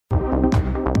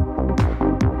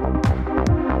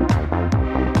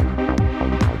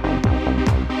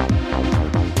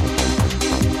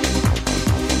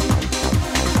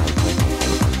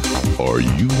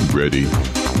Are you ready?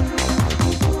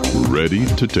 Ready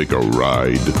to take a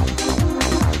ride?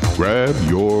 Grab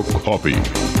your coffee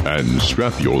and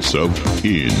strap yourself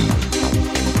in,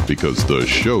 because the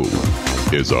show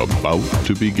is about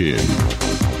to begin.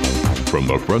 From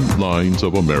the front lines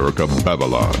of America,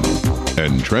 Babylon,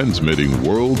 and transmitting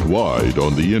worldwide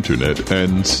on the internet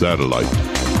and satellite,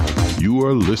 you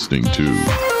are listening to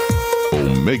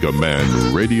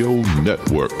Omegaman Radio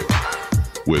Network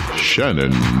with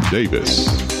Shannon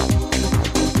Davis.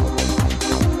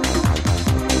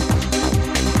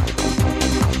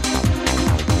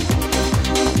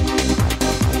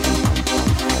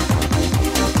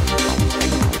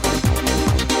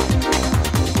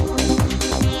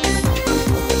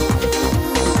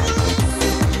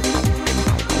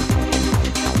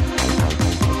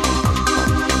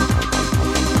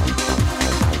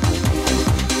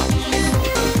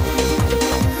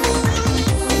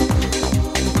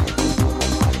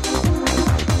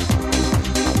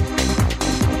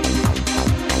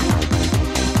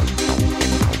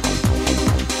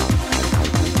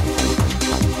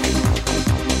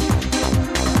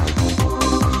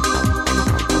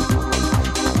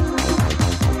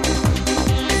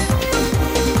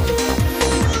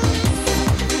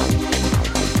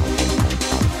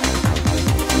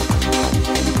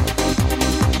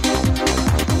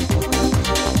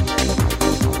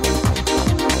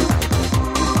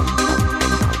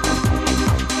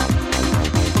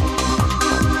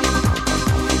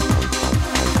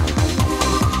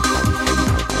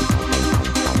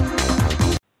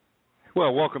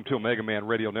 Well, welcome to Omegaman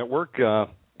Radio Network. I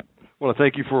want to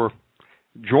thank you for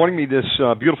joining me this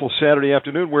beautiful Saturday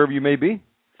afternoon, wherever you may be.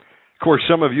 Of course,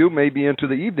 some of you may be into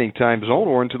the evening time zone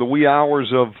or into the wee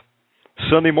hours of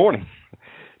Sunday morning,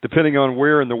 depending on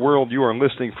where in the world you are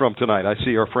listening from tonight. I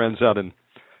see our friends out in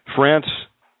France.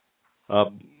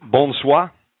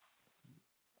 Bonsoir.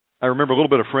 I remember a little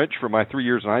bit of French from my 3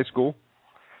 years in high school.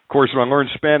 Of course, when I learned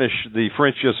Spanish, the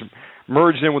French just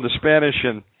merged in with the Spanish,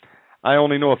 and I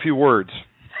only know a few words.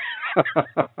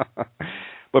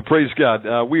 But praise God.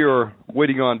 We are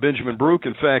waiting on Benjamin Brook.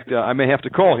 In fact, I may have to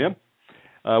call him.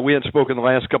 We hadn't spoken the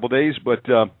last couple of days, but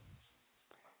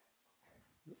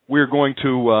we're going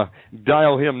to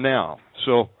dial him now.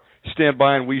 So stand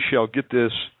by and we shall get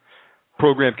this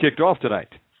program kicked off tonight.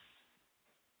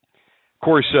 Of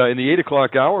course, in the 8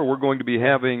 o'clock hour, we're going to be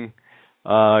having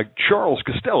Charles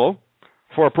Costello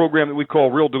for a program that we call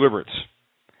Real Deliverance,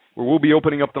 where we'll be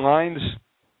opening up the lines.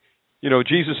 You know,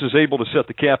 Jesus is able to set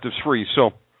the captives free.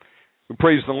 So we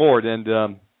praise the Lord,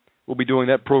 and we'll be doing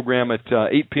that program at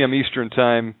 8 p.m. Eastern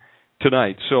Time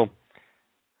tonight. So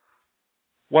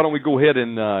why don't we go ahead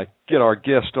and get our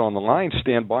guest on the line.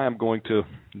 Stand by. I'm going to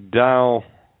dial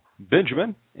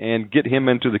Benjamin and get him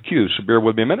into the queue. So bear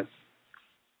with me a minute.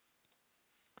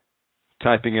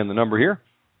 Typing in the number here.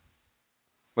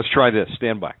 Let's try this.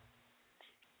 Stand by.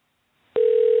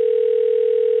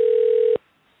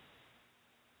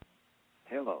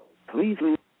 Hello. Please.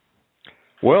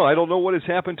 Well, I don't know what has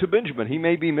happened to Benjamin. He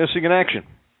may be missing in action.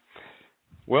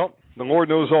 Well, the Lord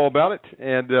knows all about it,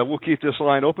 and we'll keep this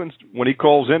line open. When he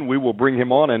calls in, we will bring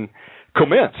him on and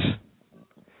commence.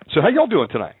 So how y'all doing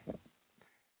tonight? I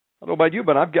don't know about you,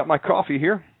 but I've got my coffee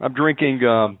here. I'm drinking,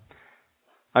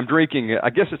 I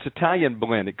guess it's Italian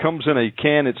blend. It comes in a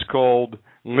can. It's called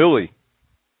Lily.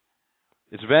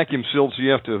 It's vacuum sealed, so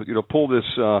you have to, pull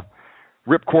this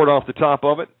ripcord off the top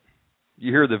of it.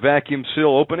 You hear the vacuum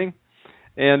seal opening.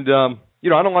 And, I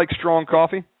don't like strong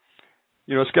coffee.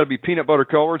 It's got to be peanut butter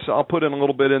colored, so I'll put in a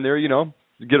little bit in there, to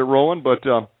get it rolling. But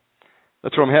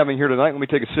that's what I'm having here tonight. Let me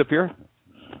take a sip here.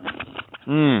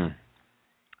 Can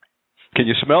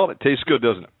you smell it? It tastes good,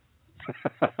 doesn't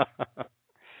it?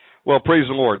 Well, praise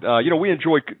the Lord. We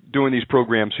enjoy doing these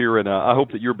programs here, and I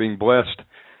hope that you're being blessed.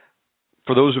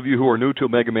 For those of you who are new to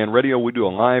Omegaman Radio, we do a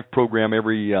live program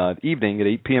every evening at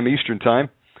 8 p.m. Eastern Time,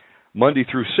 Monday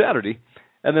through Saturday.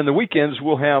 And then the weekends,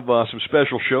 we'll have some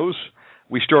special shows.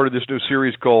 We started this new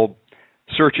series called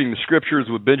Searching the Scriptures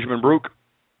with Benjamin Brook.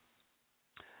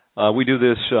 We do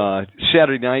this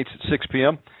Saturday nights at 6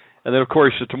 p.m. And then, of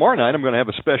course, tomorrow night, I'm going to have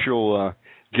a special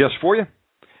guest for you.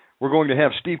 We're going to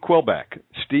have Steve Quell back,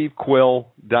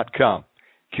 stevequell.com,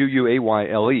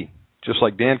 Quayle, just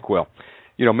like Dan Quell.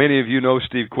 Many of you know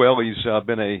Steve Quell. He's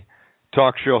been a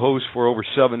talk show host for over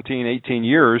 17, 18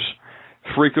 years,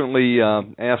 frequently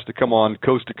asked to come on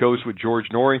Coast to Coast with George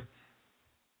Norrie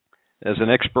as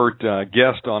an expert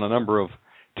guest on a number of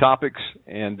topics.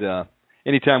 And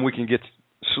anytime we can get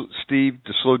Steve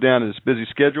to slow down his busy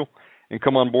schedule and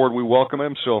come on board, we welcome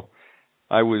him. So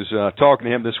I was talking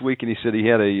to him this week, and he said he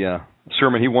had a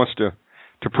sermon he wants to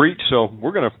preach. So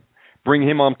we're going to bring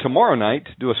him on tomorrow night,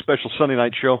 do a special Sunday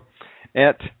night show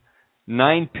at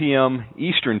 9 p.m.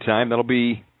 Eastern Time. That'll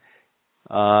be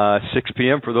 6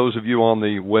 p.m. for those of you on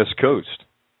the West Coast.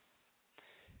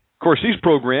 Of course, these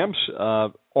programs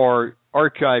are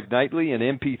archived nightly in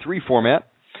MP3 format.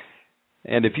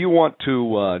 And if you want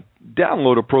to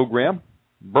download a program,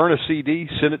 burn a CD,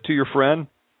 send it to your friend,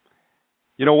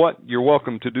 you know what? You're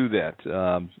welcome to do that.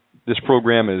 This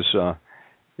program is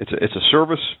it's a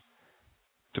service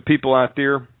to people out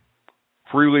there.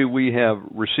 Freely we have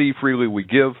received, freely we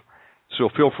give. So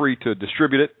feel free to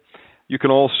distribute it. You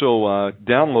can also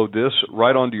download this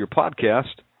right onto your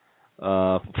podcast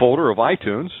folder of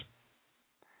iTunes.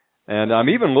 And I'm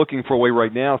even looking for a way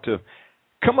right now to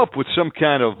come up with some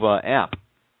kind of app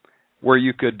where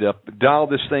you could dial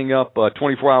this thing up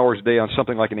 24 hours a day on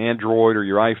something like an Android or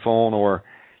your iPhone or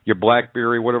your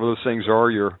BlackBerry, whatever those things are,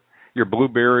 your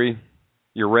Blueberry,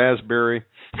 your Raspberry.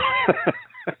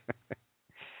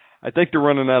 I think they're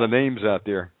running out of names out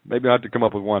there. Maybe I'll have to come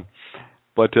up with one.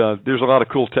 But there's a lot of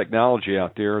cool technology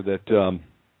out there that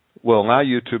will allow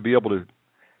you to be able to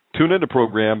tune into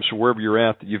programs wherever you're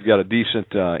at, that you've got a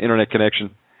decent internet connection.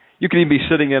 You can even be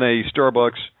sitting in a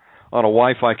Starbucks on a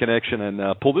Wi-Fi connection and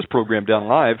pull this program down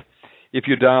live if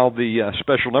you dial the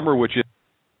special number, which is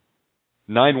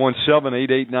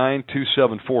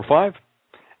 917-889-2745.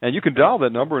 And you can dial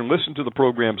that number and listen to the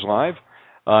programs live.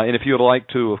 And if you would like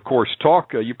to, of course,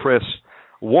 talk, you press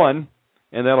 1,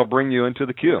 and that'll bring you into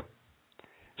the queue.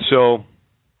 So,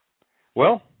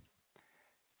 well,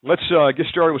 let's get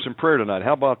started with some prayer tonight.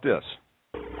 How about this?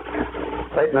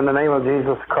 Satan, in the name of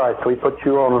Jesus Christ, we put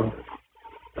you on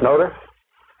notice.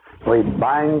 We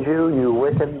bind you, you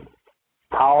wicked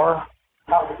power.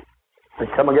 We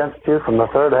come against you from the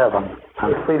third heaven.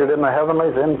 I'm seated in the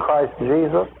heavenlies in Christ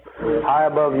Jesus, high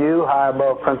above you, high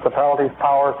above principalities,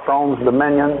 powers, thrones,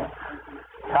 dominions,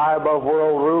 high above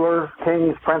world rulers,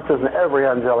 kings, princes, and every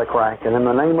angelic rank. And in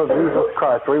the name of Jesus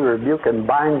Christ, we rebuke and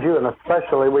bind you, and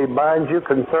especially we bind you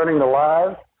concerning the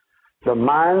lives, the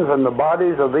minds, and the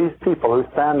bodies of these people who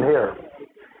stand here.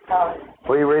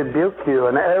 We rebuke you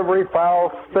and every foul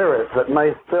spirit that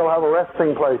may still have a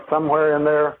resting place somewhere in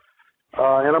their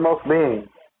innermost being.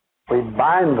 We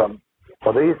bind them.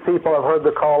 For these people have heard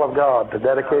the call of God to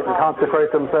dedicate and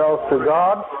consecrate themselves to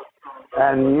God,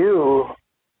 and you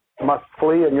must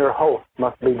flee and your host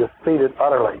must be defeated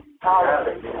utterly.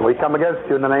 We come against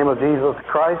you in the name of Jesus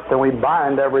Christ, and we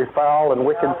bind every foul and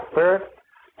wicked spirit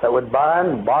that would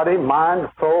bind body, mind,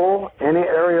 soul, any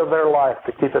area of their life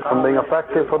to keep it from being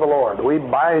effective for the Lord. We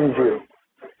bind you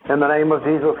in the name of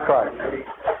Jesus Christ.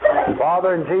 And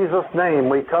Father, in Jesus' name,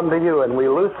 we come to you and we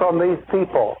loose on these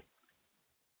people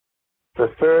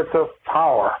the spirits of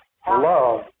power,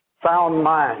 love, sound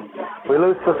mind. We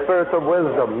loose the spirits of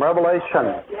wisdom,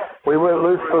 revelation. We will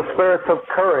loose the spirits of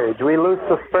courage. We loose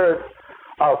the spirits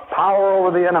of power over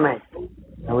the enemy.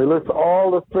 And we loose all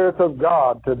the spirits of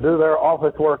God to do their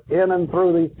office work in and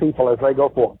through these people as they go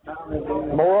forth.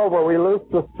 Moreover, we loose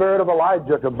the spirit of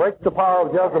Elijah to break the power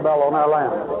of Jezebel on our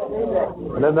land.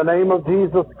 And in the name of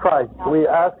Jesus Christ, we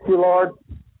ask you, Lord,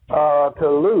 to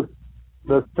loose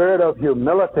the spirit of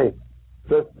humility,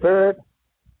 the spirit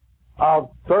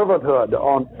of servanthood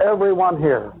on everyone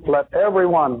here. Let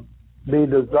everyone be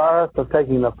desirous of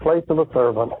taking the place of a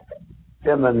servant.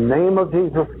 In the name of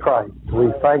Jesus Christ,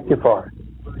 we thank you for it.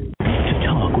 To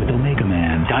talk with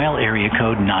Omegaman, dial area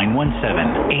code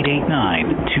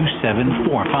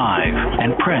 917-889-2745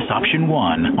 and press option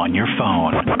 1 on your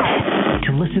phone.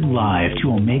 To listen live to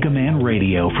Omegaman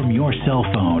Radio from your cell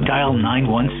phone, dial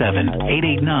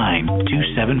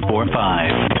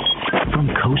 917-889-2745. From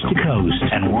coast to coast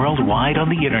and worldwide on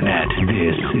the internet,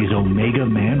 this is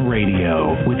Omegaman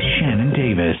Radio with Shannon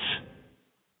Davis.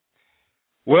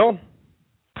 Well,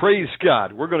 praise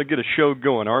God. We're going to get a show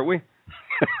going, aren't we?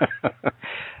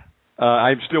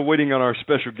 I'm still waiting on our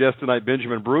special guest tonight,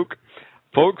 Benjamin Brook.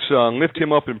 Folks, lift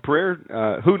him up in prayer.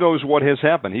 Who knows what has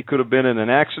happened? He could have been in an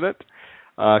accident.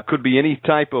 Could be any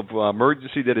type of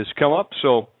emergency that has come up.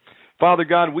 So, Father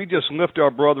God, we just lift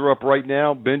our brother up right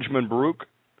now, Benjamin Brook,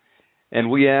 and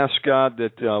we ask, God,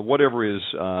 that whatever is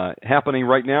happening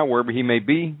right now, wherever he may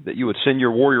be, that you would send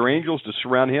your warrior angels to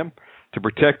surround him, to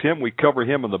protect him. We cover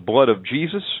him in the blood of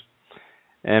Jesus,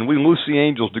 and we loose the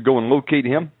angels to go and locate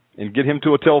him and get him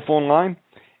to a telephone line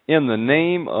in the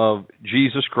name of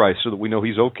Jesus Christ so that we know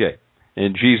he's okay.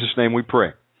 In Jesus' name we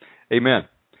pray. Amen.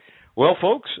 Well,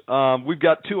 folks, we've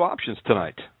got two options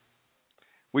tonight.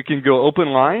 We can go open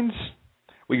lines.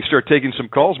 We can start taking some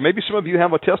calls. Maybe some of you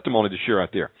have a testimony to share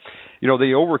out there. You know,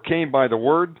 they overcame by the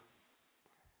word,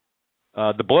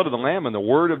 the blood of the Lamb and the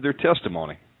word of their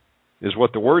testimony is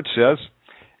what the word says.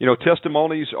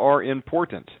 testimonies are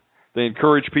important. They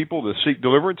encourage people to seek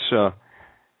deliverance,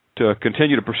 to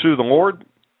continue to pursue the Lord,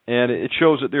 and it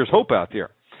shows that there's hope out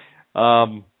there.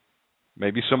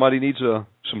 Maybe somebody needs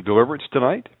some deliverance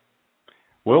tonight.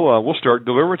 We'll start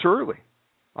deliverance early.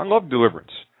 I love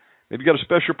deliverance. Maybe you got a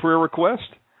special prayer request.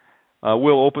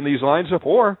 We'll open these lines up,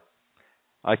 or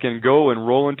I can go and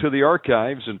roll into the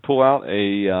archives and pull out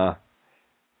a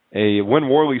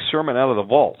Worley sermon out of the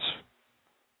vaults.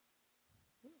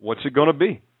 What's it going to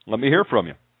be? Let me hear from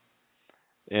you.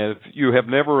 And if you have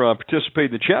never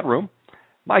participated in the chat room,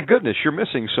 my goodness, you're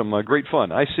missing some great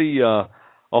fun. I see a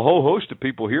whole host of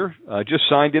people here just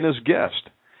signed in as guests.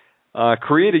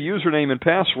 Create a username and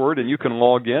password, and you can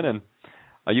log in, and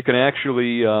you can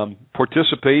actually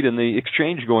participate in the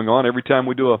exchange going on. Every time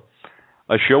we do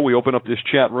a show, we open up this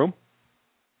chat room.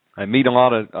 I meet a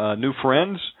lot of new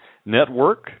friends,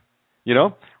 network.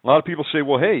 A lot of people say,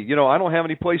 well, hey, I don't have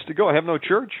any place to go. I have no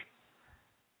church.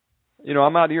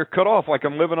 I'm out here cut off like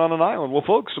I'm living on an island. Well,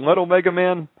 folks, let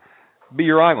Omegaman be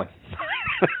your island.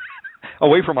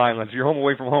 Away from islands. Your home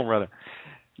away from home, rather.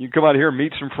 You can come out here and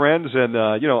meet some friends. And,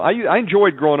 I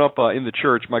enjoyed growing up in the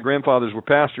church. My grandfathers were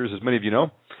pastors, as many of you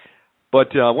know.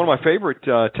 But one of my favorite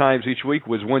times each week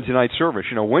was Wednesday night service.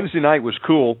 Wednesday night was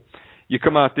cool. You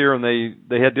come out there, and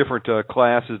they had different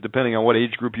classes depending on what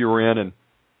age group you were in. And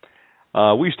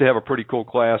we used to have a pretty cool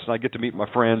class, and I get to meet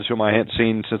my friends whom I hadn't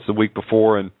seen since the week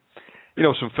before, and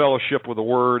some fellowship with the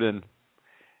Word, and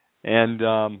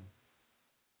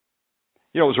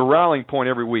it was a rallying point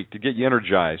every week to get you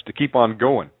energized, to keep on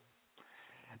going.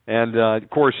 And of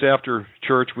course, after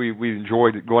church, we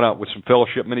enjoyed going out with some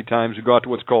fellowship. Many times we go out to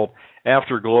what's called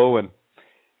Afterglow and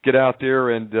get out there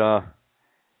and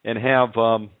have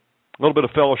a little bit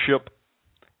of fellowship.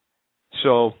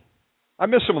 So I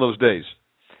miss some of those days.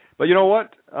 But you know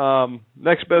what?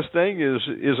 Next best thing is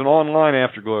an online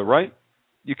Afterglow, right?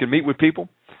 You can meet with people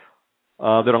that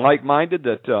are like-minded,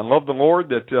 that love the Lord,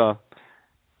 that,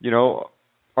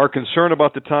 are concerned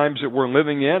about the times that we're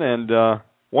living in and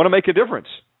want to make a difference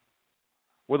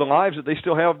with the lives that they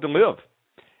still have to live.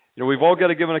 We've all got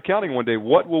to give an accounting one day.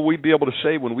 What will we be able to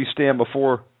say when we stand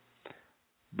before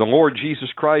the Lord Jesus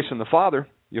Christ and the Father,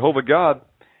 Jehovah God,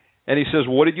 and He says,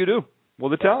 what did you do? Well,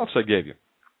 the talents I gave you.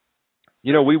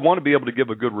 We want to be able to give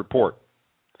a good report.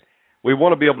 We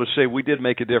want to be able to say we did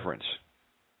make a difference.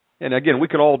 And again, we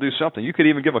could all do something. You could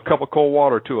even give a cup of cold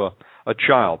water to a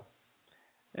child.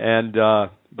 And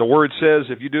the Word says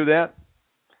if you do that,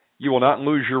 you will not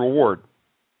lose your reward.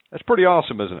 That's pretty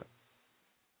awesome, isn't it?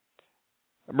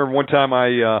 I remember one time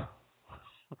I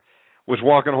was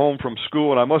walking home from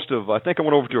school, and I think I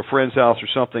went over to a friend's house or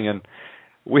something, and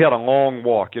we had a long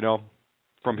walk,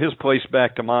 from his place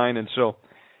back to mine. And so,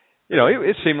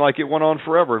 it seemed like it went on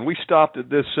forever. And we stopped at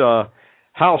this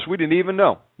house we didn't even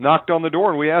know, knocked on the door,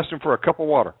 and we asked them for a cup of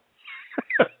water.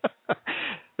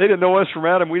 They didn't know us from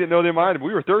Adam. We didn't know them either.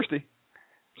 We were thirsty.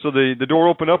 So the door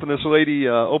opened up, and this lady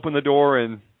opened the door,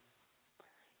 and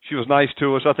she was nice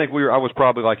to us. I think I was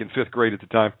probably like in 5th grade at the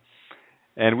time.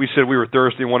 And we said we were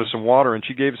thirsty and wanted some water, and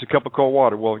she gave us a cup of cold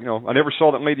water. Well, I never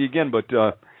saw that lady again, but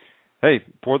hey,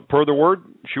 per the Word,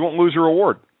 she won't lose her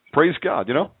reward. Praise God,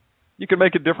 You can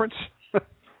make a difference.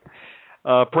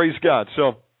 Praise God.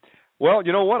 So, well,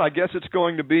 you know what? I guess it's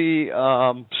going to be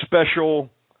special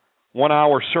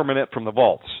 1-hour sermonette from the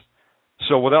vaults.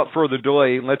 So without further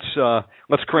delay,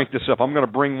 let's crank this up. I'm going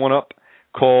to bring one up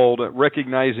called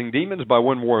Recognizing Demons by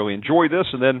Worley. Enjoy this,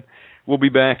 and then we'll be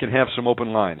back and have some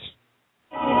open lines.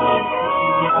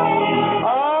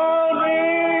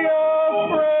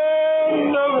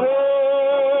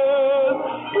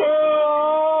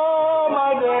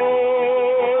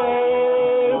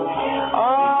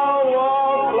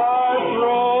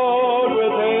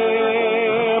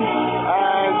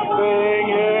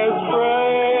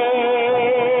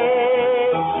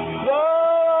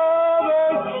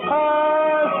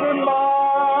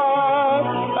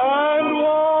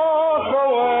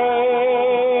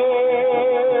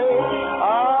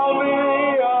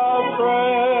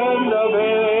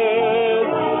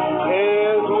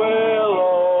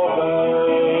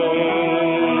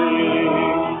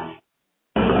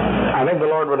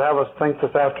 Think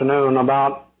this afternoon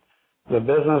about the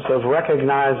business of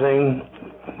recognizing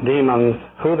demons,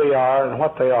 who they are and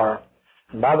what they are.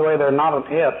 And by the way, they're not an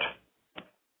it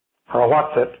or a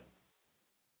what's it.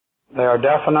 They are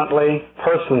definitely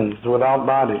persons without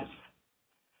bodies.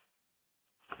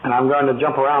 And I'm going to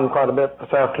jump around quite a bit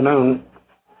this afternoon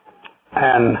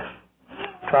and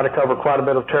try to cover quite a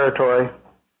bit of territory.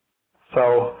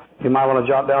 So you might want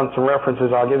to jot down some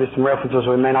references. I'll give you some references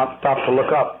we may not stop to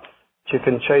look up. You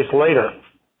can chase later.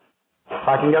 If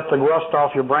I can get the rust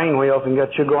off your brain wheels and get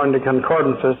you going to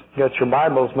concordances, get your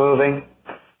Bibles moving,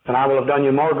 then I will have done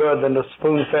you more good than to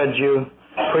spoon-fed you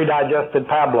pre-digested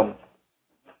pablum.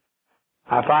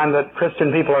 I find that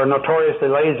Christian people are notoriously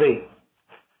lazy.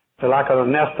 They're like a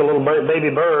nest of little baby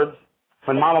birds.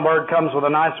 When mama bird comes with a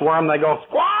nice worm, they go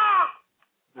squawk!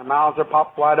 Their mouths are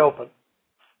popped wide open.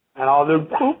 And I'll do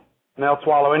poop, and they'll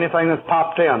swallow anything that's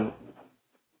popped in.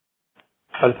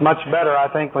 But it's much better, I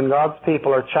think, when God's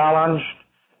people are challenged.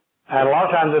 And a lot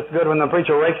of times it's good when the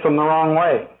preacher rakes them the wrong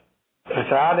way. They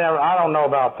say, I don't know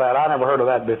about that. I never heard of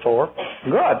that before.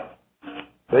 Good.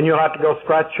 Then you'll have to go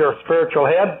scratch your spiritual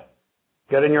head,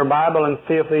 get in your Bible, and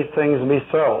see if these things be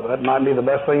so. That might be the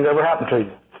best thing that ever happened to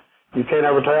you. You can't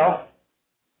ever tell.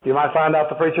 You might find out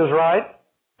the preacher's right.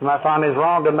 You might find he's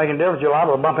wrong. Doesn't make any difference. You'll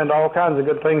liable to bump into all kinds of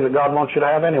good things that God wants you to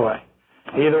have anyway.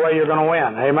 Either way, you're going to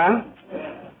win. Amen?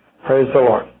 Praise the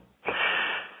Lord.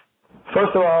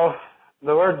 First of all,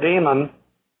 the word demon,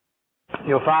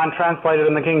 you'll find translated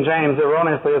in the King James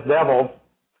erroneously as devil.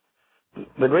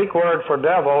 The Greek word for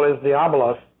devil is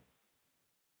diabolos.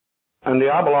 And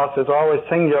diabolos is always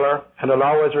singular, and it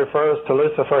always refers to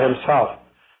Lucifer himself,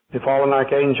 the fallen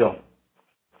archangel.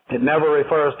 It never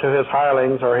refers to his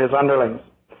hirelings or his underlings.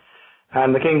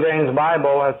 And the King James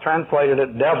Bible has translated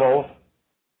it devils.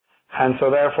 And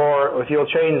so therefore, if you'll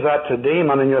change that to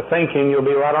demon in your thinking, you'll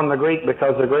be right on the Greek,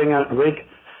 because the Greek, let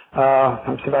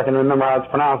me see if I can remember how it's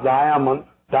pronounced,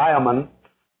 diamon.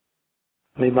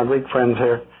 Need my Greek friends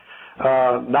here.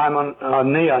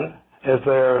 Daimonion is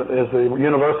the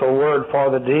universal word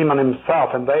for the demon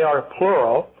himself, and they are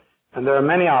plural, and there are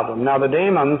many of them. Now the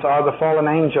demons are the fallen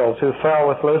angels who fell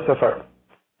with Lucifer.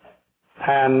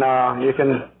 And you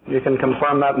can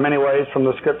confirm that in many ways from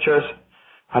the Scriptures.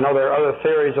 I know there are other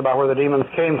theories about where the demons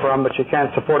came from, but you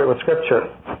can't support it with Scripture.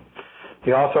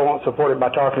 You also won't support it by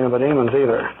talking to the demons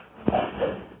either.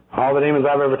 All the demons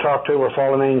I've ever talked to were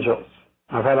fallen angels.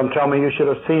 I've had them tell me, you should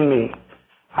have seen me.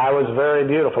 I was very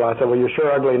beautiful. I said, well, you're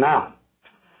sure ugly now.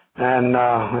 And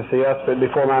I said, yes, but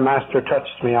before my master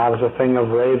touched me, I was a thing of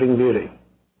raving beauty.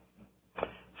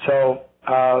 So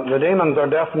the demons are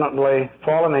definitely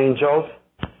fallen angels.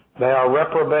 They are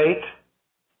reprobate.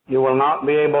 You will not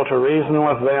be able to reason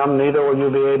with them, neither will you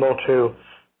be able to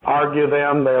argue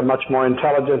them. They are much more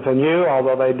intelligent than you,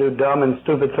 although they do dumb and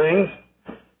stupid things,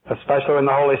 especially when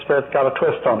the Holy Spirit's got a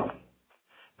twist on them.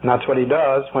 And that's what he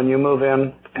does when you move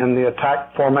in the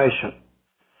attack formation.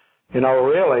 You know,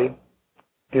 really,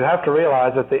 you have to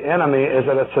realize that the enemy is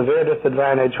at a severe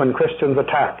disadvantage when Christians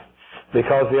attack,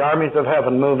 because the armies of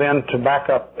heaven move in to back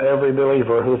up every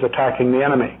believer who's attacking the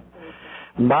enemy.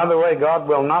 And by the way, God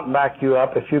will not back you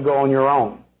up if you go on your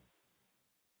own.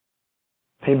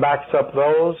 He backs up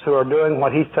those who are doing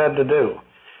what he said to do.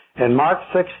 In Mark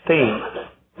 16,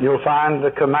 you'll find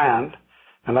the command,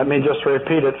 and let me just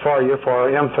repeat it for you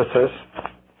for emphasis.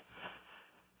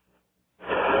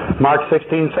 Mark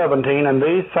 16:17, and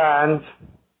these signs,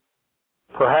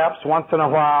 perhaps once in a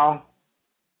while,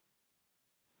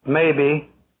 maybe,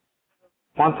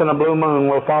 once in a blue moon,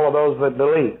 will follow those that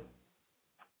believe.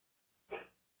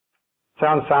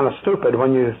 Sounds kind of stupid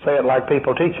when you say it like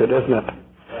people teach it, isn't it?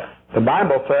 The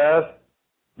Bible says,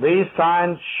 these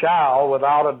signs shall,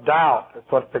 without a doubt,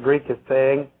 that's what the Greek is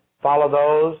saying, follow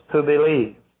those who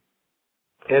believe.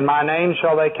 In my name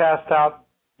shall they cast out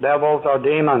devils or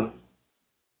demons.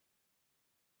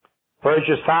 Where's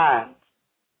your signs?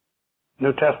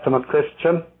 New Testament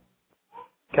Christian.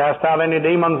 Cast out any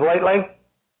demons lately?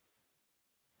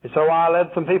 You say, well, I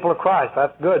led some people to Christ.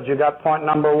 That's good. You got point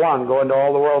number one. Go into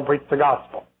all the world, preach the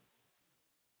gospel.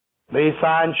 These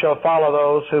signs shall follow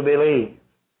those who believe.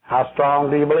 How strong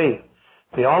do you believe?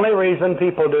 The only reason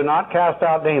people do not cast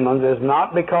out demons is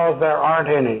not because there aren't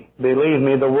any. Believe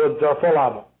me, the woods are full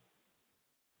of them.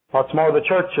 What's more, the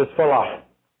church is full of them.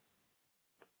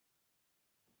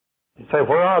 You say,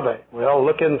 where are they? Well,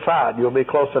 look inside. You'll be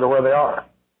closer to where they are.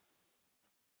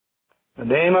 The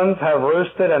demons have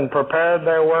roosted and prepared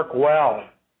their work well.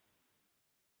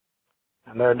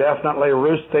 And they're definitely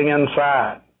roosting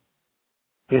inside.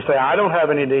 You say, I don't have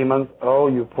any demons. Oh,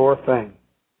 you poor thing.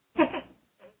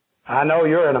 I know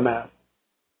you're in a mess.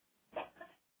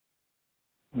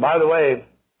 By the way,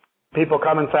 people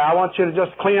come and say, I want you to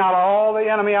just clean out all the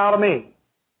enemy out of me.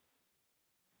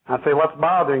 I say, what's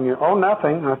bothering you? Oh,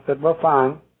 nothing. I said, well,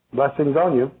 fine. Blessings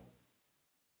on you.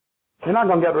 You're not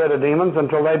going to get rid of demons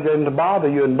until they begin to bother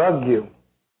you and bug you.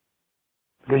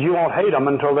 Because you won't hate them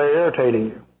until they're irritating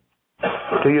you.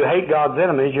 Till you hate God's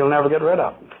enemies, you'll never get rid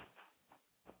of them.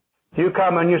 You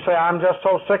come and you say, I'm just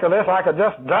so sick of this, I could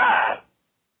just die.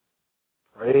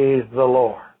 Praise the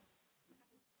Lord.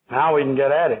 Now we can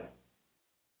get at him.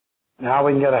 Now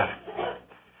we can get at it.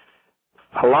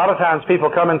 A lot of times people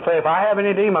come and say, if I have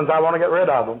any demons, I want to get rid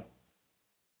of them.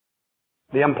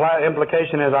 The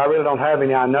implication is, I really don't have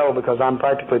any, I know, because I'm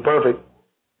practically perfect.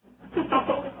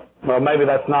 Well, maybe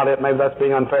that's not it. Maybe that's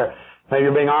being unfair. Maybe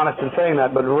you're being honest in saying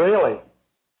that. But really,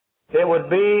 it would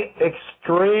be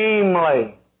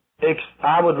extremely,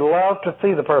 I would love to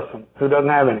see the person who doesn't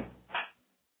have any.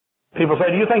 People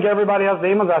say, do you think everybody has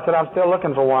demons? I said, I'm still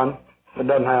looking for one that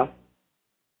doesn't have.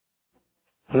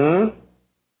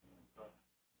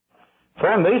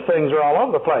 Friend, these things are all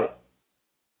over the place.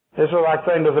 This is like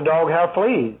saying, does a dog have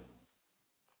fleas?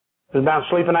 It's about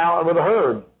sleeping out with a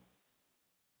herd.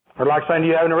 Or like saying, do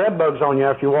you have any red bugs on you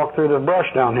after you walk through the brush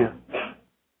down here?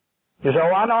 You say,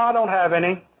 oh, I know I don't have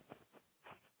any.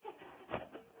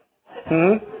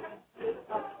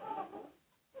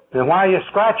 Then why are you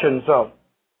scratching so?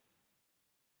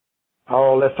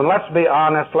 Oh, listen, let's be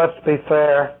honest, let's be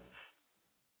fair.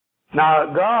 Now,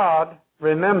 God,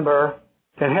 remember,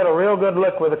 can hit a real good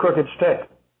lick with a crooked stick.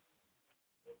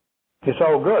 He's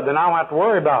so good, then I don't have to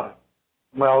worry about it.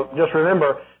 Well, just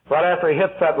remember, right after he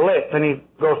hits that lick, then he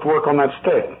goes to work on that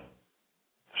stick.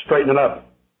 Straighten it up.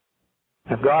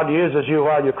 If God uses you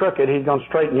while you're crooked, he's going to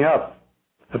straighten you up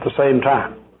at the same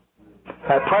time.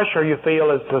 That pressure you feel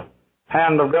is the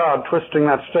hand of God twisting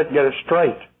that stick to get it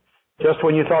straight, just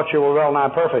when you thought you were well nigh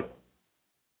perfect.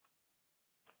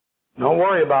 Don't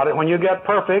worry about it. When you get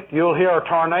perfect, you'll hear a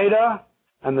tornado,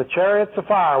 and the chariots of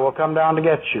fire will come down to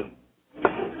get you.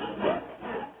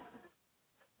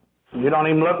 You don't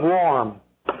even look warm.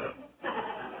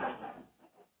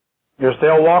 You're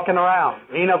still walking around.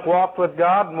 Enoch walked with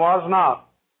God and was not.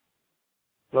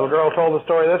 Little girl told the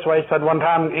story this way. She said one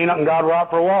time Enoch and God were out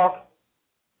for a walk,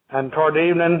 and toward the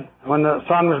evening, when the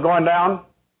sun was going down,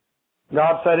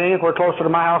 God said, Enoch, we're closer to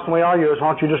my house than we are yours.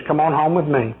 Why don't you just come on home with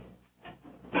me?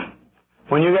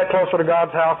 When you get closer to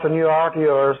God's house than you are to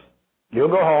yours, you'll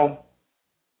go home.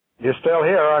 You're still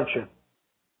here, aren't you?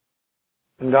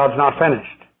 And God's not finished.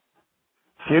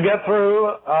 If you get through,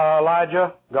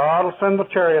 Elijah, God will send the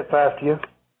chariots after you.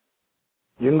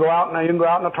 You can go out in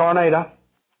a tornado.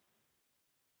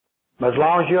 But as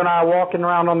long as you and I are walking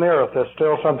around on the earth, there's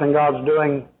still something God's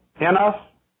doing in us,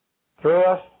 through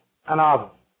us, and of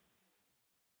us.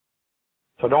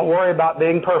 So don't worry about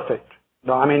being perfect.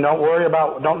 Don't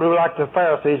do like the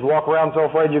Pharisees, walk around so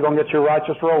afraid you're going to get your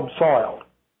righteous robe soiled.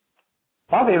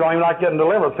 A lot of people don't even like getting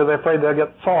delivered because they're afraid they'll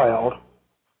get soiled.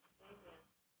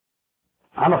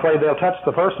 I'm afraid they'll touch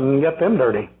the person and get them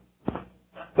dirty.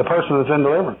 The person that's in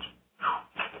deliverance.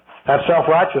 That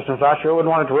self-righteousness, I sure wouldn't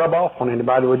want it to rub off on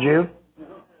anybody, would you?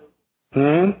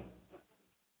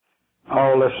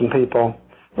 Oh, listen, people.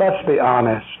 Let's be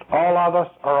honest. All of us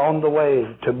are on the way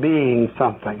to being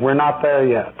something. We're not there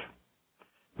yet.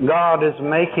 God is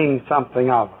making something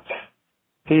of us.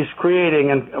 He's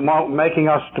creating and making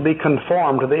us to be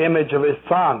conformed to the image of His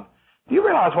Son. Do you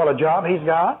realize what a job He's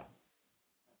got?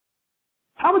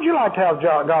 How would you like to have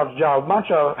God's job? A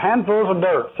bunch of handfuls of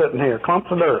dirt sitting here,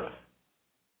 clumps of dirt.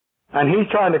 And He's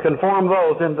trying to conform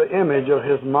those into the image of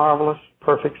His marvelous,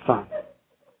 perfect Son.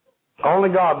 Only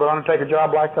God would undertake a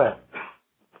job like that.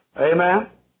 Amen?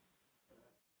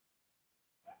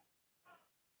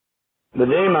 The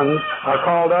demons are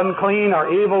called unclean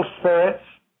or evil spirits.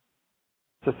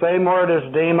 It's the same word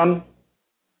as demon.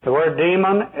 The word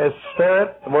demon is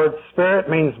spirit. The word spirit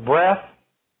means breath.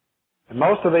 And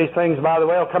most of these things, by the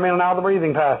way, will come in and out of the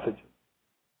breathing passage.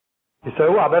 You say,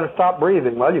 I better stop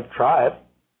breathing. Well, you can try it.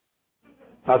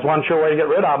 That's one sure way to get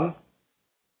rid of them.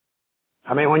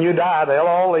 I mean, when you die, they'll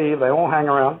all leave. They won't hang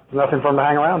around. There's nothing for them to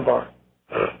hang around for.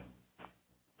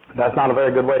 That's not a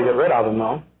very good way to get rid of them,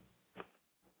 though.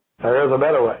 There is a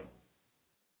better way.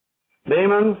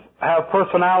 Demons have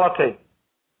personality.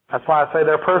 That's why I say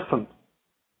they're persons.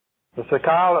 The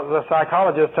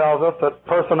psychologist tells us that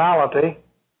personality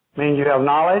means you have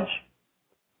knowledge,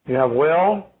 you have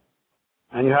will,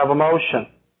 and you have emotion.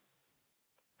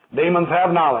 Demons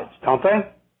have knowledge, don't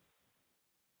they?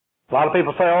 A lot of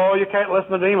people say, you can't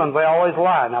listen to demons. They always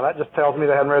lie. Now, that just tells me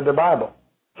they haven't read their Bible.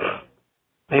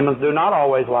 Demons do not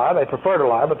always lie. They prefer to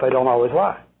lie, but they don't always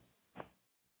lie.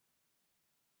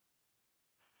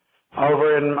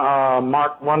 Over in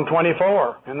Mark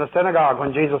 1:24, in the synagogue,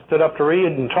 when Jesus stood up to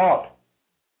read and taught,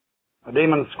 a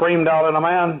demon screamed out at a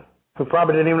man who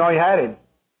probably didn't even know he had him.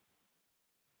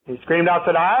 He screamed out,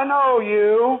 said, I know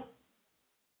you,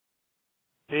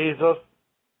 Jesus.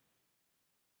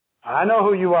 I know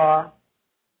who you are.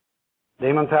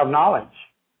 Demons have knowledge.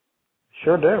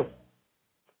 Sure do.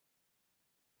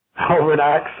 Over in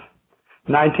Acts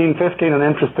 19:15, an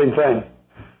interesting thing.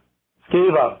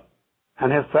 Sceva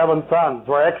and his 7 sons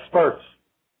were experts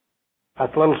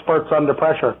That's little spurts under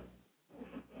pressure.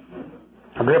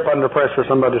 A grip under pressure,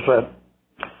 somebody said.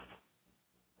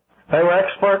 They were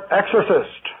expert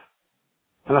exorcists.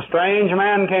 And a strange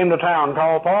man came to town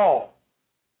called Paul.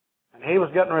 And he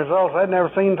was getting results they'd never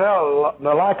seen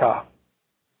the like of.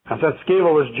 And since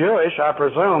Sceva was Jewish, I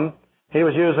presume he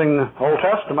was using the Old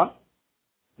Testament.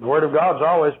 The Word of God's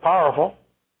always powerful.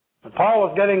 But Paul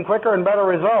was getting quicker and better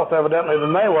results, evidently,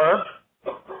 than they were.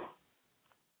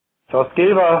 So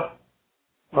Sceva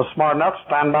was smart enough to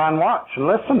stand by and watch and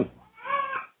listen.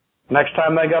 Next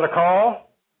time they got a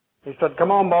call, he said, "Come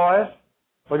on, boys.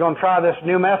 We're going to try this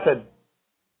new method."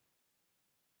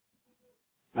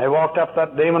 They walked up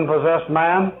that demon-possessed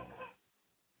man.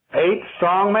 8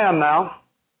 strong men now.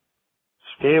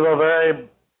 Sceva very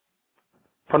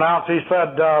pronounced. He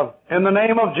said, "In the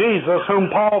name of Jesus, whom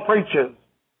Paul preaches,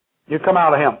 you come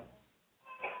out of him."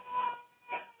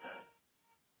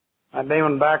 That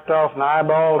demon backed off and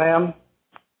eyeballed him.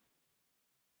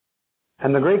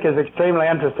 And the Greek is extremely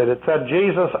interested. It said,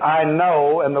 "Jesus I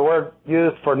know," and the word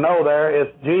used for know there is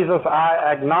Jesus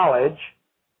I acknowledge.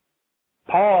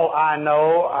 Paul I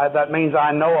know, that means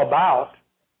I know about.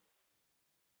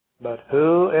 But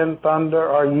who in thunder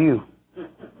are you?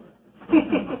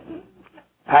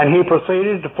 And he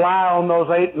proceeded to fly on those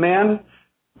 8 men,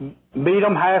 beat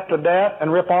them half to death,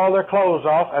 and rip all their clothes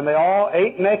off, and they all,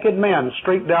 8 naked men,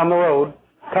 streaked down the road,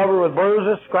 covered with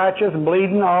bruises, scratches, and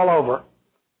bleeding all over.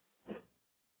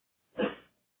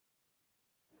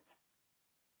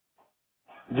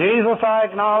 Jesus I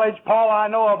acknowledge, Paul I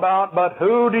know about, but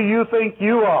who do you think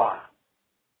you are?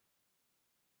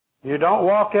 You don't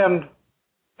walk in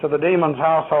to the demon's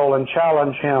household and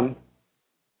challenge him.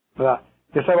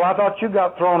 You say, "Well, I thought you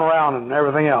got thrown around and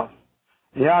everything else."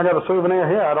 Yeah, I got a souvenir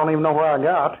here I don't even know where I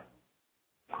got.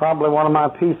 Probably one of my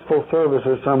peaceful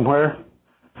services somewhere.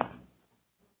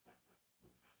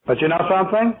 But you know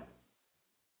something?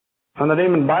 When the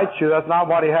demon bites you, that's not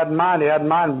what he had in mind. He had in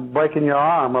mind breaking your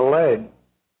arm or leg.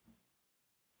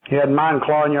 He had in mind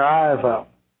clawing your eyes out.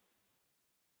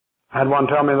 I had one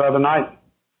tell me the other night,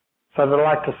 said, "I'd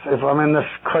like to, if I'm in this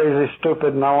crazy,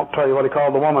 stupid," and I won't tell you what he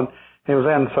called the woman he was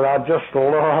in, said, "I'd just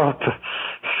love to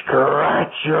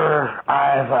scratch your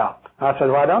eyes out." I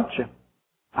said, "Why don't you?"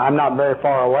 "I'm not very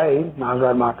far away." I was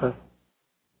right, Marcus.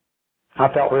 I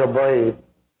felt real brave.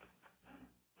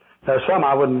 There's some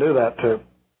I wouldn't do that to.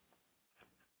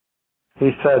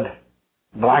 He said,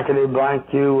 "Blankety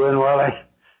blank you and Worley.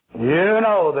 You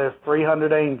know there's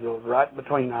 300 angels right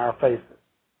between our faces."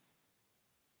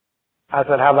 I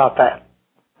said, "How about that?"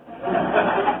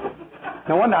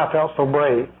 No wonder I felt so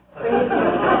brave.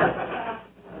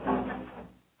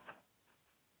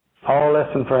 Oh,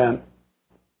 listen, friend.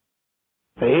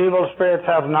 The evil spirits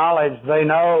have knowledge. They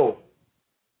know.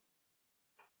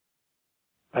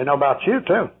 They know about you,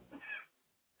 too.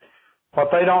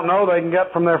 What they don't know, they can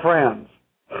get from their friends.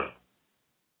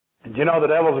 Did you know the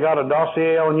devil's got a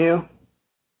dossier on you?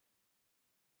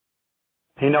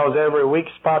 He knows every weak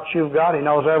spot you've got. He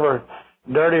knows every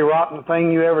dirty, rotten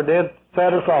thing you ever did,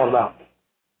 said, or thought about.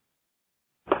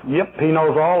 Yep, he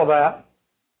knows all of that.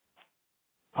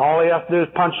 All he has to do is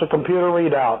punch the computer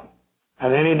readout,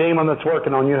 and any demon that's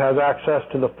working on you has access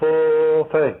to the full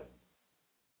thing.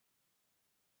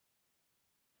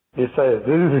 You say,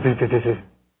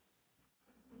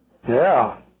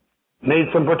 "Yeah,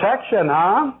 need some protection,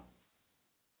 huh?"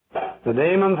 The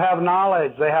demons have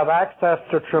knowledge. They have access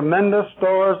to tremendous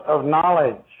stores of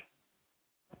knowledge.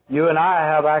 You and I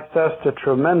have access to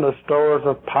tremendous stores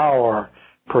of power,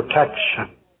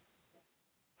 protection.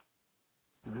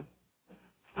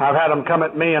 I've had them come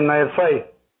at me and they'd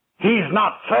say, "He's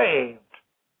not saved.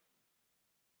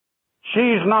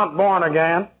 She's not born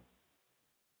again.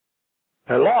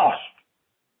 They're lost."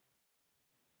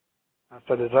 I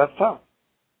said, "Is that so?"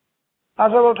 I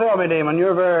said, "Well, tell me, demon,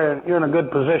 you're in a good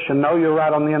position. No, you're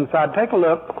right on the inside. Take a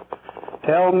look.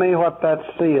 Tell me what that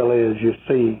seal is you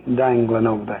see dangling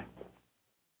over there."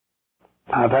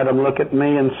 I've had them look at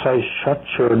me and say, "Shut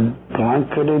your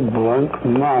blankety blank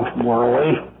mouth,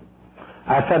 Worley."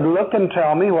 I said, "Look and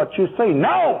tell me what you see."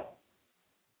 "No!"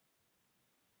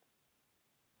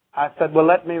 I said, "Well,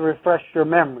 let me refresh your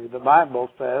memory. The Bible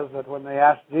says that when they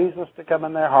asked Jesus to come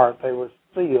in their heart, they were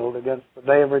sealed against the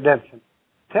day of redemption.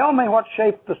 Tell me what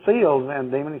shape the seal's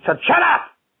in, demon." He said, "Shut up!"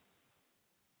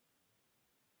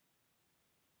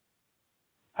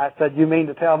 I said, "You mean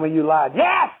to tell me you lied?"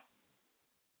 "Yes!"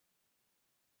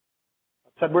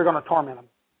 I said, "We're going to torment them.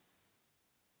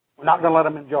 We're not going to let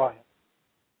them enjoy it."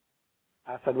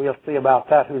 I said, "We'll see about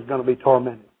that, who's going to be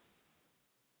tormented."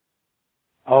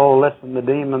 Oh, listen, the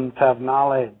demons have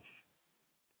knowledge.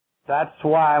 That's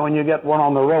why when you get one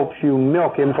on the ropes, you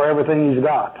milk him for everything he's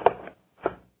got.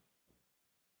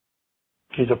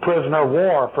 He's a prisoner of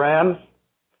war, friends.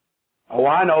 Oh,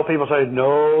 I know people say,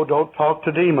 no, don't talk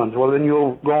to demons. Well, then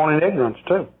you'll go on in ignorance,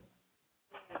 too.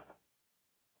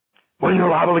 Well, you're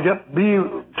liable to be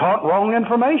taught wrong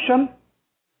information.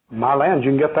 In my lands,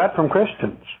 you can get that from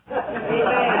Christians. You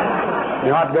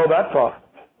don't have to go that far.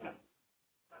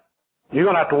 You're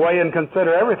going to have to weigh and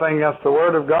consider everything against the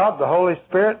Word of God, the Holy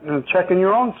Spirit, and checking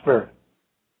your own spirit.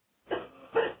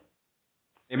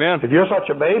 Amen. If you're such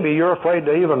a baby, you're afraid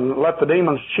to even let the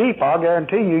demons cheep, I'll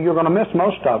guarantee you're going to miss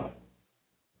most of them.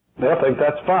 They'll think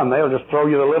that's fun. They'll just throw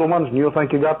you the little ones, and you'll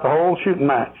think you got the whole shooting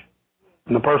match.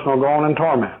 And the person will go on in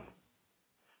torment.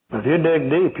 But if you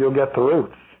dig deep, you'll get the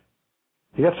roots.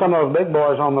 You get some of those big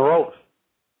boys on the ropes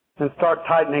and start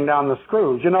tightening down the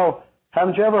screws. You know,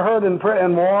 haven't you ever heard in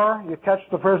war, you catch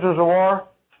the prisoners of war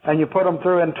and you put them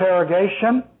through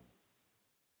interrogation?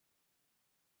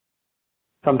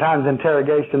 Sometimes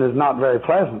interrogation is not very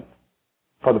pleasant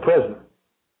for the prisoner.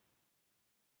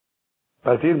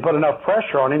 But if you can put enough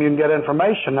pressure on him, you can get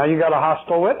information. Now you got a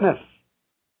hostile witness.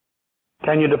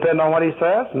 Can you depend on what he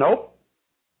says? Nope.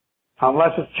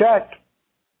 Unless it's checked.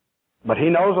 But he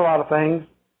knows a lot of things.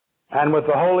 And with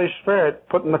the Holy Spirit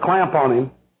putting the clamp on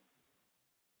him,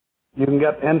 you can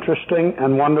get interesting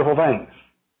and wonderful things.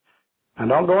 And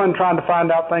don't go in trying to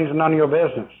find out things none of your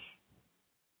business.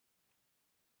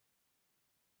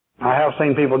 I have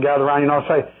seen people gather around,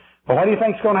 say, well, what do you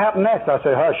think is going to happen next? I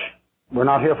say, hush, we're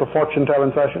not here for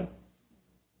fortune-telling session.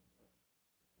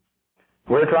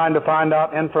 We're trying to find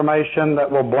out information that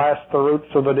will blast the roots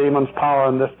of the demon's power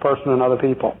in this person and other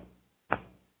people.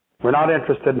 We're not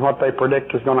interested in what they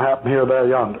predict is going to happen here, there,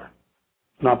 yonder.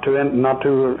 Not too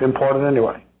important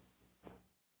anyway.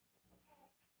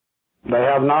 They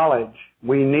have knowledge.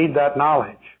 We need that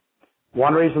knowledge.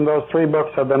 One reason those 3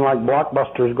 books have been like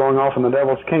blockbusters going off in the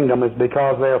devil's kingdom is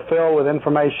because they are filled with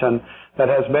information that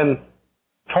has been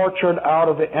tortured out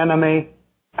of the enemy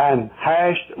and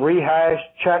hashed, rehashed,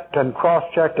 checked, and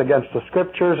cross-checked against the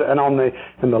Scriptures and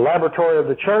in the laboratory of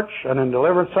the church and in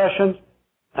deliverance sessions,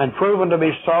 and proven to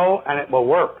be so, and it will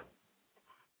work.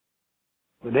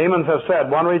 The demons have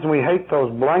said one reason we hate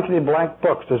those blankety-blank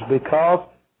books is because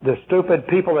the stupid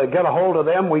people that get a hold of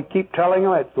them, we keep telling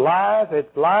them it's lies,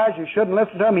 you shouldn't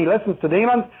listen to him, he listens to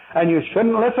demons, and you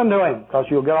shouldn't listen to him because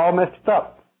you'll get all messed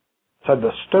up. Said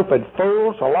the stupid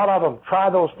fools, a lot of them try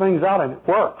those things out and it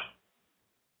works.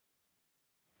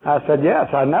 I said, yes,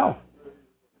 I know.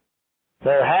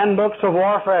 They're handbooks of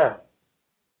warfare.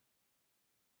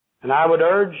 And I would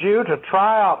urge you to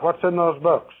try out what's in those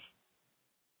books.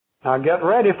 Now get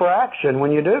ready for action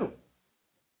when you do.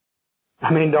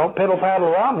 I mean, don't piddle-paddle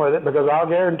around with it, because I'll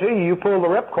guarantee you pull the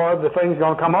ripcord, the thing's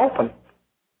going to come open.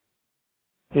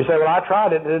 You say, well, I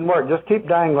tried it, it didn't work. Just keep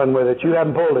dangling with it. You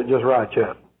haven't pulled it just right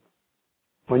yet.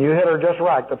 When you hit her just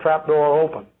right, the trap door will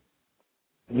open.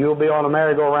 You'll be on a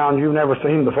merry-go-round you've never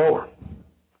seen before.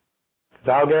 Because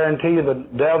I'll guarantee you the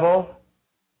devil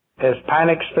is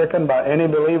panic-stricken by any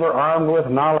believer armed with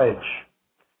knowledge.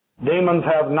 Demons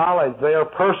have knowledge. They are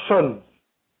persons.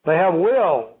 They have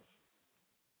wills.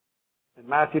 In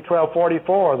Matthew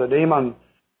 12:44, the demon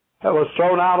that was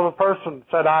thrown out of a person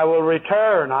said, I will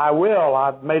return. I will.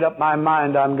 I've made up my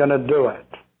mind. I'm going to do it.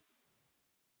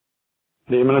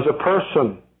 Demon is a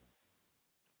person.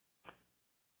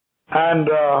 And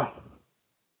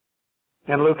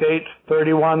in Luke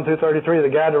 8:31 through 33, the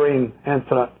Gadarene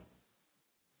incident,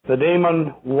 the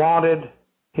demon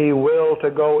he willed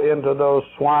to go into those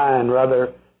swine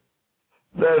rather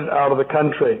than out of the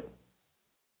country.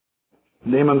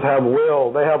 Demons have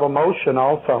will. They have emotion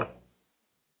also.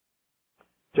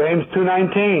 James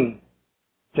 2:19.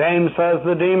 James says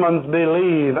the demons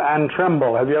believe and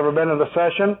tremble. Have you ever been at a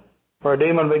session where a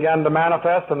demon began to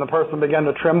manifest and the person began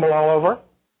to tremble all over?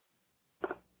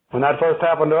 When that first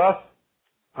happened to us,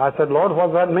 I said, Lord, what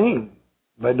does that mean?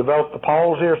 They developed the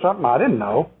palsy or something? I didn't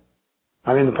know.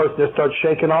 I mean, the person just started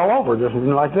shaking all over, just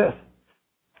like this.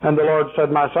 And the Lord said,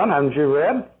 my son, haven't you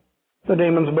read? The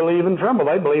demons believe and tremble.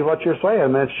 They believe what you're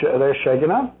saying. They're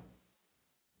shaking up.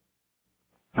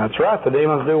 That's right. The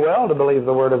demons do well to believe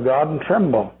the Word of God and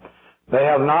tremble. They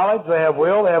have knowledge, they have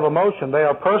will, they have emotion. They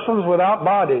are persons without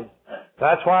bodies.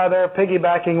 That's why they're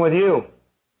piggybacking with you.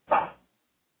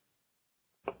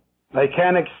 They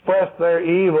can't express their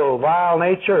evil, vile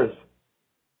natures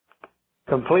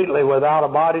completely without a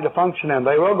body to function in.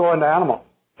 They will go into animals.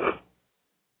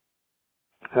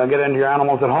 They'll get into your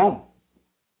animals at home.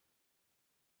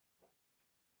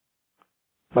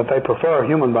 But they prefer a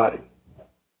human body.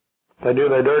 They do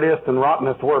their dirtiest and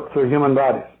rottenest work through human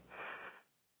bodies.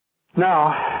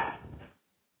 Now,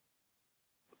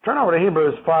 Turn over to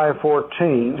Hebrews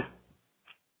 5:14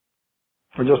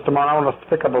 for just a moment. I want to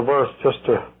pick up a verse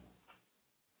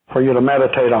for you to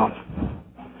meditate on.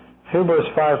 Hebrews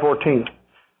 5:14.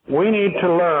 We need to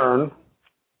learn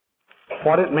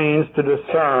what it means to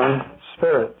discern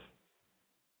spirits.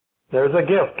 There's a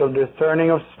gift of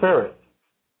discerning of spirits.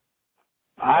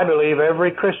 I believe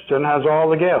every Christian has all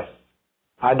the gifts.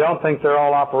 I don't think they're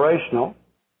all operational,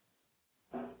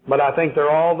 but I think they're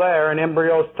all there in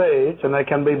embryo stage and they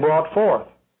can be brought forth.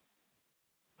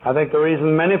 I think the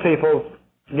reason many people's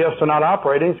gifts are not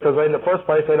operating is because in the first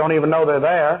place they don't even know they're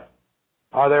there,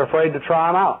 or they're afraid to try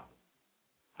them out.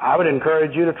 I would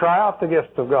encourage you to try out the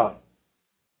gifts of God.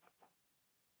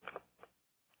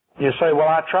 You say, well,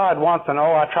 I tried once and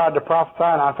I tried to prophesy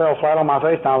and I fell flat on my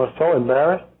face and I was so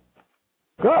embarrassed.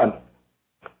 Good.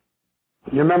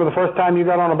 You remember the first time you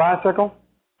got on a bicycle?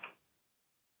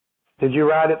 Did you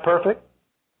ride it perfect?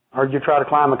 Or did you try to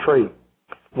climb a tree?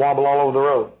 Wobble all over the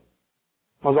road?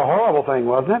 It was a horrible thing,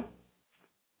 wasn't it?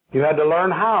 You had to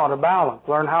learn how to balance,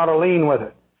 learn how to lean with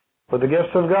it. With the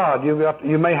gifts of God,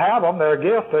 you may have them, they're a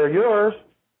gift, they're yours,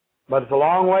 but it's a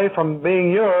long way from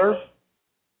being yours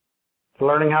to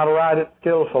learning how to ride it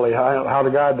skillfully, how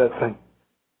to guide that thing.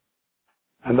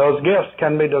 And those gifts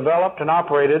can be developed and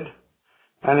operated.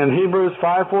 And in Hebrews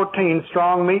 5:14,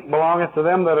 strong meat belongeth to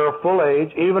them that are of full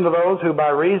age, even to those who by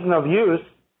reason of use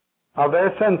of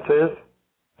their senses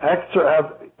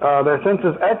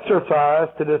exercise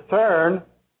to discern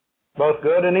both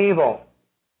good and evil.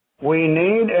 We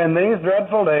need in these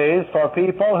dreadful days for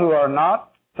people who are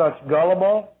not such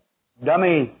gullible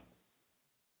dummies.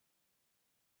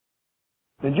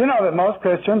 Did you know that most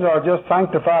Christians are just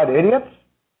sanctified idiots?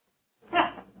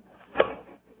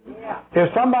 If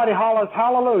somebody hollers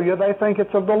hallelujah, they think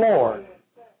it's of the Lord.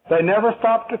 They never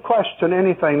stop to question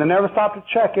anything. They never stop to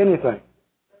check anything.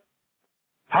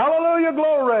 Hallelujah,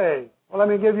 glory. Well, let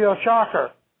me give you a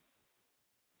shocker.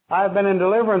 I've been in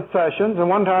deliverance sessions, and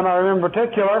one time I remember in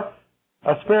particular,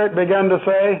 a spirit began to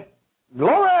say,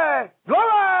 glory,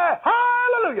 glory,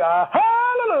 hallelujah,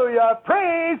 hallelujah,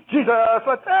 praise Jesus.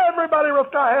 Let's everybody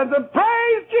lift our hands and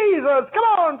praise Jesus. Come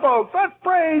on, folks, let's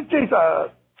praise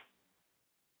Jesus.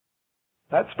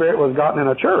 That spirit was gotten in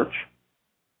a church.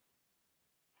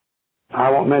 I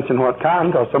won't mention what kind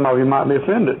because some of you might be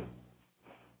offended.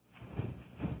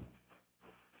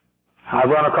 I've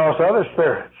run across other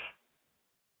spirits.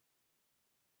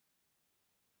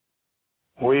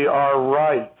 We are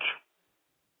right.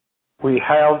 We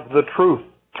have the truth.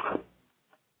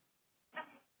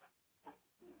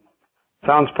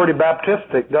 Sounds pretty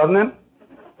Baptistic, doesn't it?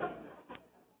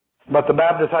 But the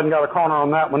Baptist hadn't got a corner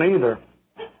on that one either.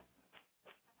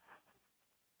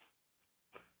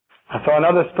 I saw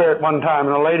another spirit one time,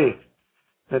 and a lady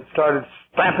that started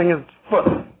stamping his foot.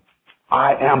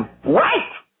 I am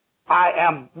right! I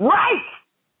am right!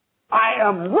 I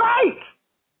am right!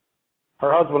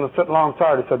 Her husband was sitting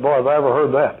alongside. He said, boy, have I ever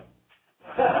heard that.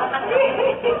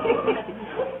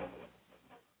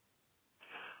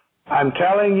 I'm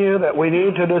telling you that we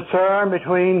need to discern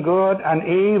between good and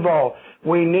evil.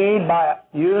 We need, by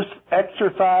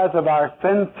exercise of our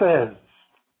senses.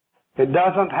 It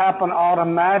doesn't happen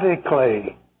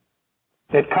automatically.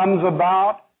 It comes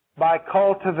about by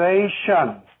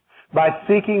cultivation, by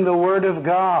seeking the Word of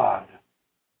God.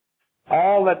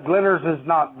 All that glitters is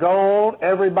not gold.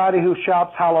 Everybody who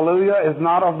shouts hallelujah is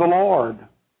not of the Lord.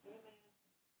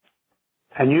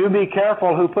 And you be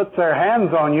careful who puts their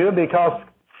hands on you, because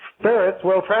spirits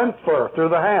will transfer through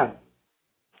the hand.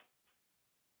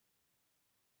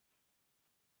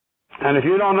 And if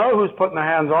you don't know who's putting their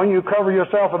hands on you, you cover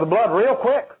yourself with the blood real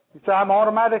quick. You say, I'm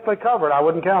automatically covered. I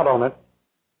wouldn't count on it.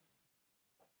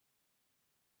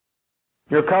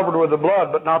 You're covered with the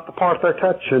blood, but not the part they're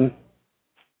touching.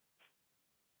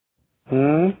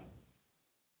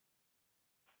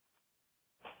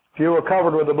 If you were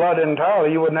covered with the blood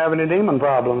entirely, you wouldn't have any demon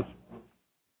problems.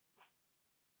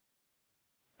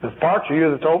 There's parts of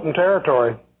you that's open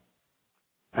territory.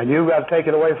 And you've got to take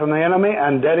it away from the enemy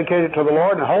and dedicate it to the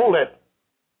Lord and hold it.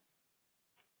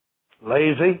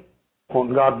 Lazy,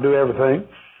 wanting God to do everything.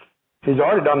 He's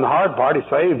already done the hard part. He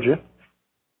saved you.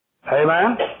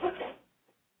 Amen?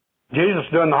 Jesus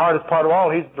is doing the hardest part of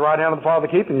all. He's at the right hand of the Father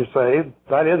keeping you saved.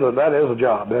 That is a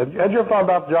job. Had you ever thought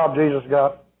about the job Jesus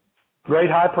got? Great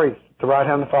high priest at the right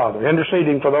hand of the Father,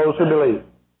 interceding for those who believe.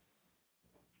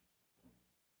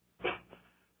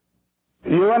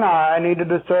 You and I need to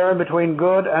discern between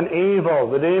good and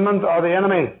evil. The demons are the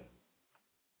enemy.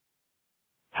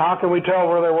 How can we tell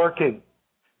where they're working?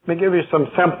 Let me give you some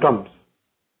symptoms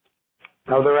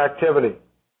of their activity.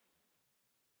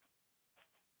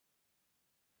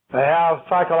 They have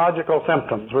psychological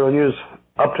symptoms. We'll use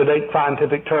up-to-date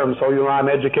scientific terms so you and I'm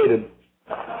educated.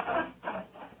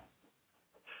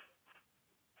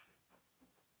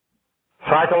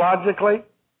 Psychologically,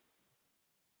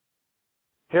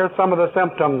 here's some of the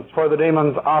symptoms where the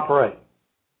demons operate.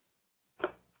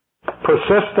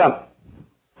 Persistent,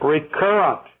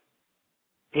 recurrent,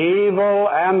 evil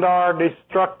and/or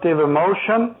destructive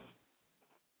emotions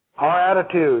or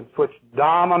attitudes which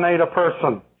dominate a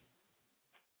person,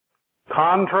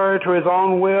 contrary to his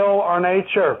own will or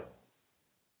nature.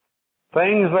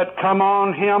 Things that come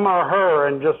on him or her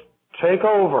and just take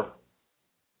over.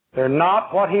 They're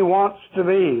not what he wants to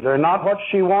be. They're not what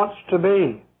she wants to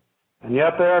be. And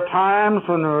yet there are times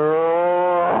when,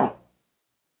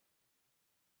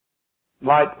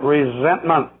 like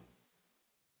resentment,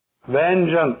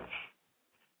 vengeance,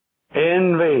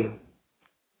 envy,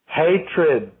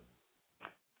 hatred,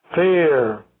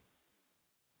 fear,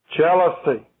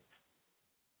 jealousy,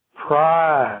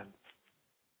 pride,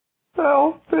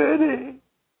 self-pity.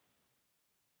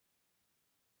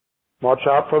 Watch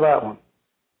out for that one.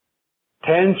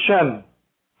 Tension,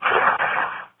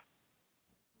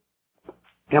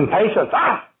 impatience.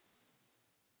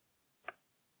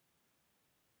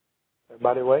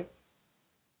 Everybody wait.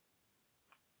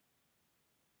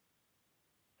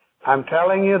 I'm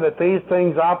telling you that these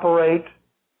things operate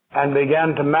and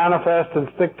begin to manifest and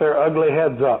stick their ugly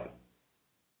heads up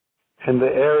in the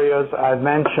areas I've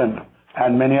mentioned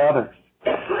and many others.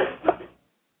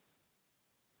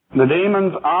 The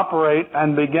demons operate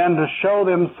and begin to show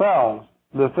themselves.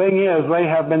 The thing is, they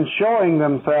have been showing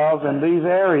themselves in these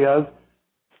areas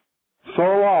so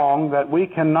long that we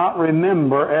cannot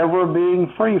remember ever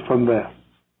being free from this.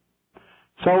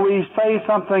 So we say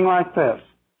something like this.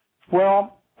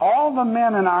 Well, all the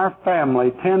men in our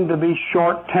family tend to be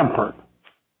short-tempered.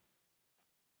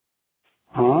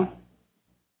 Huh?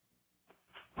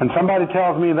 When somebody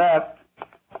tells me that,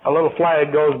 a little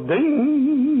flag goes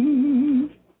ding.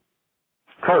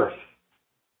 Curse.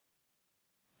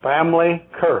 Family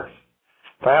curse.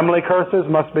 Family curses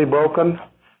must be broken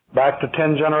back to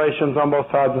 10 generations on both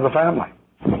sides of the family.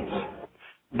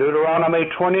 Deuteronomy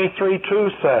 23:2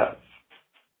 says,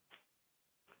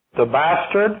 the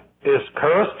bastard is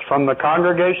cursed from the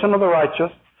congregation of the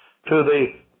righteous to the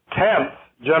 10th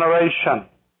generation.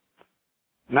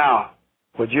 Now,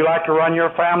 would you like to run your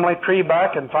family tree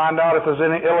back and find out if there's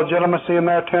any illegitimacy in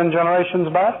there 10 generations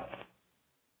back?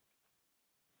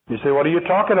 You say, what are you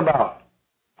talking about?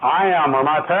 I am, or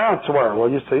my parents were. Well,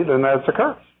 you see, then that's a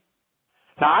curse.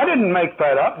 Now, I didn't make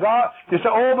that up. God, you say,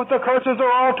 oh, but the curses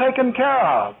are all taken care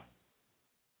of.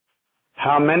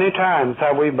 How many times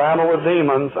have we battled with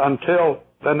demons until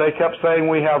then they kept saying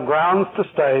we have grounds to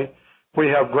stay, we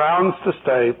have grounds to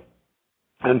stay,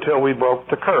 until we broke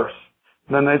the curse.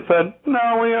 Then they said,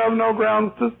 no, we have no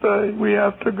grounds to stay, we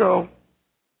have to go.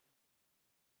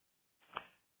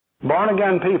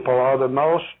 Born-again people are the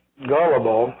most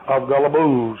gullible of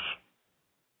gulliboos.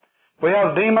 We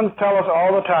have demons tell us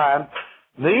all the time,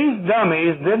 these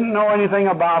dummies didn't know anything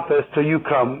about this till you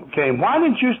came. Why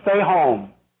didn't you stay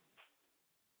home?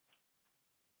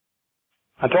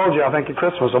 I told you, I think at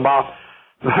Christmas, about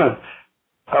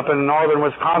up in northern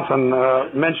Wisconsin,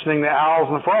 mentioning the owls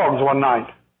and the frogs one night.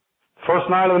 First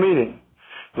night of the meeting.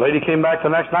 The lady came back the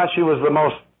next night. She was the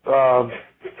most,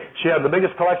 she had the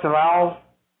biggest collection of owls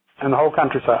in the whole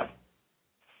countryside.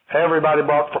 Everybody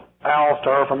brought owls to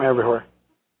her from everywhere.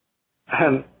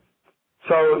 And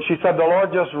so she said, the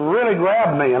Lord just really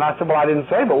grabbed me. And I said, well, I didn't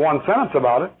say but one sentence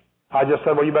about it. I just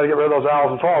said, well, you better get rid of those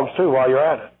owls and frogs, too, while you're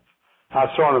at it. I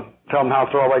was trying to tell them how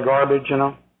to throw away garbage,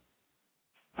 out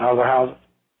of their houses.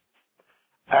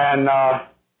 And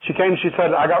she came and she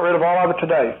said, I got rid of all of it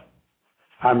today.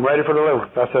 I'm ready for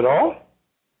deliverance. I said, oh,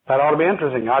 that ought to be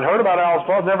interesting. I'd heard about owls and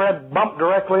frogs, never had bumped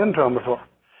directly into them before.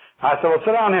 I said, well,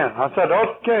 sit down here. I said,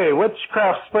 okay,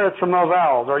 witchcraft spirits from those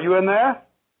owls. Are you in there?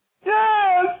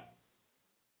 Yes.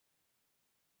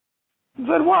 I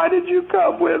said, why did you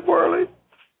come with Worley?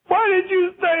 Why did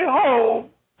you stay home?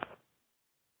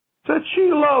 Said she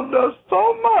loved us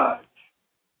so much.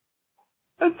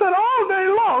 And said all day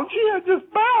long she had just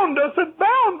bound us and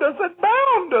bound us and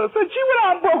bound us. And she went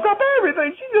out and broke up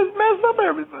everything. She just messed up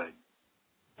everything.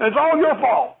 And it's all your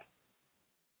fault.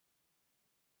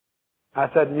 I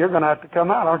said, you're going to have to come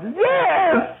out, aren't you?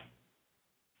 Yes!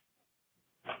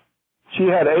 She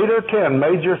had 8 or 10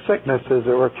 major sicknesses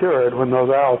that were cured when those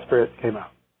owl spirits came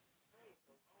out.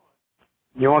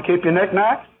 You want to keep your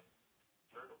knickknacks?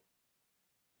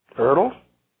 Turtles?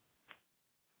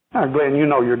 Now, Glenn, you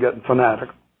know you're getting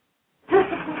fanatical.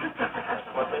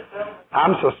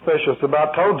 I'm suspicious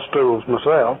about toadstools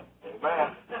myself.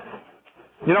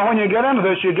 You know, when you get into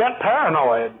this, you get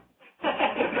paranoid.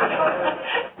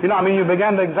 You know, I mean, you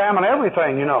begin to examine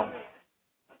everything, you know.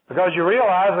 Because you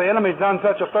realize the enemy's done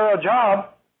such a thorough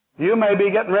job, you may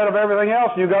be getting rid of everything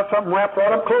else, and you've got something wrapped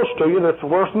right up close to you that's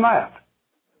worse than that.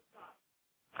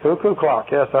 Cuckoo clock,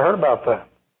 yes, I heard about that.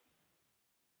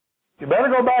 You better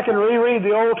go back and reread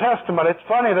the Old Testament. It's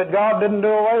funny that God didn't do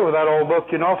away with that old book,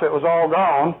 you know, if it was all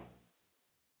gone.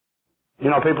 You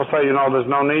know, people say, you know, there's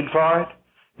no need for it.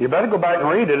 You better go back and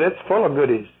read it. It's full of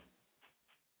goodies.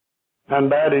 And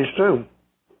baddies, too.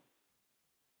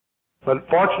 But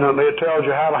fortunately, it tells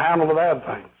you how to handle the bad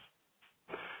things.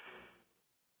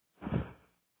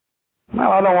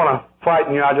 Well, I don't want to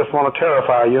frighten you. I just want to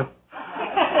terrify you.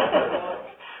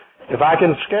 If I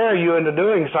can scare you into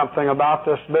doing something about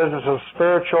this business of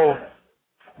spiritual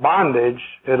bondage,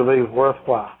 it'll be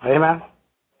worthwhile. Amen?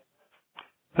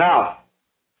 Now,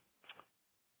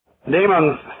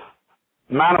 demons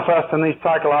manifest in these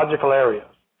psychological areas.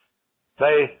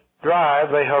 They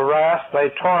drive, they harass, they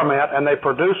torment, and they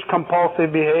produce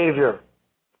compulsive behavior.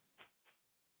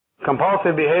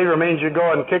 Compulsive behavior means you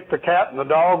go and kick the cat and the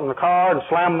dog and the car and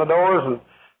slam the doors and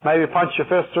maybe punch your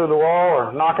fist through the wall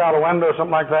or knock out a window or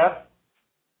something like that.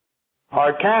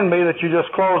 Or it can be that you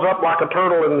just close up like a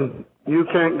turtle and you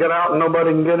can't get out and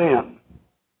nobody can get in.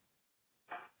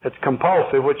 It's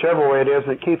compulsive, whichever way it is,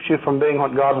 and it keeps you from being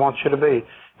what God wants you to be.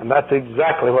 And that's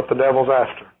exactly what the devil's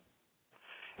after.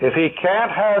 If he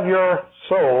can't have your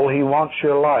soul, he wants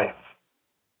your life.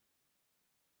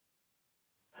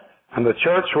 And the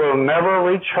church will never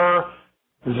reach her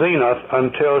zenith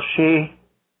until she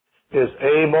is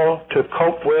able to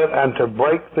cope with and to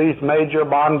break these major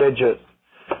bondages.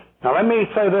 Now let me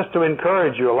say this to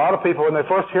encourage you. A lot of people, when they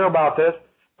first hear about this,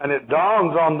 and it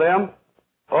dawns on them,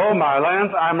 oh my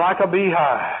lands, I'm like a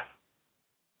beehive.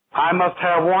 I must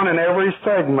have one in every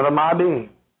segment of my being.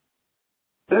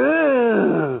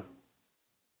 Ugh.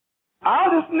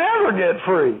 I'll just never get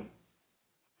free.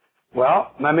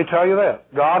 Well, let me tell you this.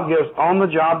 God gives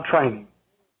on-the-job training.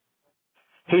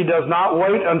 He does not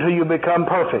wait until you become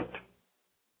perfect.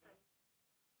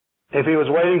 If he was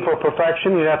waiting for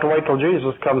perfection, you'd have to wait till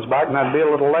Jesus comes back, and that'd be a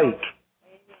little late.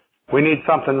 We need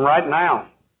something right now.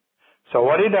 So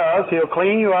what he does, he'll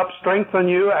clean you up, strengthen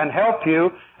you, and help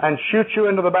you, and shoot you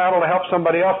into the battle to help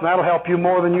somebody else, and that'll help you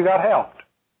more than you got helped.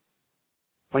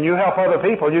 When you help other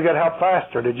people, you get help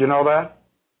faster. Did you know that?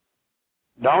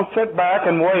 Don't sit back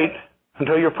and wait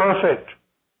until you're perfect.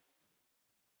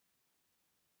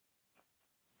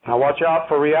 Now watch out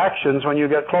for reactions when you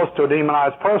get close to a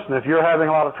demonized person. If you're having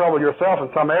a lot of trouble yourself in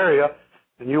some area,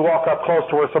 and you walk up close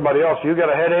to where somebody else, you get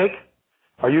a headache,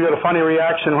 or you get a funny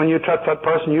reaction when you touch that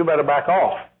person, you better back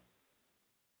off.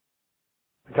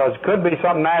 Because it could be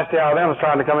something nasty out of them that's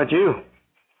trying to come at you.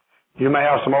 You may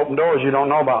have some open doors you don't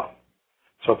know about.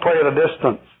 So pray at a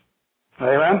distance.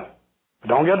 Amen? But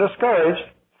don't get discouraged.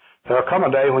 There'll come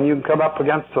a day when you can come up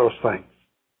against those things.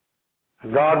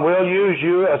 And God will use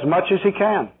you as much as he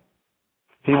can.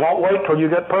 He won't wait till you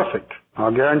get perfect.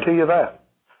 I'll guarantee you that.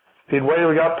 If he'd waited till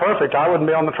we got perfect, I wouldn't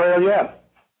be on the trail yet.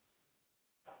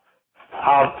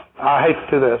 I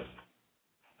hate to do this.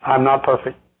 I'm not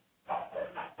perfect.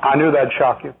 I knew that'd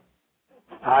shock you.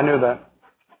 I knew that.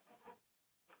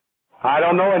 I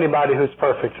don't know anybody who's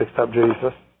perfect except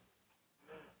Jesus.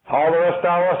 All the rest of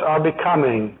us are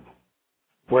becoming.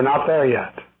 We're not there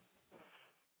yet.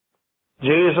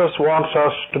 Jesus wants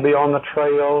us to be on the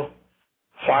trail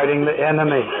fighting the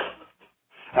enemy.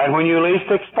 And when you least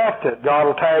expect it, God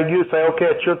will tag you, say, okay,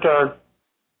 it's your turn.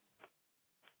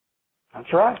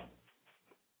 That's right.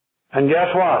 And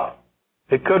guess what?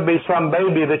 It could be some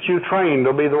baby that you trained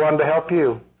will be the one to help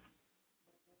you.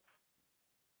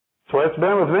 That's the way it's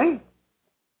been with me.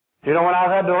 You know, when I've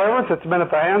had deliverance, it's been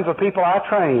at the hands of people I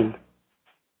trained.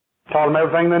 Taught them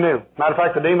everything they knew. Matter of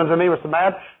fact, the demons in me were so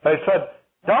mad, they said,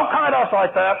 don't come at us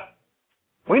like that.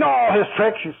 We know all his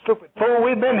tricks, you stupid fool.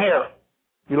 We've been here.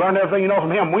 You learned everything you know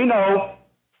from him. We know.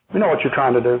 We know what you're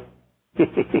trying to do.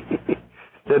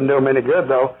 Didn't do them any good,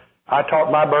 though. I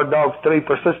taught my bird dogs to be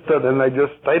persistent, and they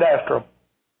just stayed after them.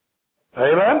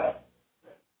 Amen?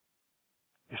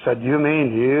 You said, you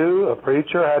mean you, a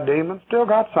preacher, had demons? Still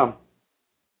got some.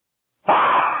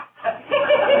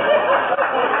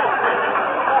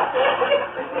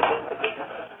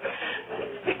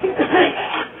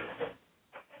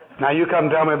 Now you come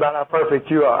tell me about how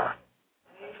perfect you are.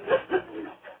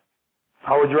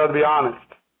 Or would you rather be honest?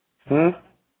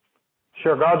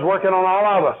 Sure, God's working on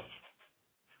all of us.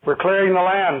 We're clearing the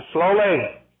land slowly.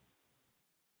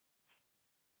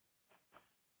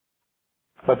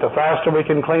 But the faster we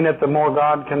can clean it, the more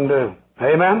God can do.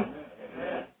 Amen?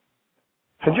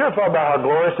 Had you ever thought about how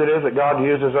glorious it is that God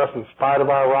uses us in spite of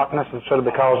our rottenness instead of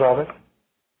because of it?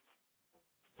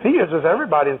 He uses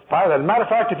everybody in spite of it. As a matter of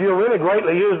fact, if you're really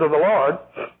greatly used of the Lord,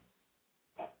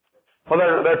 well,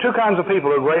 there are two kinds of people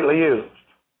who are greatly used.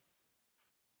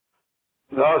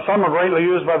 Some are greatly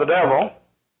used by the devil,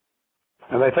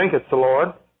 and they think it's the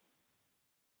Lord.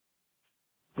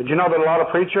 Did you know that a lot of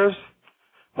preachers,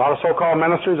 a lot of so-called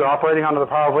ministries are operating under the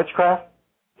power of witchcraft?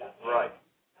 Right.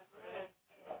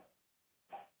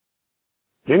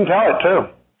 You can tell it, too.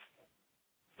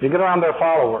 You get around their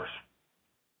followers.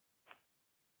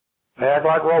 They act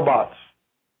like robots.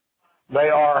 They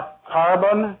are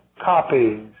carbon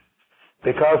copies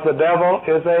because the devil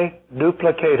is a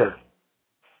duplicator.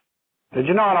 Did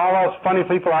you know in all those funny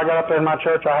people I got up there in my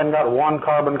church, I hadn't got one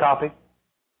carbon copy?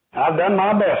 I've done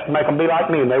my best to make them be like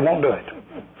me, and they won't do it.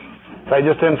 They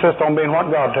just insist on being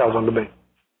what God tells them to be.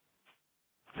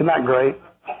 Isn't that great?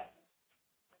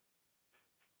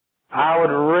 I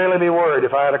would really be worried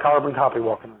if I had a carbon copy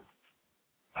walking around.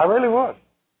 I really would.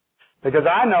 Because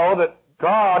I know that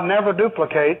God never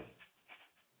duplicates.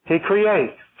 He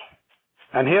creates.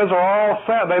 And His are all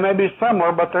set. They may be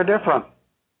similar, but they're different.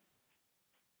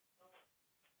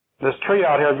 This tree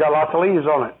out here has got lots of leaves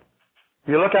on it. If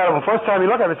you look at them, the first time you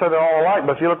look at them, you say they're all alike,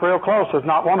 but if you look real close, there's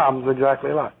not one of them that's exactly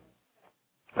alike.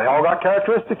 They all got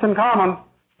characteristics in common,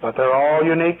 but they're all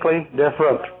uniquely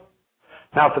different.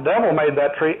 Now, if the devil made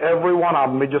that tree, every one of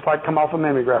them would be just like come off a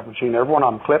mimeograph machine. Every one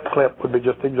of them, clip, clip, would be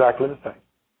just exactly the same.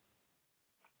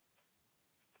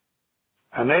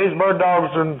 And these bird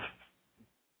dogs and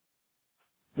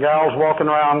gals walking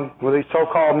around with these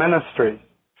so-called ministries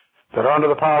that are under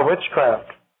the power of witchcraft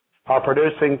are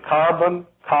producing carbon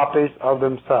copies of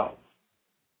themselves.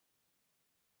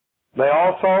 They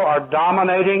also are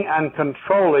dominating and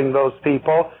controlling those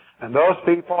people, and those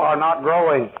people are not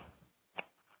growing.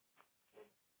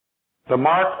 The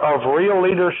mark of real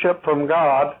leadership from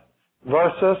God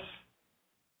versus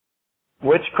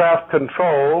witchcraft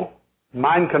control,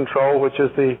 mind control, which is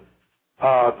the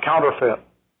counterfeit.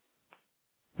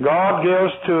 God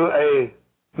gives to a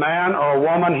man or a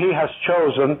woman He has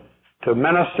chosen to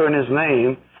minister in His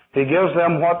name, He gives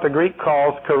them what the Greek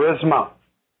calls charisma.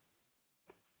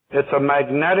 It's a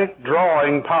magnetic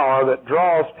drawing power that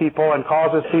draws people and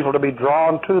causes people to be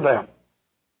drawn to them.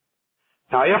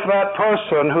 Now, if that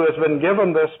person who has been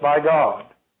given this by God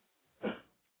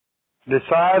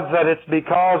decides that it's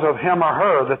because of him or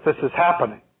her that this is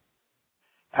happening,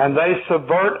 and they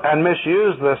subvert and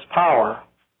misuse this power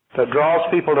that draws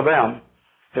people to them,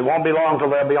 it won't be long till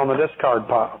they'll be on the discard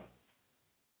pile.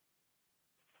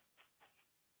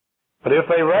 But if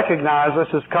they recognize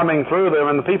this is coming through them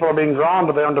and the people are being drawn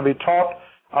to them to be taught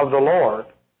of the Lord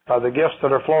by the gifts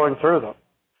that are flowing through them,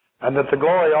 and that the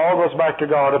glory all goes back to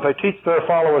God, if they teach their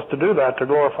followers to do that, to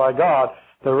glorify God,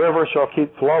 the river shall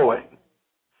keep flowing.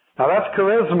 Now that's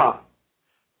charisma.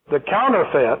 The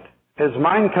counterfeit is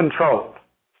mind-controlled.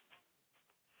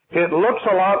 It looks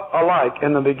a lot alike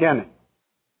in the beginning.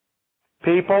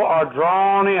 People are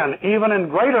drawn in, even in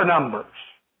greater numbers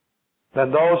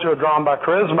than those who are drawn by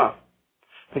charisma.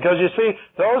 Because you see,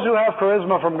 those who have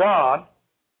charisma from God,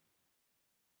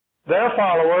 their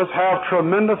followers have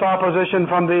tremendous opposition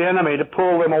from the enemy to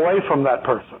pull them away from that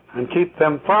person and keep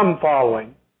them from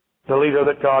following the leader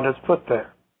that God has put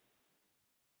there.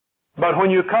 But when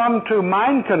you come to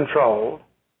mind control,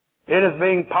 it is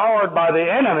being powered by the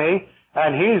enemy,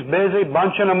 and he's busy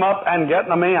bunching them up and getting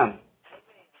them in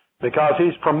because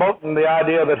he's promoting the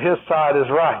idea that his side is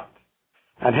right.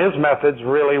 And his methods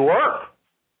really work.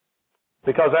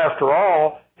 Because after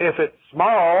all, if it's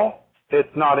small,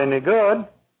 it's not any good.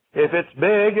 If it's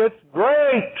big, it's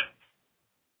great.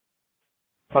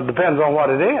 But it depends on what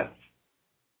it is.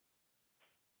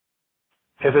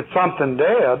 If it's something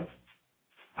dead,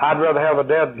 I'd rather have a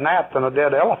dead gnat than a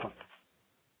dead elephant.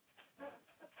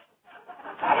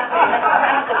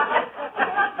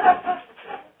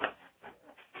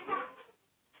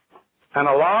 And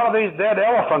a lot of these dead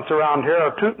elephants around here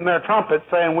are tooting their trumpets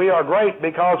saying we are great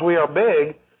because we are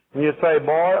big. And you say,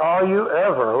 boy, are you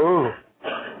ever. Ooh.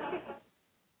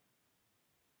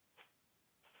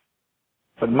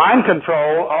 But mind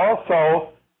control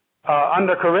also,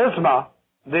 under charisma,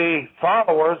 the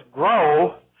followers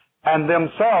grow and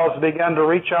themselves begin to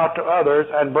reach out to others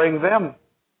and bring them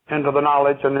into the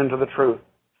knowledge and into the truth.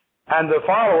 And the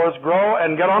followers grow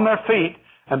and get on their feet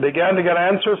and begin to get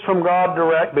answers from God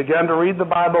direct, begin to read the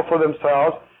Bible for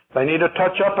themselves. They need a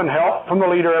touch up and help from the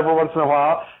leader every once in a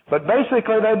while. But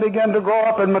basically they begin to grow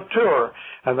up and mature.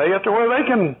 And they get to where they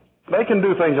can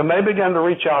do things, and they begin to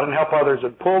reach out and help others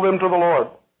and pull them to the Lord,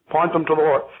 point them to the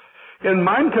Lord. In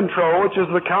mind control, which is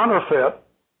the counterfeit,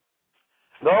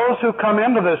 Those who come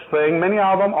into this thing, many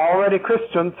of them already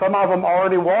Christians, some of them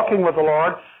already walking with the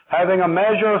Lord, having a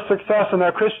measure of success in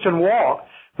their Christian walk,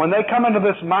 when they come into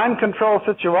this mind control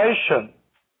situation,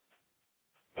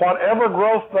 whatever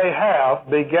growth they have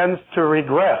begins to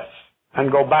regress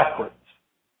and go backwards.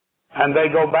 And they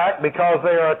go back because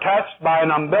they are attached by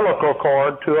an umbilical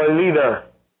cord to a leader.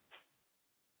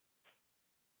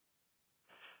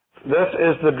 This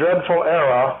is the dreadful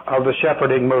era of the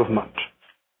shepherding movement.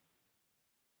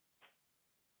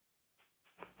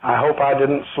 I hope I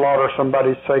didn't slaughter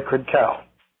somebody's sacred cow.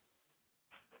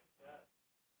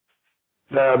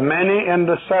 There are many in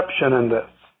deception in this.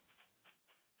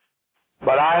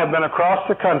 But I have been across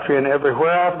the country, and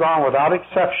everywhere I've gone, without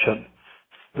exception,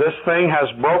 this thing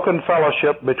has broken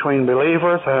fellowship between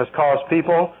believers and has caused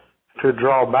people to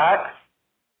draw back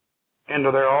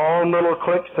into their own little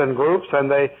cliques and groups,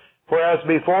 and whereas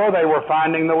before they were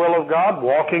finding the will of God,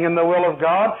 walking in the will of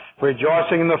God,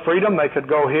 rejoicing in the freedom, they could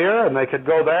go here and they could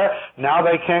go there. Now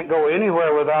they can't go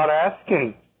anywhere without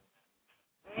asking.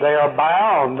 They are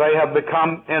bound. They have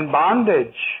become in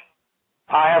bondage.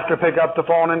 I have to pick up the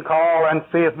phone and call and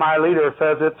see if my leader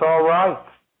says it's all right.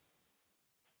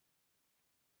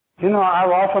 You know, I've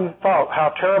often thought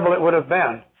how terrible it would have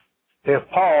been if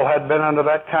Paul had been under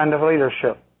that kind of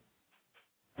leadership.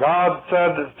 God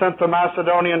sent the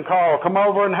Macedonian call, come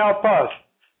over and help us.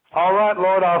 All right,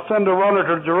 Lord, I'll send a runner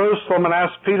to Jerusalem and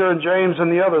ask Peter and James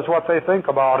and the others what they think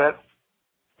about it.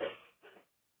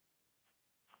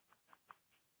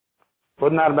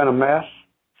 Wouldn't that have been a mess?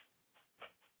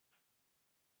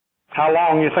 How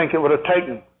long do you think it would have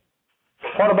taken?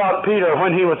 What about Peter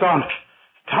when he was on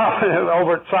top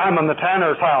over at Simon the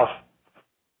tanner's house?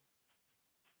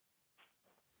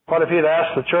 What if he'd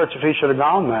asked the church if he should have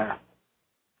gone there?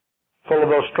 Full of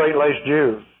those straight-laced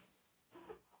Jews.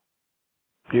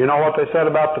 Do you know what they said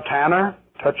about the tanner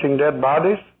touching dead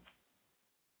bodies?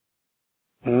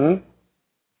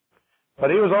 But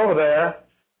he was over there,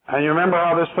 and you remember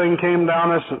how this thing came down,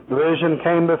 this vision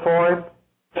came before him?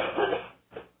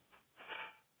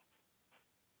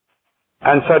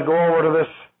 And said, go over to this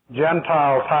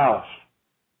Gentile's house.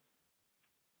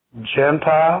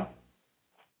 Gentile?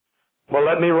 Well,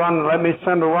 let me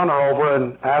send a runner over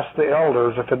and ask the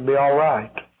elders if it'd be all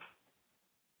right.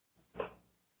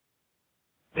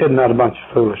 Isn't that a bunch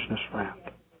of foolishness, friend?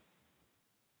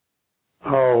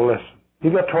 Oh, listen.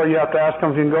 You get to where you have to ask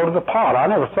them if you can go to the pot. I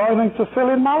never saw anything so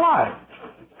silly in my life.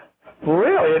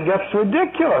 Really, it gets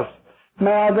ridiculous.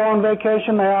 May I go on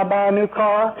vacation? May I buy a new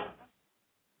car?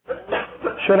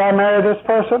 Should I marry this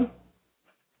person?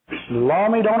 Law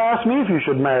me, don't ask me if you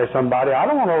should marry somebody. I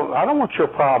don't want your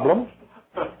problem.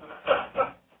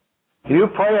 You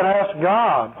pray and ask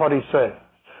God what He says.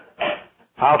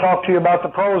 I'll talk to you about the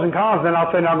pros and cons, then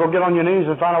I'll say, now go get on your knees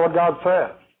and find out what God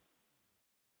says.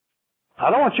 I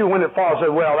don't want you when it falls, say,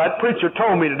 well, that preacher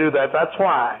told me to do that, that's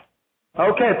why.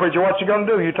 Okay, preacher, what you going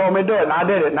to do? You told me to do it, and I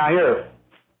did it, now here.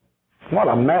 What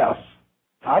a mess.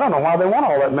 I don't know why they want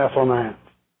all that mess on their hands.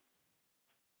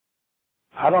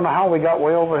 I don't know how we got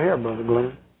way over here, Brother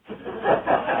Glenn.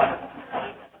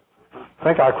 I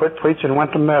think I quit preaching and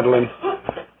went to meddling.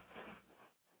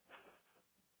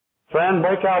 Friend,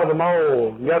 break out of the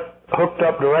mold. Get hooked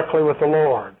up directly with the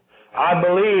Lord. I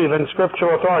believe in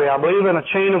scriptural authority. I believe in a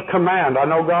chain of command. I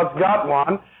know God's got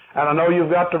one, and I know you've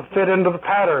got to fit into the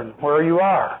pattern where you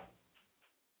are.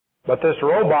 But this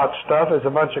robot stuff is a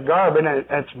bunch of garbage, and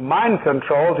it's mind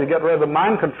control. If you get rid of the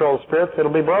mind control spirits,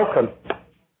 it'll be broken.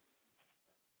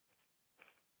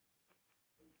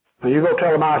 Now you go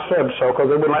tell them I said so, because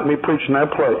they wouldn't let me preach in their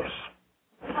place.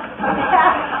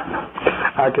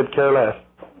 I could care less.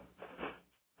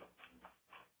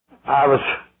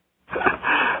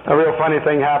 A real funny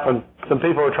thing happened. Some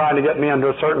people were trying to get me into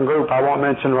a certain group. I won't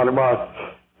mention what it was.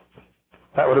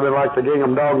 That would have been like the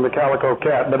gingham dog and the calico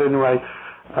cat. But anyway,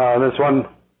 this one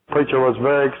preacher was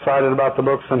very excited about the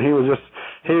books, and he was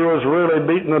really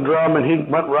beating the drum, and he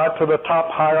went right to the top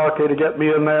hierarchy to get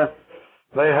me in there.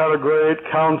 They had a great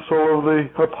council of the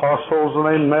apostles, and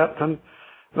they met, and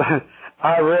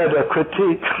I read a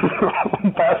critique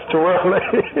from Pastor Worley.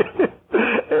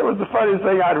 It was the funniest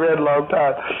thing I'd read in a long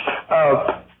time.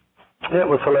 It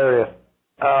was hilarious.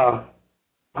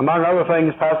 Among other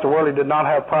things, Pastor Worley did not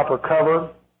have proper cover.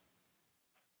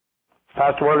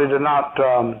 Pastor Worley did not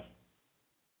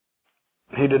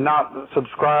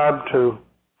subscribe to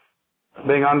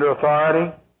being under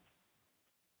authority.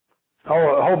 Oh,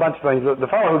 a whole bunch of things. The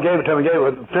fellow who gave it to me gave it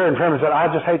with fear and trembling and said, I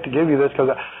just hate to give you this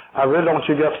because I really don't want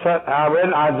you to get upset. And I read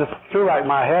it, and I just threw back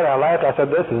my head. I laughed. I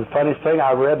said, this is the funniest thing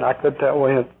I've read, and I couldn't tell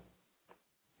when.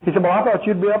 He said, well, I thought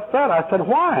you'd be upset. I said,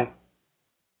 why?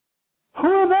 Who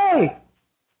are they?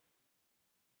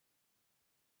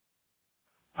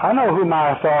 I know who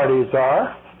my authorities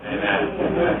are.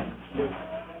 Amen.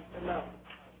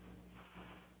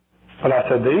 But I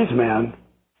said, these men,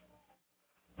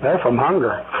 they're from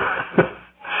hunger.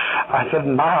 I said,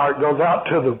 my heart goes out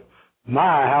to them.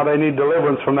 How they need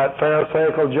deliverance from that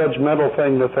pharisaical, judgmental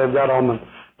thing that they've got on them,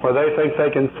 where they think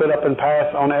they can sit up and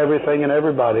pass on everything and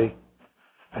everybody.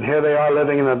 And here they are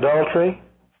living in adultery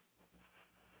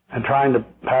and trying to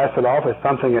pass it off as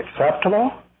something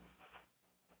acceptable,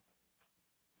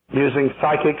 using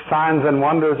psychic signs and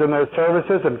wonders in their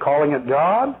services and calling it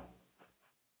God.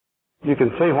 You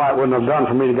can see why it wouldn't have done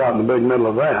for me to go out in the big middle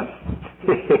of that.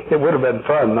 It would have been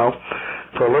fun, though,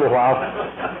 for a little while.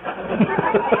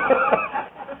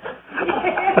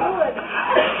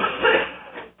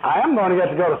 I am going to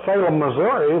get to go to Salem,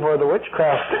 Missouri, where the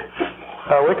witchcraft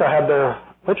Wicca had their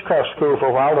witchcraft school for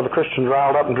a while, where the Christians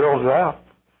riled up and drilled it out.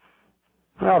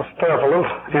 We ought to stir up a little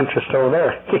interest over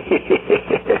there.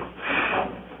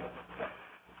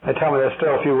 They tell me there's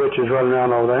still a few witches running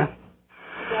around over there.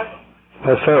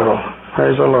 There's several.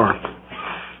 Praise the Lord.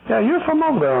 Yeah, you're from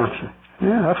over there, aren't you?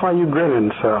 Yeah, that's why you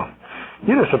grinning so.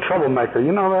 You're just a troublemaker.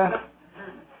 You know that?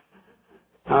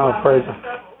 Oh, praise the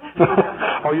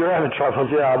Oh, you're having troubles.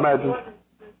 Yeah, I imagine.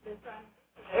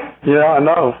 Yeah, I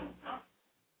know.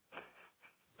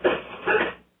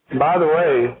 By the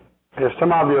way, if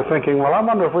some of you are thinking, well, I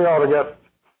wonder if we ought to get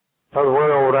Brother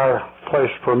Worley over at our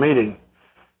place for a meeting.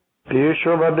 Are you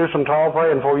sure about do some tall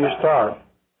praying before you start?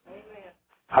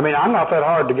 I mean, I'm not that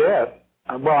hard to get.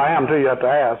 Well, I am too, you have to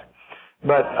ask.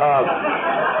 But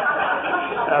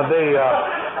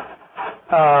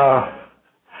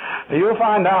you'll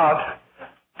find out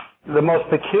the most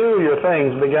peculiar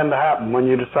things begin to happen when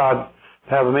you decide to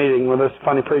have a meeting with this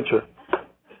funny preacher.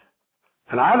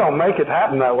 And I don't make it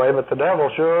happen that way, but the devil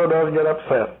sure does get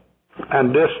upset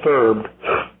and disturbed.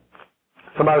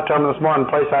 Somebody told me this morning,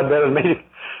 the place I'd been at a meeting,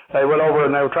 they went over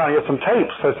and they were trying to get some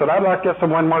tapes. They said, I'd like to get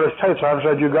some Win Murder's tapes. I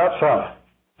said, you got some.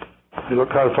 You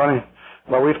look kind of funny.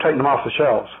 Well, we've taken them off the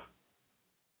shelves.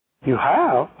 You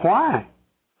have? Why?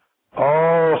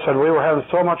 Oh, said, we were having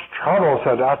so much trouble.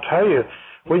 Said, I'll tell you,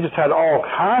 we just had all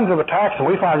kinds of attacks, and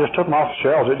we finally just took them off the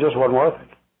shelves. It just wasn't worth it.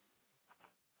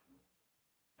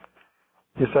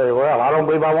 You say, well, I don't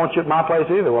believe I want you at my place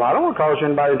either. Well, I don't want to cause you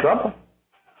anybody trouble.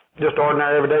 Just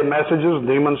ordinary everyday messages,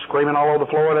 demons screaming all over the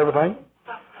floor and everything.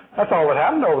 That's all that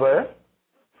happened over there.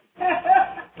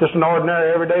 Just an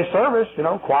ordinary everyday service, you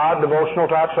know, quiet, devotional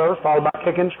type service, followed by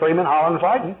kicking, screaming, hollering, and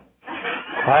fighting.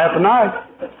 Half the night.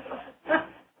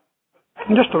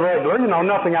 And just a regular, you know,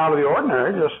 nothing out of the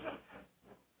ordinary, just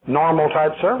normal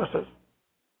type services.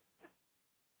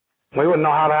 We wouldn't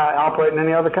know how to operate in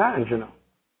any other kinds, you know.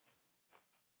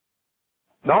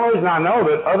 The only reason I know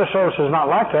that other services are not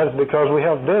like that is because we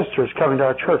have visitors coming to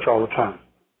our church all the time.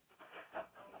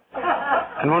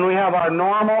 And when we have our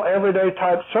normal, everyday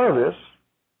type service,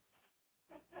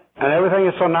 and everything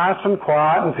is so nice and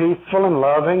quiet and peaceful and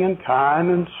loving and kind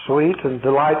and sweet and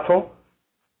delightful,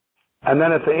 and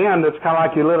then at the end, it's kind of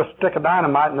like you lit a stick of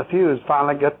dynamite and the fuse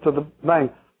finally gets to the thing.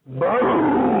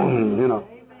 Boom! You know.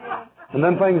 And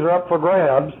then things are up for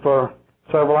grabs for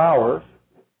several hours.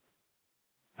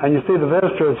 And you see the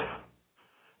visitors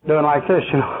doing like this,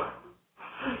 you know.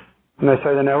 And they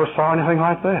say they never saw anything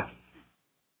like that.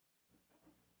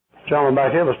 The gentleman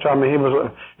back here was telling me he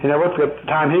never forget the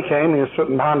time he came. He was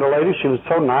sitting behind a lady. She was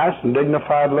so nice and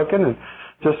dignified looking and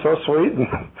just so sweet and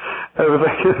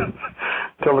everything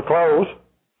till the close.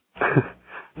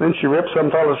 Then she ripped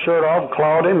some fellow's shirt off,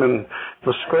 clawed him, and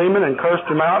was screaming and cursed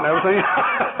him out and everything.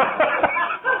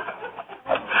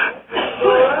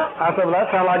 I said, well, that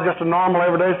sounds like just a normal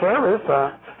everyday service,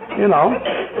 you know.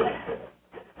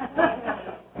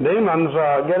 Demons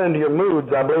get into your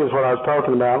moods, I believe is what I was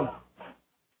talking about.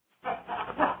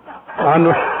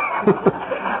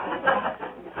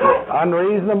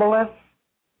 Unreasonableness.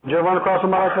 Did you ever run across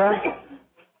somebody like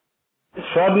that?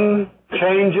 Sudden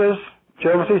changes. Did you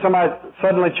ever see somebody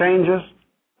suddenly changes?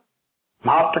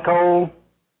 From hot to cold.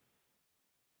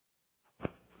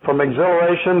 From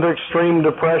exhilaration to extreme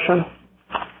depression.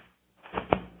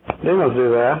 Demons do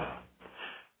that.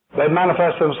 They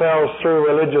manifest themselves through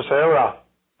religious error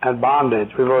and bondage.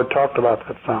 We've already talked about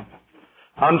that some.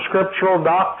 Unscriptural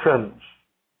doctrines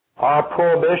are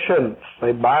prohibitions.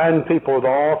 They bind people with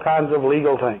all kinds of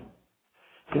legal things.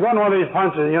 You go into one of these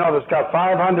places, you know, that's got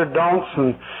 500 don'ts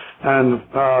and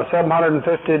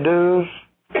 750 do's.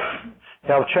 You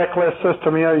have a checklist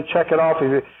system, you know, you check it off.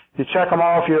 If you check them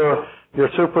off, you're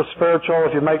super spiritual.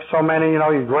 If you make so many, you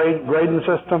know, your grading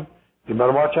system. You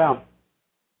better watch out.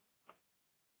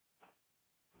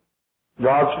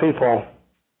 God's people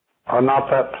are not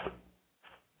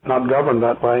governed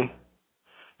that way.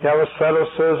 You have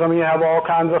asceticism. You have all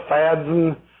kinds of fads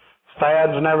and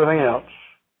everything else.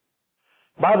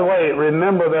 By the way,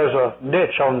 remember there's a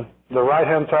ditch on the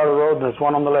right-hand side of the road and there's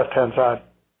one on the left-hand side.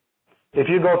 If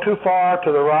you go too far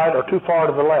to the right or too far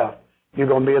to the left, you're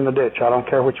going to be in the ditch. I don't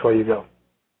care which way you go.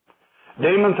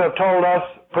 Demons have told us,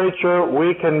 preacher,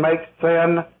 we can make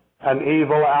sin and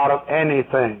evil out of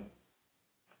anything.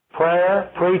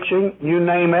 Prayer, preaching, you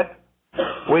name it,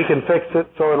 we can fix it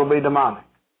so it'll be demonic.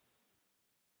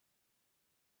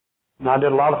 And I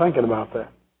did a lot of thinking about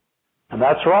that. And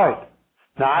that's right.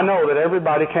 Now, I know that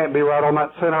everybody can't be right on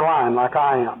that center line like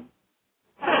I am.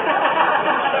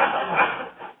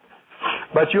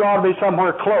 But you ought to be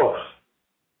somewhere close.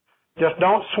 Just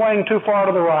don't swing too far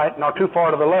to the right nor too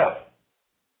far to the left.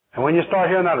 And when you start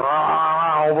hearing that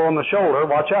over on the shoulder,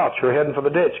 watch out. You're heading for the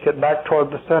ditch. Get back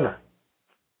toward the center.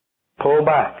 Pull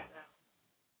back.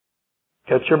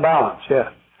 Get your balance, yes.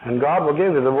 And God will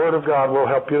give you, the Word of God will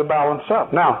help you to balance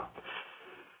up. Now,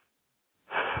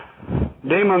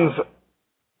 demons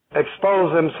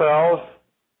expose themselves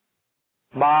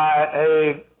by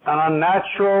an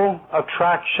unnatural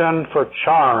attraction for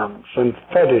charms and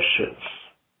fetishes,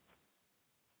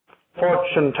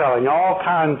 fortune-telling, all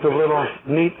kinds of little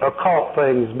neat occult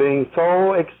things being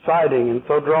so exciting and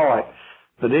so drawing.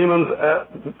 The demons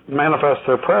manifest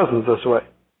their presence this way.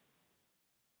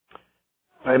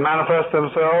 They manifest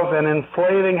themselves in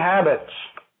enslaving habits,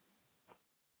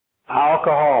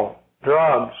 alcohol,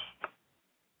 drugs,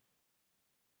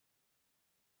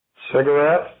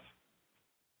 cigarettes,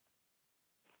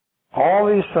 all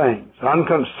these things,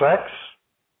 sex,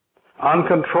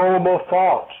 uncontrollable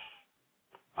thoughts,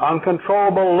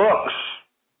 uncontrollable looks.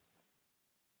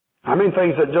 I mean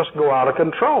things that just go out of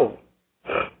control.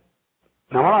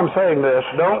 Now when I'm saying this,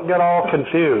 don't get all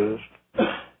confused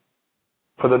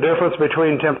for the difference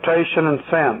between temptation and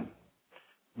sin.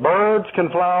 Birds can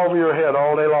fly over your head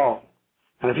all day long.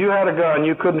 And if you had a gun,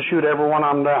 you couldn't shoot every one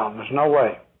of them down. There's no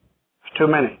way. There's too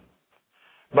many.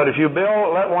 But if you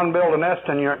let one build a nest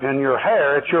in your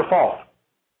hair, it's your fault.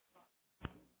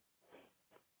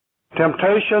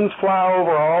 Temptations fly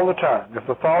over all the time. If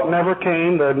the thought never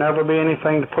came, there'd never be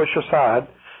anything to push aside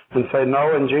and say,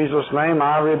 no, in Jesus' name,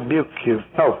 I rebuke you.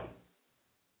 No.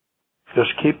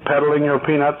 Just keep peddling your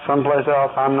peanuts someplace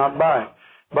else. I'm not buying.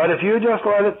 But if you just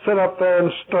let it sit up there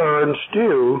and stir and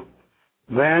stew,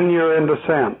 then you're into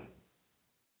sin.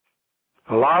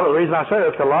 The reason I say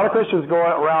this, because a lot of Christians go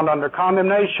around under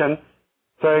condemnation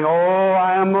saying,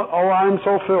 I'm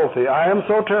so filthy, I am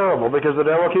so terrible, because the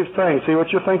devil keeps saying, see what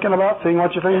you're thinking about, seeing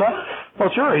what you're thinking about?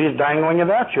 Well, sure, he's dangling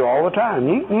it at you all the time.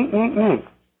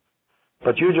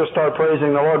 But you just start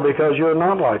praising the Lord because you're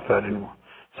not like that anymore.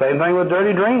 Same thing with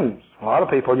dirty dreams. A lot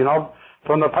of people,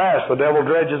 from the past, the devil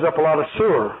dredges up a lot of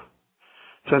sewer.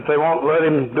 Since they won't let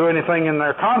him do anything in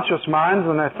their conscious minds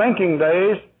and their thinking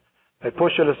days, they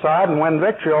push it aside and win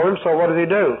victory over him, so what does he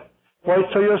do? Waits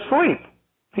till you're asleep.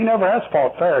 He never has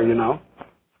fought fair,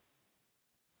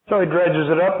 So he dredges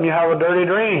it up and you have a dirty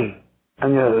dream.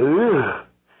 And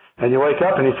you wake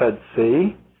up and he said,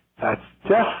 see, that's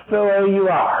just the way you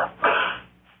are.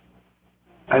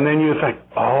 And then you think,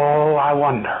 I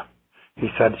wonder. He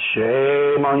said,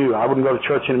 shame on you. I wouldn't go to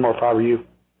church anymore if I were you.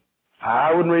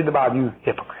 I wouldn't read the Bible, you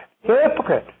hypocrite.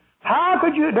 Hypocrite. How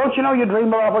could you? Don't you know you dream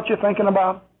about what you're thinking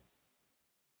about?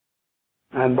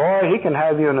 And boy, he can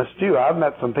have you in a stew. I've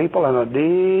met some people in a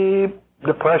deep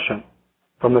depression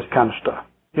from this kind of stuff.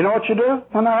 You know what you do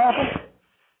when that happens?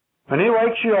 When he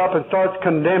wakes you up and starts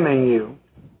condemning you,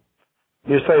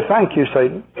 you say, thank you,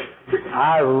 Satan.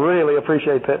 I really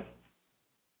appreciate that.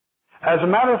 As a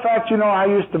matter of fact, I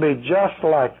used to be just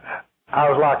like that. I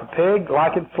was like a pig,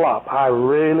 liking slop. I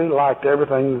really liked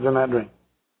everything that was in that dream.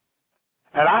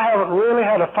 And I haven't really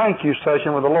had a thank you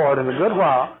session with the Lord in a good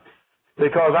while,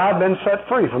 because I've been set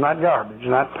free from that garbage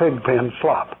and that pig pen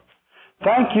slop.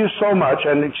 Thank you so much,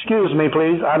 and excuse me,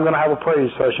 please, I'm going to have a praise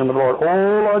session with the Lord.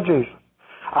 Oh, Lord Jesus,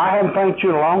 I haven't thanked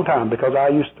you in a long time because I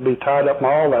used to be tied up in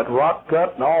all that rot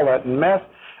gut and all that mess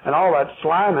and all that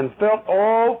slime and filth.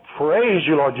 Oh, praise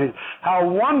you, Lord Jesus. How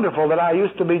wonderful that I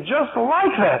used to be just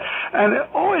like that. And,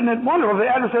 isn't it wonderful? The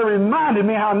adversary reminded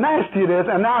me how nasty it is,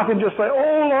 and now I can just say,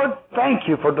 oh, Lord, thank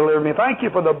you for delivering me. Thank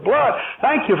you for the blood.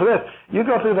 Thank you for this. You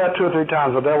go through that 2 or 3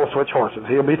 times, the devil will switch horses.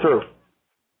 He'll be through.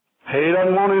 He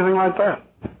doesn't want anything like that.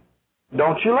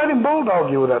 Don't you let him bulldog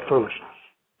you with that foolishness.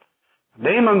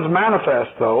 Demons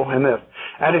manifest, though, in this.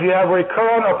 And if you have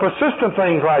recurrent or persistent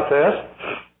things like this,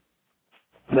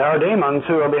 there are demons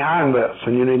who are behind this,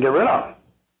 and you need to get rid of them.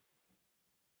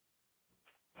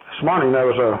 This morning there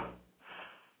was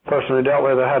a person we dealt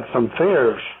with that had some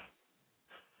fears.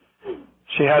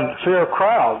 She had fear of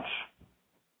crowds.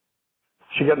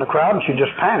 she'd get in the crowd and she'd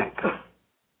just panic.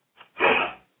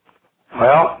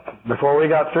 Well, before we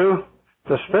got through,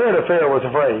 the spirit of fear was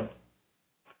afraid.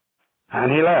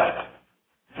 And he left.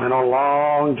 Went on a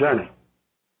long journey.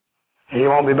 He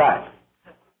won't be back.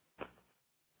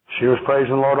 She was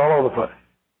praising the Lord all over the place.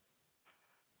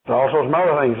 There's also some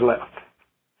other things left.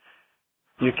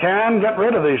 You can get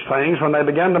rid of these things when they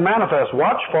begin to manifest.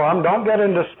 Watch for them. Don't get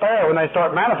in despair when they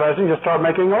start manifesting. Just start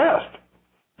making a list.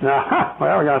 Now,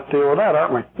 well, we're going to deal with that,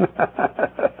 aren't we?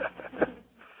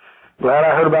 Glad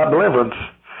I heard about deliverance.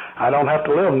 I don't have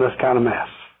to live in this kind of mess.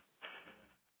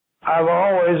 I've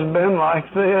always been like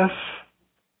this.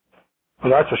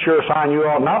 Well, that's a sure sign you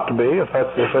ought not to be. If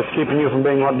that's keeping you from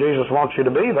being what Jesus wants you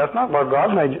to be, that's not what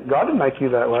God made you. God didn't make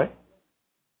you that way.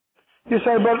 You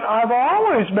say, but I've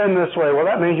always been this way. Well,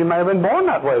 that means you may have been born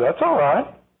that way. That's all right.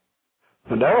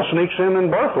 The devil sneaks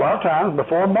in birth a lot of times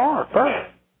before birth.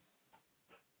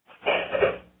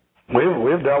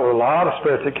 We've dealt with a lot of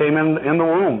spirits that came in the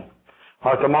womb,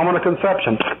 or at the moment of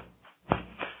conception.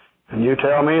 And you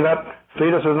tell me that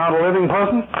fetus is not a living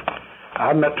person?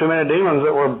 I've met too many demons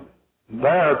that were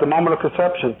there at the moment of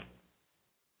conception.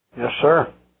 Yes,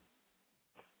 sir.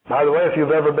 By the way, if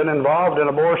you've ever been involved in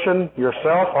abortion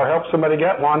yourself or helped somebody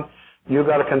get one, you've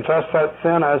got to confess that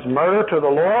sin as murder to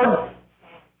the Lord,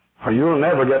 or you'll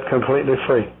never get completely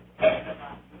free.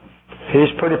 He's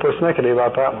pretty persnickety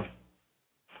about that one.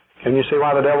 Can you see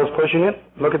why the devil's pushing it?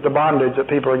 Look at the bondage that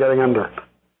people are getting under.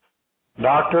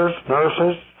 Doctors,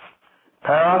 nurses,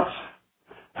 parents,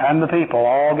 and the people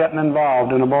all getting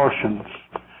involved in abortions.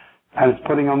 And it's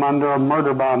putting them under a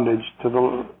murder bondage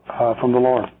from the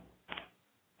Lord.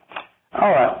 All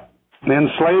right. The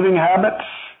enslaving habits.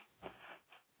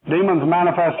 Demons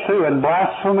manifest too in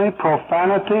blasphemy,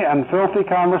 profanity, and filthy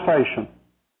conversation.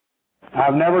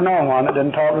 I've never known one that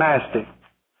didn't talk nasty.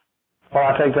 Well,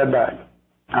 I take that back.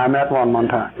 I met one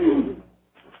time.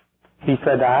 He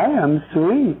said, I am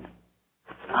sweet.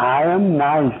 I am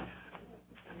nice.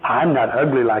 I'm not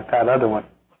ugly like that other one.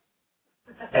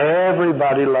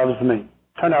 Everybody loves me.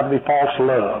 Turned out to be false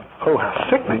love. Oh, how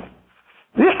sickening.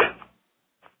 Yuck.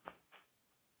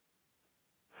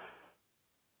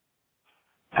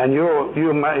 And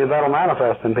that'll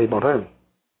manifest in people too.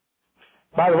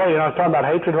 By the way, I was talking about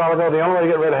hatred a while ago. The only way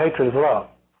to get rid of hatred is love.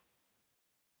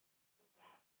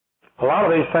 A lot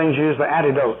of these things use the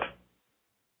antidote.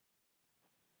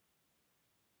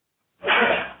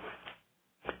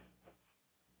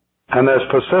 And there's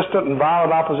persistent and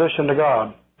violent opposition to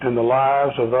God in the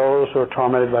lives of those who are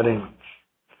tormented by demons.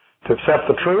 To accept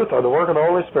the truth or the work of the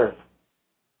Holy Spirit.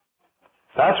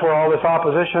 That's where all this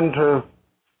opposition to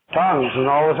tongues and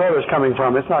all this other is coming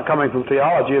from. It's not coming from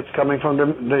theology, it's coming from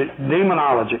the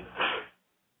demonology.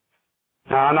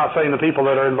 Now, I'm not saying the people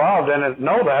that are involved in it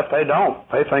know that. They don't.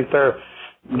 They think they're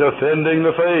defending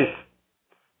the faith.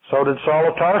 So did Saul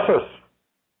of Tarsus.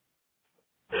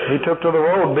 He took to the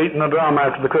road beating the drum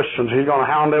after the Christians. He's going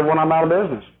to hound everyone out of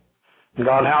business. And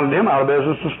God hounded him out of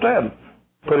business instead.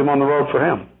 Put him on the road for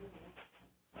him.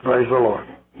 Praise the Lord.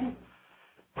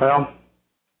 Well,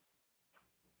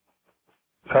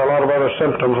 there are a lot of other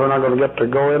symptoms we're not going to get to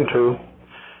go into.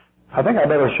 I think I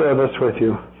better share this with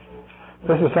you.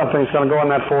 This is something that's going to go in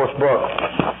that fourth book.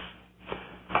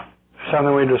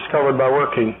 Something we discovered by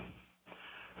working.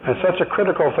 It's such a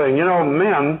critical thing.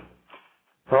 Men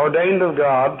are ordained of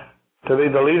God to be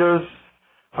the leaders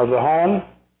of the home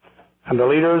and the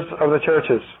leaders of the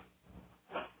churches.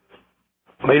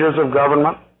 Leaders of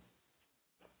government.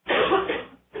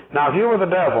 Now, if you were the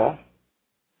devil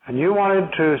and you wanted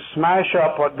to smash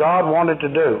up what God wanted to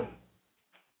do,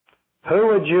 who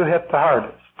would you hit the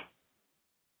hardest?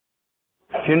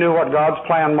 If you knew what God's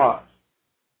plan was.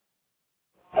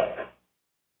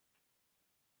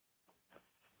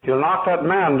 You'll knock that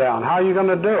man down. How are you going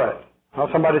to do it? Well,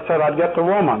 somebody said, I'd get the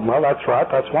woman. Well, that's right.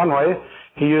 That's one way.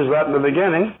 He used that in the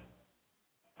beginning.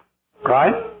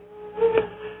 Right?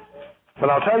 But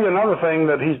I'll tell you another thing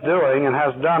that he's doing and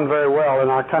has done very well in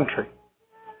our country.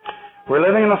 We're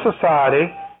living in a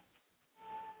society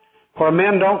where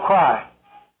men don't cry.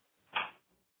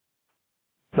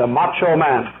 The macho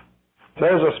man.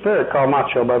 There's a spirit called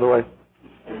macho, by the way.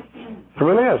 It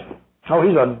really is. Oh,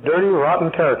 he's a dirty,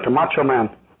 rotten character, macho man.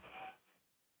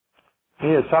 He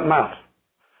is something else.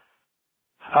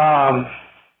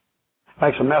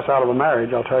 Makes a mess out of a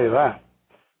marriage, I'll tell you that.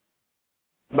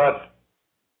 But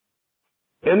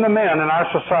in the men in our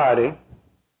society,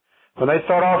 when they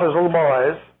start off as little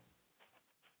boys,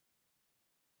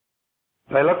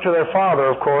 they look to their father,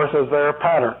 of course, as their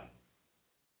pattern.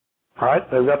 Right?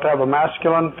 They've got to have a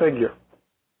masculine figure.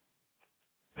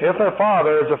 If their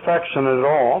father is affectionate at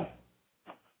all,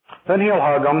 then he'll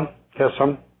hug them, kiss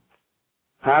them,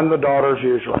 and the daughters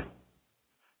usually.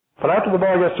 But after the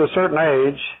boy gets to a certain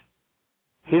age,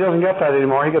 he doesn't get that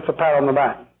anymore. He gets a pat on the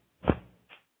back.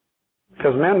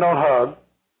 Because men don't hug,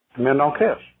 and men don't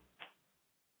kiss.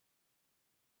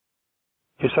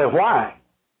 You say, why?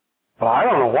 Well, I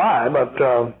don't know why, but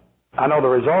I know the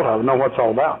result of it, know what it's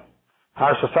all about.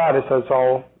 Our society says it's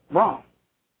all wrong.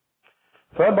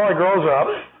 So that boy grows up,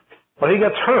 but he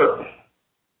gets hurt.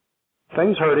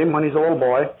 Things hurt him when he's a little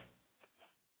boy.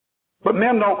 But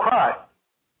men don't cry.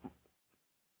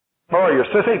 Oh, you're a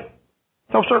sissy?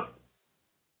 No, sir.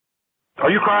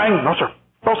 Are you crying? No, sir.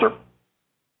 No, sir.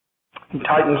 He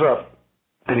tightens up,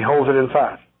 and he holds it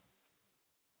inside.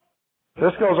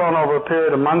 This goes on over a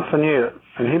period of months and years,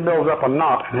 and he builds up a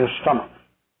knot in his stomach.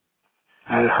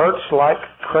 And it hurts like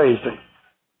crazy.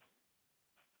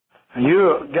 And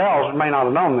you gals may not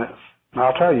have known this. And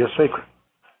I'll tell you a secret.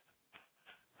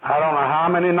 I don't know how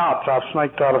many knots I've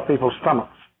snaked out of people's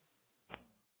stomachs.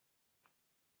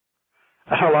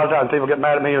 I know a lot of times people get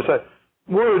mad at me and say,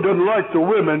 well, he doesn't like the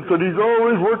women because he's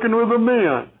always working with the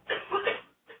men.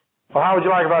 Well, how would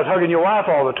you like if I was hugging your wife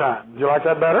all the time? Would you like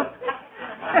that better?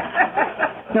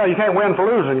 No, you can't win for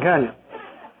losing, can you?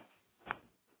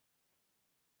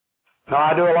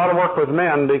 Now, I do a lot of work with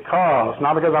men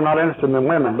not because I'm not interested in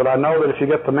women, but I know that if you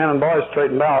get the men and boys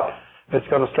straightened out, it's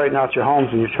going to straighten out your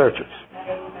homes and your churches.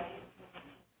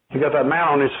 You get that man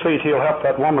on his feet, he'll help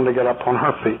that woman to get up on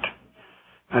her feet.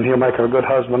 And he'll make her a good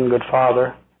husband, good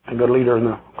father, and good leader in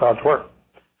God's work.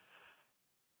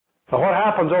 But what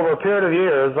happens over a period of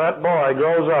years, that boy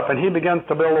grows up and he begins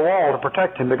to build a wall to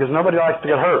protect him because nobody likes to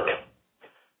get hurt.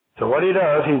 So what he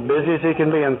does, he's busy as he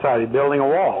can be inside. He's building a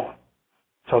wall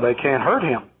so they can't hurt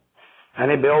him.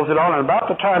 And he builds it on, and about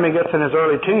the time he gets in his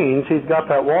early teens, he's got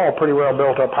that wall pretty well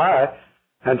built up high,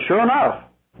 and sure enough,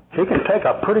 he can take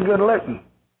a pretty good licking.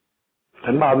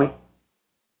 Didn't bother me.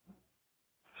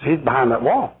 He's behind that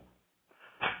wall.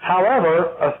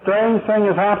 However, a strange thing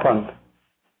has happened.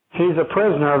 He's a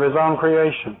prisoner of his own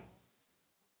creation.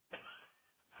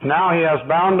 Now he has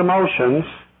bound emotions,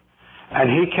 and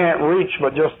he can't reach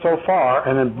but just so far,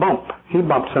 and then he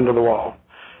bumps into the wall.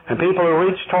 And people who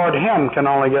reach toward him can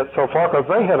only get so far because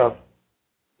they hit a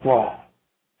wall.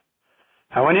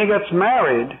 And when he gets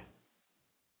married,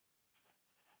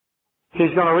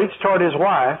 he's going to reach toward his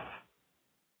wife,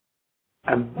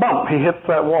 and he hits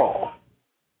that wall.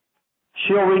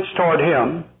 She'll reach toward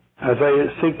him as they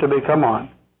seek to become one,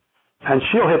 and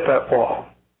she'll hit that wall.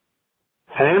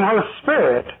 And in her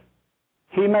spirit,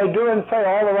 he may do and say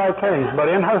all the right things, but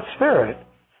in her spirit,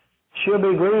 she'll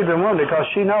be grieved and wounded because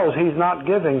she knows he's not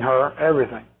giving her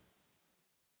everything.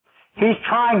 He's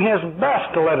trying his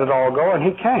best to let it all go, and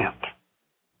he can't.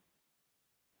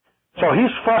 So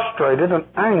he's frustrated and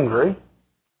angry.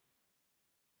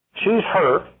 She's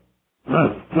hurt.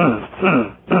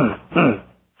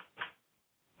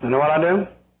 You know what I do?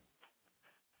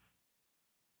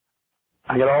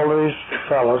 I get all of these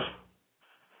fellas,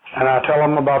 and I tell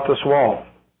them about this wall.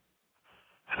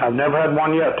 I've never had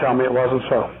one yet tell me it wasn't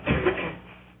so.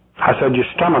 I said, your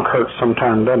stomach hurts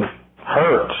sometimes, doesn't it?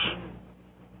 Hurts.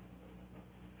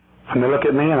 And they look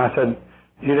at me, and I said,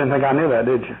 you didn't think I knew that,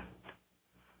 did you?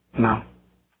 No.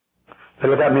 They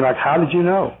look at me like, how did you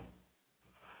know?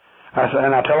 I said,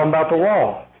 and I tell them about the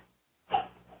wall.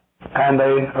 And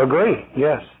they agree,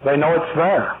 yes. They know it's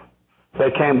there.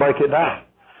 They can't break it down.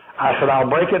 I said, I'll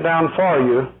break it down for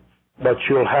you, but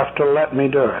you'll have to let me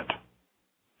do it.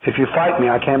 If you fight me,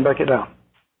 I can't break it down.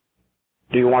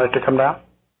 Do you want it to come down?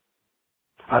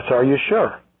 I said, are you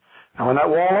sure? And when that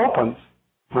wall opens,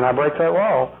 when I break that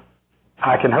wall,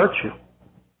 I can hurt you.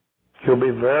 You'll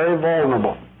be very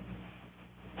vulnerable.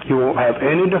 You won't have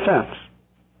any defense.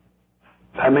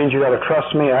 That means you got to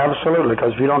trust me absolutely,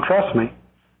 because if you don't trust me,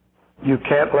 you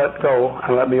can't let go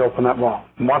and let me open that wall.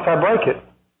 And once I break it,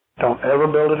 don't ever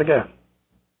build it again.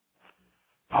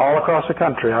 All across the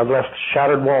country, I've left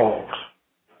shattered walls.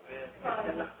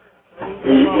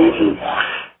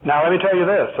 Now, let me tell you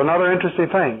this, another interesting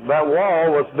thing. That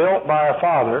wall was built by a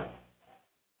father,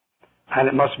 and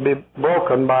it must be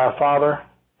broken by a father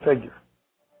figure.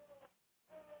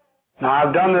 Now,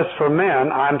 I've done this for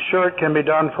men. I'm sure it can be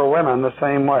done for women the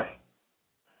same way.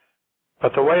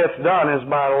 But the way it's done is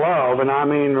by love, and I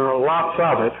mean lots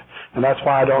of it, and that's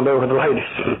why I don't do it with the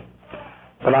ladies.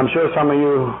 But I'm sure some of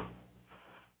you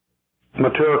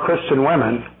mature Christian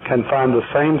women can find the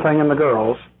same thing in the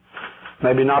girls,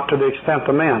 maybe not to the extent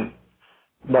the men,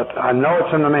 but I know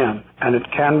it's in the men, and it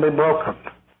can be broken.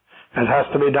 And it has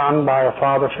to be done by a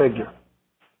father figure.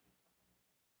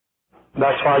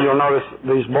 That's why you'll notice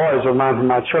these boys of mine from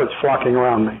my church flocking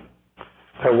around me.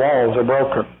 Their walls are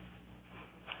broken.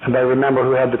 And And they remember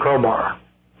who had the crowbar.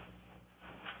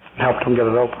 Helped them get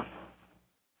it open.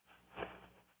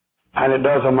 And it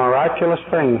does a miraculous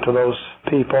thing to those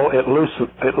people. It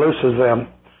looses them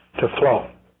to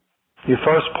flow. You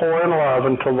first pour in love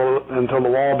until the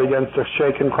wall begins to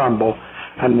shake and crumble.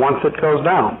 And once it goes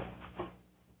down,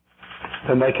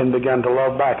 then they can begin to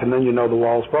love back, and then you know the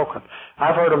wall's broken.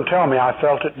 I've heard them tell me, I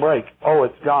felt it break. Oh,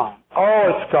 it's gone.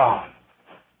 Oh, it's gone.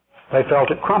 They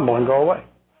felt it crumble and go away.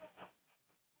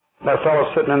 There are fellows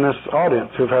sitting in this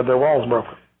audience who've had their walls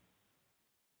broken.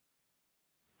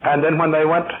 And then when they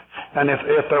went, and if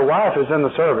their wife is in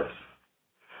the service,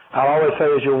 I'll always say,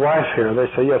 is your wife here? They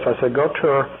say, yes. I say, go to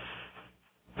her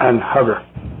and hug her.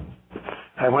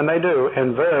 And when they do,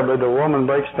 invariably the woman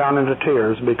breaks down into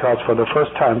tears because for the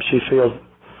first time she feels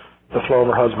the flow of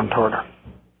her husband toward her.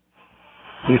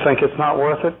 You think it's not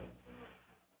worth it?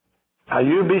 Now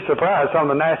you'd be surprised some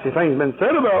of the nasty things been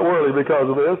said about Worley because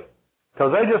of this.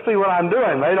 Because they just see what I'm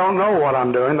doing. They don't know what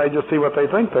I'm doing. They just see what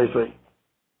they think they see.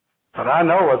 But I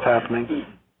know what's happening.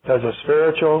 There's a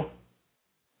spiritual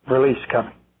release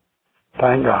coming.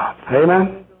 Thank God.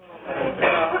 Amen?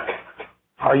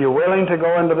 Are you willing to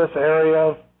go into this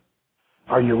area?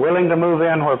 Are you willing to move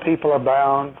in where people are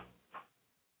bound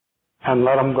and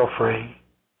let them go free?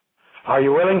 Are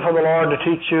you willing for the Lord to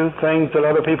teach you things that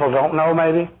other people don't know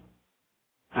maybe?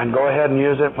 And go ahead and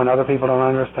use it when other people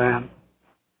don't understand?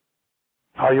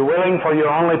 Are you willing for your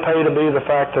only pay to be the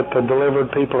fact that the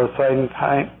delivered people are saying,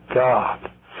 thank God.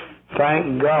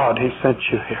 Thank God He sent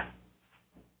you here.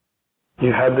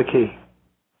 You had the key.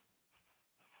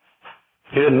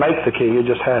 You didn't make the key, you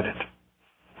just had it.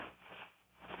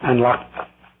 And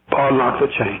unlock the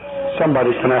chain.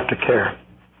 Somebody's going to have to care.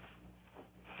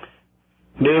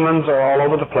 Demons are all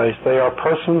over the place. They are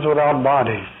persons without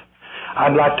bodies.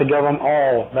 I'd like to give them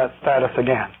all that status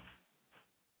again.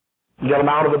 Get them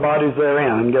out of the bodies they're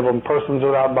in and give them persons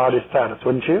without body status,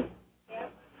 wouldn't you?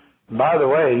 Yep. By the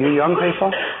way, you young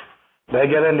people, they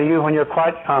get into you when you're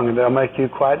quite young and they'll make you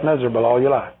quite miserable all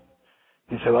your life.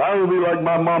 You say, well, I will be like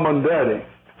my mom and daddy.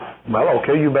 Well,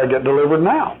 okay, you better get delivered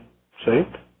now. See?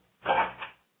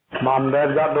 Mom and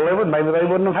dad got delivered, maybe they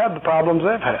wouldn't have had the problems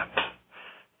they've had.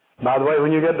 By the way,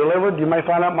 when you get delivered, you may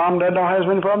find out mom and dad don't have as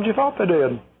many problems you thought they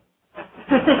did.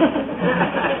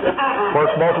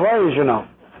 Works both ways, you know.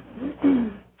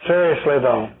 Seriously,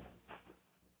 though,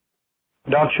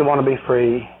 don't you want to be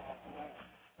free?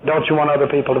 Don't you want other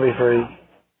people to be free?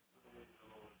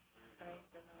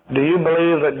 Do you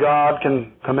believe that God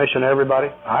can commission everybody?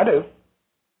 I do.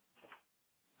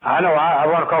 I know. I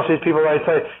run across these people. They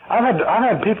say, I've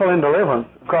had people in deliverance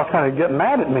across country get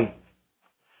mad at me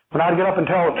when I'd get up and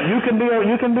tell them, you can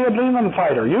be a demon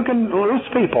fighter. You can loose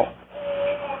people.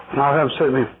 And I'll have them say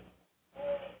to me,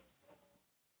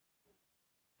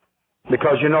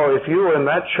 because, you know, if you were in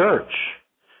that church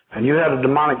and you had a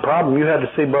demonic problem, you had to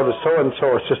see Brother so-and-so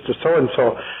or Sister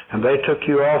so-and-so, and they took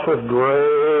you off with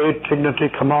great dignity.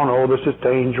 Come on, oh, this is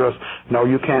dangerous. No,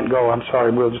 you can't go. I'm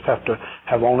sorry. We'll just have to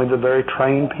have only the very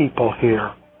trained people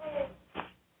here.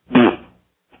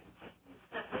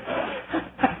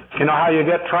 You know how you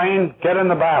get trained? Get in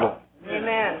the battle.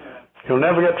 Amen. You'll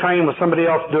never get trained with somebody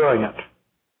else doing it.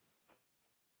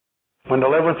 When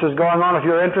deliverance is going on, if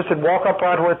you're interested, walk up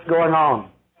right where it's going on.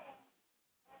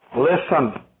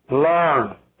 Listen.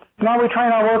 Learn. You know how we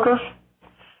train our workers?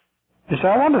 You say,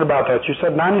 I wondered about that. You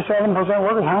said 97%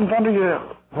 workers. How in thunder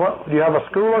do you have a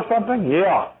school or something?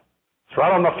 Yeah. It's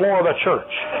right on the floor of the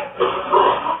church.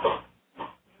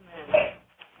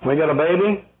 We get a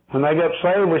baby. When they get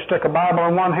saved, we stick a Bible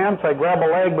in one hand, say grab a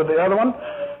leg with the other one,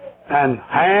 and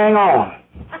hang on.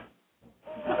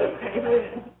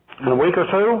 In a week or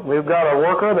two, we've got a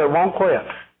worker that won't quit.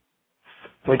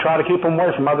 We try to keep them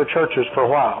away from other churches for a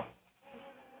while.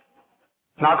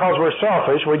 Not because we're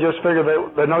selfish, we just figure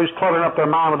that they know he's cluttering up their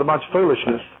mind with a bunch of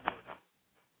foolishness.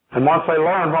 And once they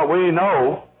learn what we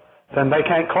know, then they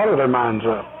can't clutter their minds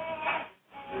up.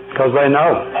 Because they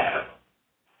know.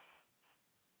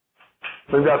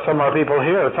 We've got some of our people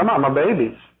here, some of them are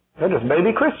babies. They're just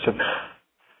baby Christians.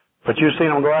 But you've seen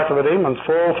them go after the demons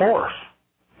full force.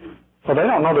 Well, they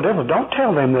don't know the difference. Don't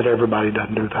tell them that everybody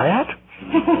doesn't do that.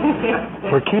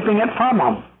 We're keeping it from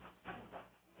them.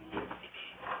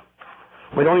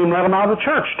 We don't even let them out of the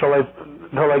church till they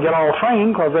get all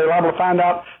trained, because they're liable to find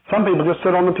out some people just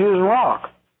sit on the pews and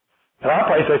rock. At our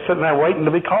place, they're sitting there waiting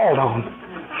to be called on.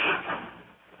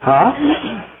 Huh?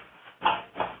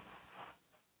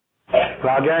 But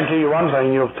I'll guarantee you one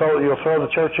thing, you'll throw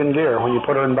the church in gear when you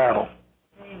put her in battle.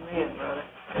 Amen, brother.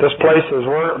 This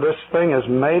thing is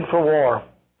made for war.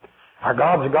 Our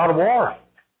God's a God of war.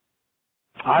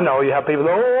 I know you have people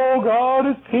that, oh, God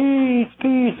is peace,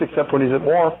 peace, except when he's at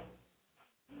war.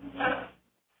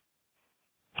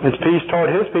 It's peace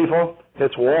toward his people.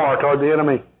 It's war toward the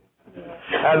enemy.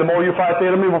 And the more you fight the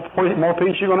enemy, the more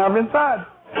peace you're going to have inside.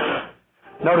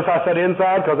 Notice I said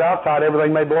inside because outside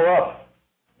everything may blow up.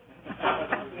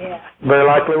 Yeah. Very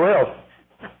likely will.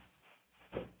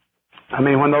 I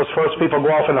mean, when those first people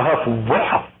go off in a huff,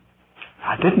 well,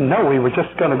 I didn't know we were just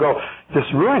going to go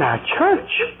just ruin our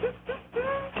church.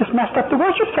 Just messed up the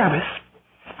worship service.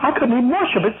 I couldn't even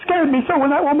worship. It scared me so when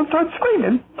that woman started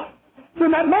screaming.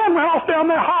 Then that man went off down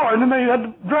there hollering, and they had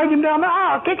to drag him down the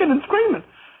aisle, kicking and screaming.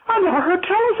 I never heard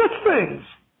tell of such things.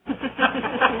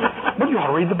 But you ought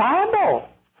to read the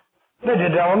Bible. They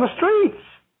did that on the streets.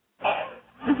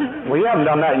 We haven't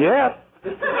done that yet.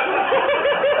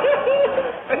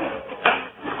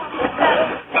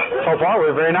 So far,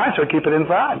 we're very nice. We keep it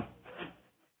inside.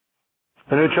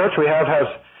 The new church we have has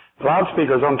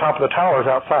loudspeakers on top of the towers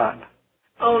outside.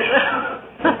 Oh, no.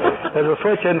 There's a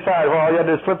switch inside. Well, all you have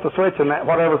to do is flip the switch, and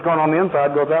whatever's going on the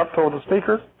inside goes out toward the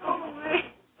speakers.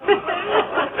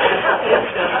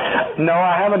 No,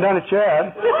 I haven't done it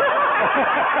yet.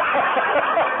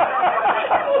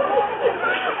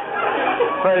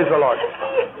 Praise the Lord.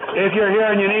 If you're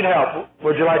here and you need help,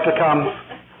 would you like to come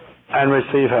and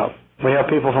receive help? We have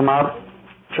people from our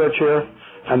church here,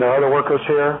 and there are other workers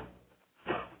here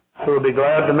who will be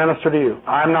glad to minister to you.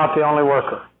 I'm not the only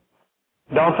worker.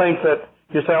 Don't think that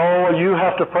you say, oh, well, you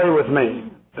have to pray with me.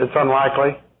 It's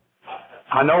unlikely.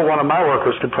 I know one of my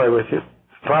workers could pray with you.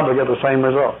 Probably get the same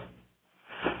result.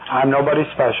 I'm nobody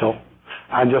special.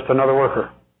 I'm just another worker.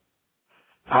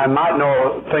 I might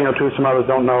know a thing or two some others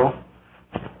don't know,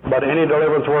 but any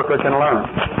deliverance worker can learn.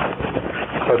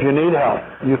 So if you need help,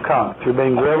 you come. If you're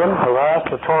being driven, harassed,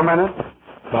 or tormented,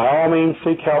 by all means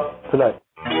seek help today.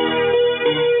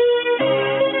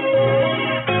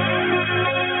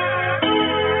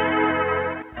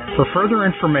 For further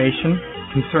information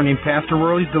concerning Pastor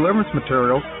Worley's deliverance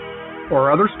materials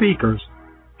or other speakers,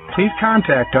 please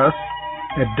contact us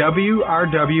at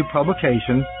WRW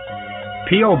Publications,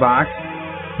 P.O. Box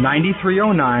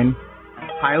 9309,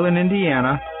 Highland,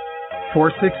 Indiana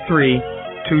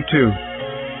 46322.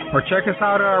 Or check us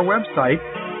out at our website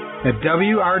at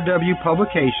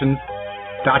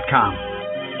wrwpublications.com.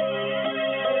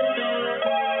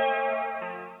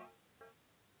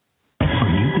 Are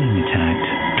you being attacked,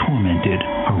 tormented,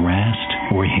 harassed,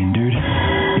 or hindered?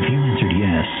 If you answered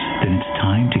yes, then it's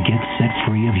time to get set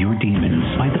free of your demons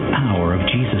by the power of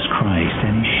Jesus Christ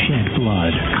and His shed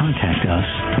blood. Contact us,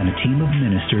 and a team of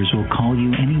ministers will call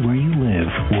you anywhere you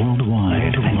live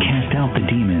worldwide and cast out the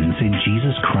demons in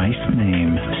Jesus Christ's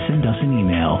name. Send us an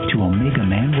email to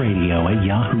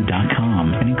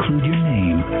omegamanradio@yahoo.com and include your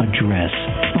name, address,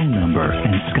 phone number,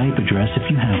 and Skype address if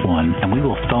you have one, and we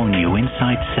will phone you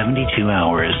inside 72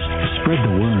 hours. Spread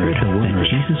the word that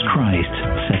Jesus Christ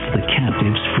sets the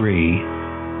captives free.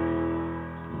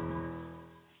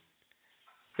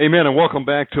 Amen, and welcome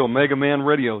back to Omegaman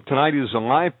Radio. Tonight is a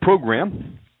live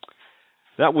program.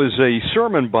 That was a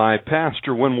sermon by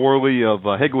Pastor Worley of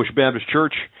Hegewisch Baptist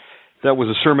Church. That was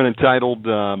a sermon entitled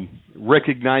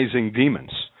Recognizing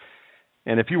Demons.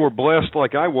 And if you were blessed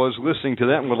like I was listening to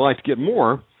that and would like to get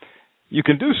more, you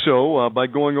can do so by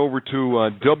going over to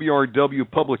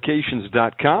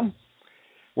wrwpublications.com,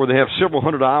 where they have several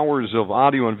hundred hours of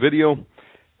audio and video,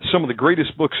 some of the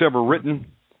greatest books ever written,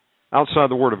 outside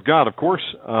the Word of God, of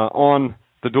course, on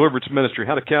the deliverance ministry,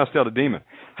 how to cast out a demon,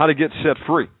 how to get set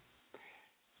free.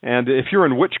 And if you're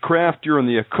in witchcraft, you're in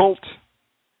the occult,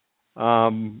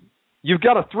 you've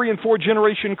got a 3- and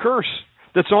 4-generation curse.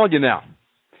 That's on you now.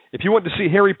 If you went to see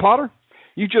Harry Potter,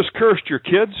 you just cursed your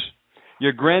kids,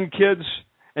 your grandkids,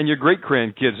 and your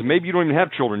great-grandkids. Maybe you don't even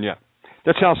have children yet.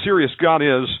 That's how serious God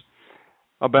is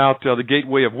about the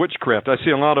gateway of witchcraft. I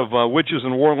see a lot of witches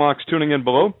and warlocks tuning in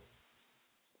below.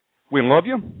 We love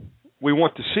you. We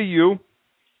want to see you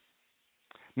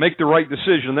make the right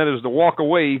decision. That is to walk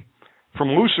away from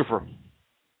Lucifer.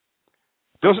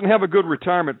 Doesn't have a good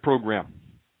retirement program.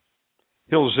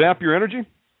 He'll zap your energy,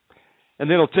 and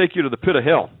then he'll take you to the pit of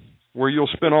hell, where you'll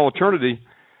spend all eternity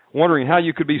wondering how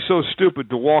you could be so stupid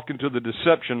to walk into the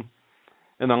deception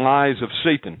and the lies of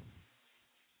Satan.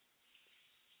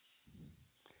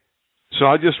 So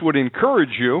I just would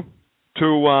encourage you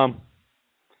to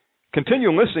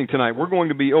continue listening tonight. We're going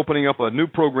to be opening up a new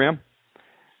program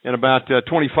in about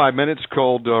 25 minutes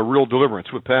called Real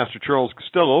Deliverance with Pastor Charles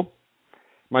Costello.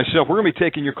 Myself, we're going to be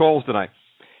taking your calls tonight.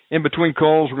 In between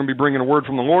calls, we're going to be bringing a word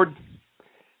from the Lord.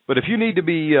 But if you need to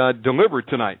be delivered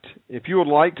tonight, if you would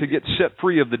like to get set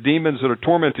free of the demons that are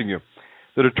tormenting you,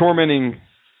 that are tormenting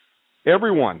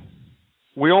everyone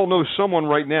We all know someone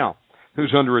right now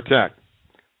who's under attack.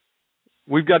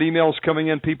 We've got emails coming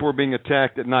in. People are being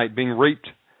attacked at night, being raped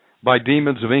by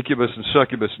demons of incubus and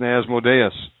succubus and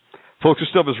Asmodeus. Folks, this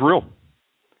stuff is real.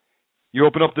 You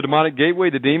open up the demonic gateway,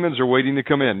 the demons are waiting to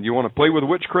come in. You want to play with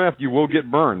witchcraft, you will get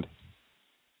burned.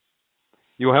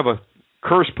 You'll have a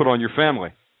curse put on your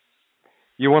family.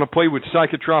 You want to play with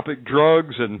psychotropic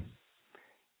drugs and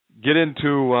get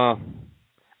into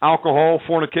alcohol,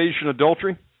 fornication,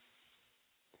 adultery,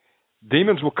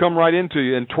 demons will come right into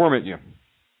you and torment you.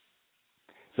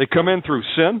 They come in through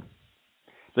sin.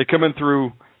 They come in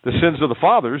through the sins of the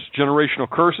fathers, generational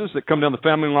curses that come down the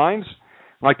family lines,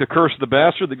 like the curse of the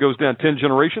bastard that goes down 10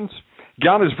 generations.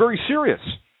 God is very serious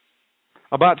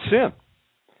about sin,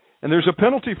 and there's a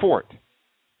penalty for it.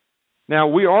 Now,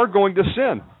 we are going to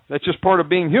sin. That's just part of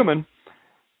being human.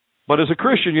 But as a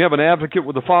Christian, you have an advocate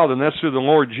with the Father, and that's through the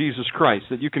Lord Jesus Christ,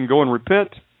 that you can go and repent.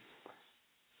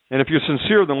 And if you're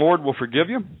sincere, the Lord will forgive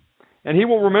you, and He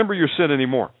won't remember your sin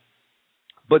anymore.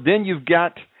 But then you've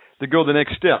got to go the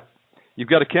next step. You've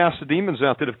got to cast the demons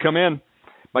out that have come in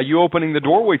by you opening the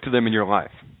doorway to them in your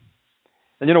life.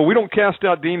 And, you know, we don't cast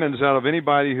out demons out of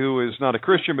anybody who is not a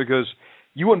Christian, because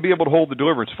you wouldn't be able to hold the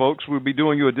deliverance, folks. We'd be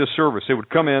doing you a disservice. They would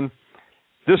come in,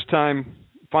 this time,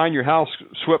 find your house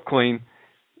swept clean.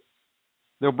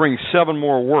 They'll bring 7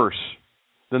 more worse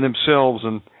than themselves,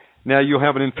 and now you'll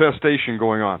have an infestation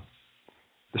going on.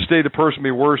 The state of the person will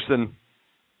be worse than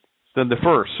the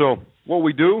first. So what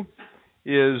we do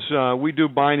is we do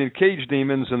bind and cage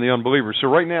demons and the unbelievers. So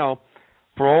right now,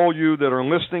 for all you that are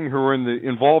listening who are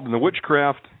involved in the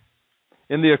witchcraft,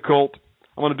 in the occult,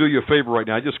 I'm going to do you a favor right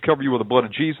now. I just cover you with the blood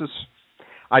of Jesus.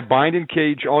 I bind and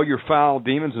cage all your foul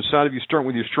demons inside of you, starting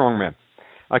with your strong man.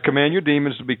 I command your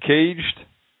demons to be caged.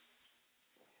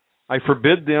 I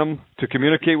forbid them to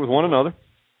communicate with one another.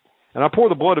 And I pour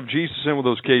the blood of Jesus in with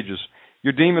those cages.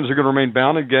 Your demons are going to remain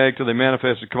bound and gagged till they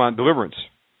manifest and come out in deliverance.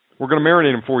 We're going to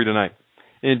marinate them for you tonight,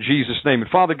 in Jesus' name. And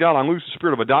Father God, I loose the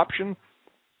spirit of adoption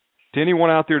to anyone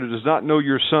out there that does not know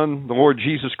your Son, the Lord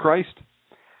Jesus Christ.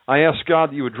 I ask,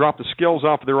 God, that you would drop the scales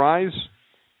off of their eyes.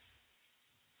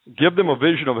 Give them a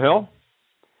vision of hell,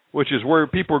 which is where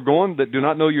people are going that do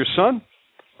not know your Son,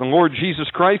 the Lord Jesus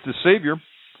Christ, the Savior.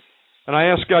 And I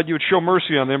ask, God, you would show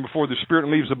mercy on them before the spirit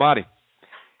leaves the body.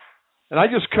 And I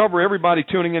just cover everybody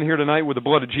tuning in here tonight with the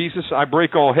blood of Jesus. I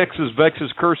break all hexes,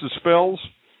 vexes, curses, spells,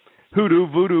 hoodoo,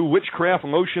 voodoo, witchcraft,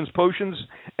 lotions, potions,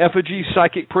 effigies,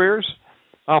 psychic prayers,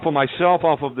 off of myself,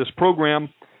 off of this program,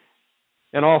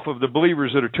 and off of the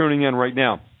believers that are tuning in right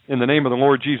now, in the name of the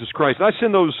Lord Jesus Christ. I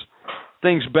send those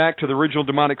things back to the original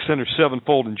demonic center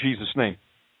sevenfold in Jesus' name.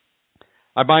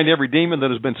 I bind every demon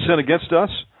that has been sent against us,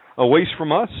 a waste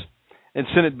from us, and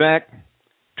send it back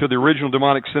to the original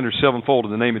demonic center sevenfold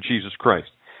in the name of Jesus Christ.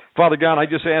 Father God, I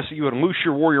just ask that you would loose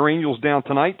your warrior angels down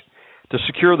tonight to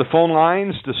secure the phone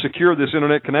lines, to secure this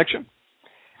internet connection,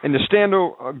 and to stand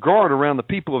guard around the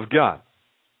people of God.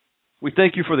 We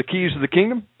thank you for the keys of the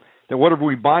kingdom, that whatever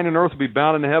we bind on earth will be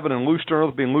bound in heaven, and loosed on earth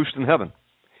will be loosed in heaven,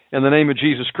 in the name of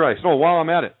Jesus Christ. Oh, while I'm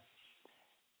at it,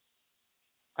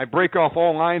 I break off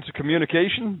all lines of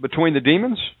communication between the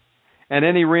demons and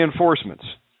any reinforcements,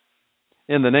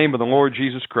 in the name of the Lord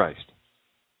Jesus Christ.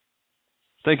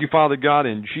 Thank you, Father God.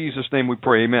 In Jesus' name we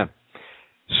pray. Amen.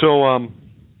 So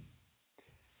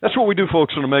that's what we do,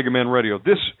 folks, on Omegaman Radio.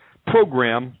 This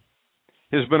program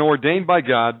has been ordained by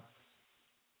God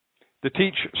to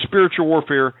teach spiritual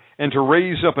warfare and to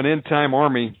raise up an end-time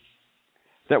army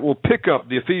that will pick up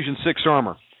the Ephesians 6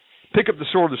 armor, pick up the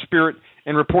sword of the Spirit,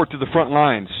 and report to the front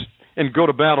lines and go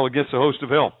to battle against the host of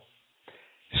hell.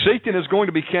 Satan is going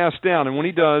to be cast down, and when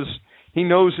he does, he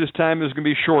knows his time is going to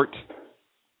be short.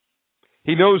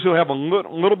 He knows he'll have a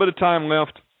little bit of time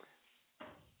left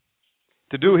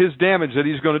to do his damage that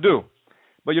he's going to do.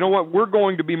 But you know what? We're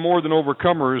going to be more than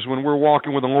overcomers when we're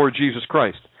walking with the Lord Jesus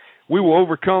Christ. We will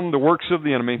overcome the works of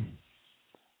the enemy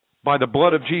by the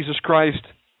blood of Jesus Christ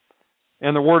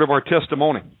and the word of our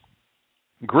testimony.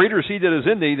 Greater is he that is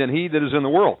in thee than he that is in the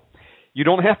world. You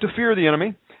don't have to fear the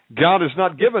enemy. God has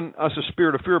not given us a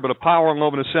spirit of fear, but a power and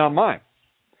love and a sound mind.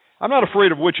 I'm not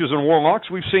afraid of witches and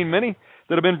warlocks. We've seen many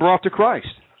that have been brought to Christ.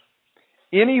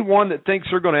 Anyone that thinks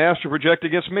they're going to astral project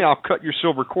against me, I'll cut your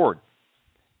silver cord.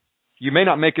 You may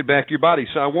not make it back to your body,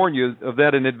 so I warn you of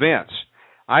that in advance.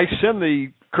 I send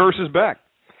the curses back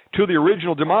to the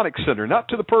original demonic center, not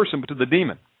to the person, but to the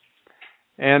demon.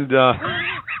 And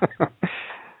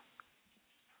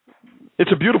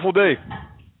it's a beautiful day.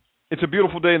 It's a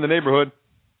beautiful day in the neighborhood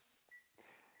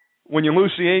when you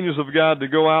loose the angels of God to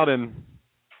go out and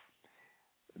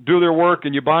do their work,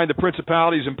 and you bind the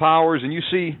principalities and powers, and you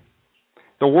see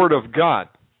the Word of God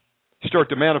start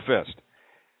to manifest.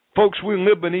 Folks, we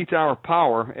live beneath our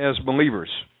power as believers.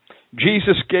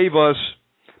 Jesus gave us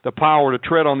the power to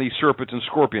tread on these serpents and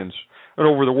scorpions and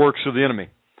over the works of the enemy.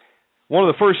 One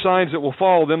of the first signs that will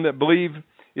follow them that believe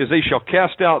is they shall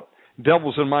cast out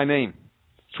devils in my name.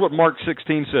 That's what Mark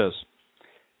 16 says.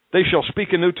 They shall speak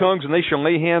in new tongues, and they shall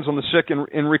lay hands on the sick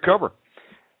and recover.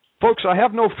 Folks, I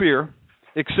have no fear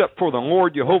except for the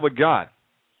Lord Jehovah God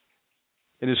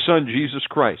and His Son Jesus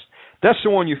Christ. That's the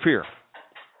one you fear.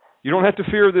 You don't have to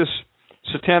fear this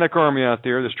satanic army out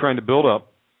there that's trying to build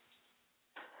up,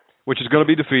 which is going to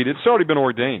be defeated. It's already been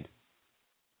ordained.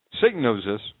 Satan knows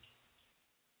this.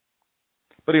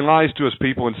 But he lies to his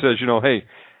people and says, hey,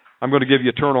 I'm going to give you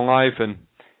eternal life and,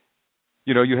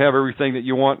 you have everything that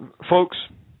you want. Folks,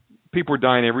 people are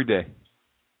dying every day.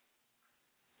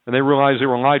 And they realize they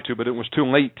were lied to, but it was too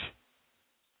late.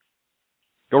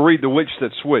 Go read The Witch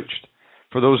That Switched,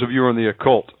 for those of you in the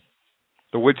occult.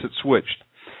 The Witch That Switched.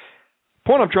 The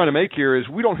point I'm trying to make here is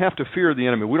we don't have to fear the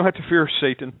enemy. We don't have to fear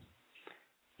Satan,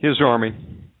 his army,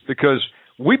 because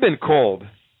we've been called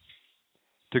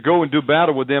to go and do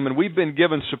battle with them, and we've been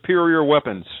given superior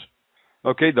weapons.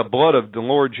 Okay, the blood of the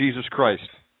Lord Jesus Christ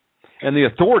and the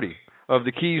authority of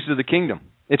the keys to the kingdom.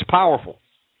 It's powerful.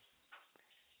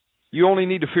 You only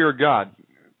need to fear God.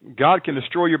 God can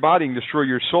destroy your body and destroy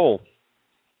your soul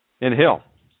in hell.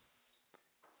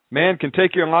 Man can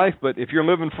take your life, but if you're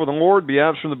living for the Lord, be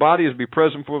absent from the body is be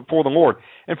present for the Lord.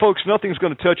 And folks, nothing's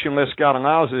going to touch you unless God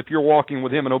allows it if you're walking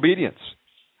with Him in obedience.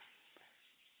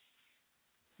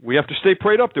 We have to stay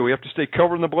prayed up to. We have to stay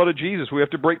covered in the blood of Jesus. We have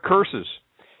to break curses.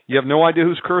 You have no idea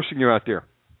who's cursing you out there.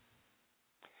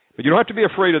 But you don't have to be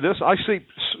afraid of this. I sleep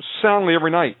soundly every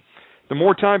night. The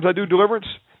more times I do deliverance,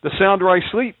 the sounder I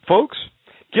sleep. Folks,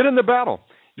 get in the battle.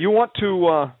 You want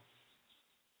to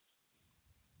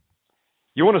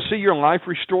see your life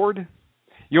restored?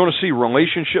 You want to see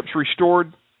relationships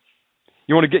restored?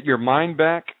 You want to get your mind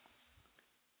back?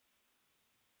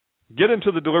 Get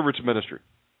into the deliverance ministry.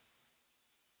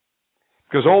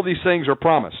 Because all these things are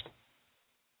promised.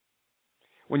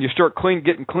 When you start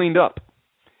getting cleaned up.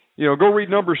 Go read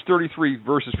Numbers 33,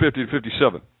 verses 50 to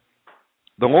 57.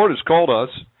 The Lord has called us,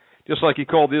 just like He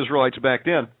called the Israelites back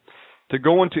then, to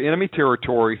go into enemy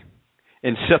territory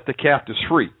and set the captives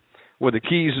free with the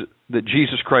keys that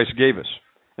Jesus Christ gave us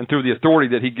and through the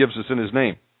authority that He gives us in His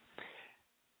name.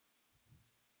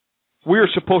 We are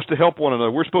supposed to help one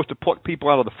another. We're supposed to pluck people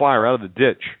out of the fire, out of the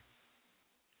ditch.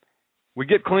 We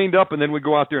get cleaned up and then we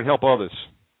go out there and help others.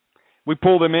 We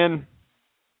pull them in,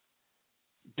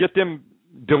 get them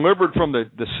delivered from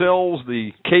the cells,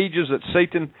 the cages that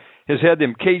Satan has had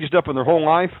them caged up in their whole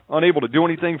life, unable to do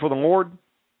anything for the Lord,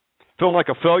 feeling like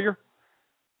a failure,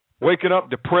 waking up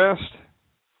depressed,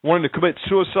 wanting to commit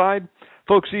suicide.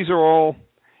 Folks, these are all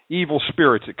evil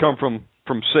spirits that come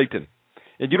from Satan.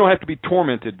 And you don't have to be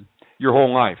tormented your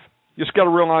whole life. You just got to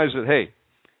realize that, hey,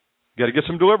 you got to get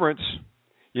some deliverance.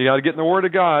 You got to get in the Word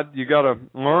of God. You got to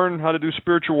learn how to do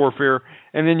spiritual warfare,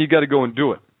 and then you got to go and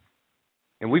do it.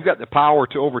 And we've got the power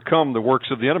to overcome the works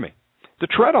of the enemy, to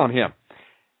tread on him.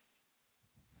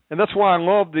 And that's why I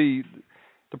love the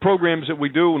programs that we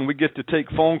do when we get to take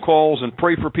phone calls and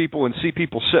pray for people and see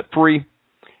people set free.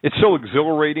 It's so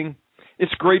exhilarating.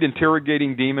 It's great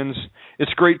interrogating demons.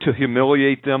 It's great to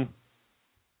humiliate them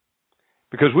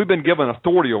because we've been given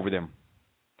authority over them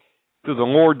through the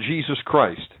Lord Jesus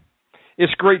Christ.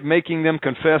 It's great making them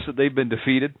confess that they've been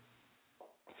defeated.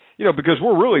 Because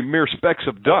we're really mere specks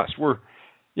of dust. We're,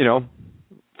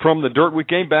 from the dirt we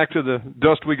came, back to the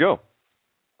dust we go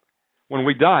when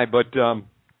we die. But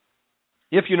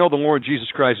if you know the Lord Jesus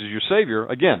Christ as your Savior,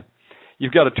 again,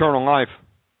 you've got eternal life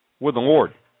with the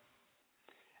Lord.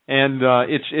 And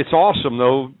it's awesome,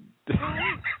 though,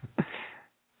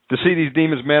 to see these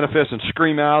demons manifest and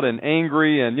scream out and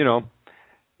angry, and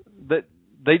that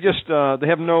they just they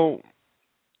have no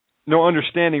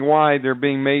understanding why they're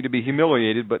being made to be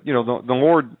humiliated. But the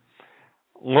Lord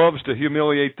loves to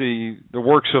humiliate the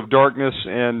works of darkness,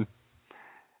 and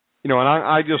and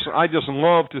I just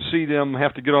love to see them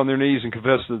have to get on their knees and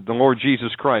confess the Lord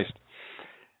Jesus Christ.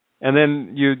 And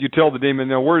then you tell the demon,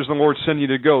 now where's the Lord sending you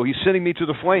to go? He's sending me to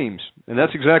the flames. And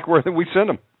that's exactly where we send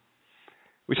them.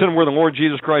 We send them where the Lord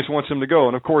Jesus Christ wants them to go.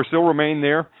 And of course, they'll remain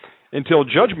there until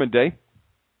Judgment Day.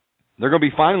 They're going to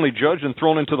be finally judged and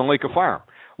thrown into the lake of fire.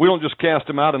 We don't just cast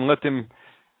them out and let them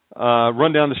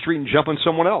run down the street and jump on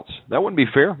someone else. That wouldn't be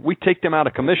fair. We take them out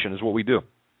of commission is what we do.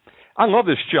 I love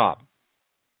this job.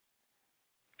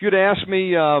 If you'd asked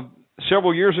me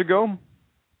several years ago,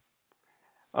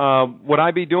 would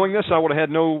I be doing this? I would have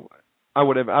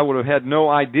had no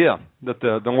idea that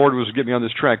the Lord was getting me on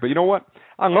this track. But you know what?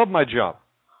 I love my job.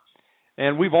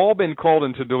 And we've all been called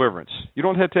into deliverance. You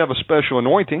don't have to have a special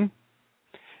anointing.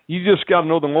 You just got to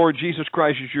know the Lord Jesus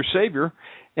Christ is your Savior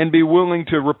and be willing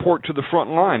to report to the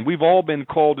front line. We've all been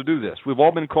called to do this. We've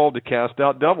all been called to cast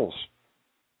out devils.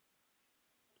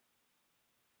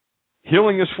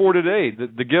 Healing is for today.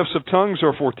 The gifts of tongues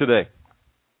are for today.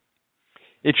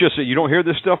 It's just that you don't hear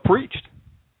this stuff preached.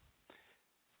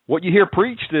 What you hear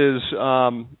preached is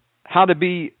how to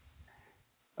be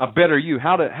a better you,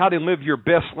 how to live your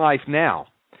best life now.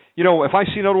 You know, if I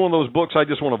see another one of those books, I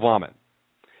just want to vomit.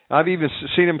 I've even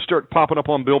seen them start popping up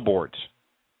on billboards.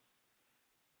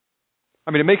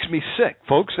 I mean, it makes me sick,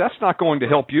 folks. That's not going to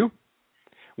help you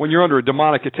when you're under a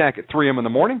demonic attack at 3 a.m. in the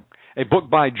morning. A book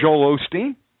by Joel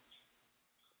Osteen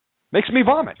makes me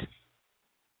vomit.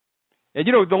 And,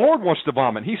 you know, the Lord wants to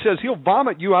vomit. He says he'll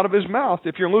vomit you out of his mouth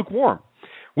if you're lukewarm.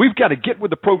 We've got to get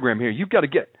with the program here. You've got to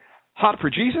get hot for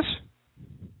Jesus,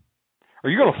 or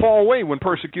you're going to fall away when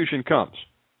persecution comes.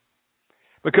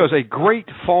 Because a great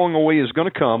falling away is going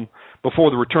to come before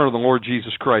the return of the Lord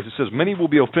Jesus Christ. It says many will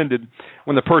be offended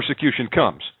when the persecution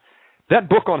comes. That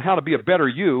book on how to be a better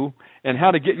you and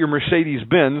how to get your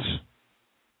Mercedes-Benz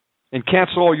and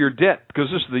cancel all your debt, because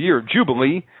this is the year of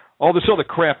Jubilee, all this other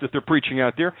crap that they're preaching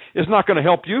out there, is not going to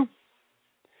help you.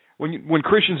 When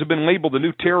Christians have been labeled the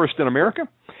new terrorist in America,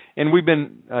 and we've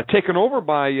been taken over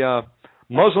by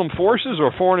Muslim forces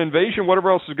or foreign invasion,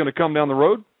 whatever else is going to come down the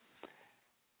road,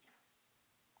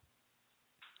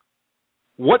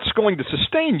 what's going to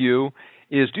sustain you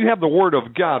is, do you have the Word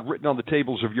of God written on the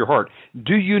tables of your heart?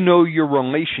 Do you know your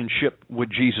relationship with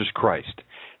Jesus Christ?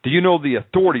 Do you know the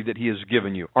authority that He has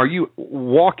given you? Are you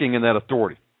walking in that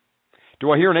authority?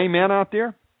 Do I hear an amen out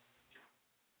there?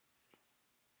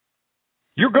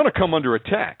 You're going to come under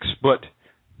attacks, but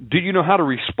do you know how to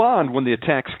respond when the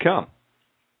attacks come?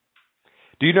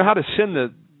 Do you know how to send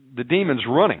the demons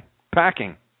running,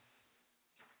 packing?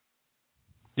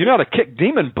 Do you know how to kick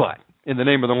demon butt in the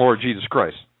name of the Lord Jesus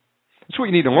Christ? That's what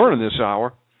you need to learn in this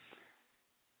hour.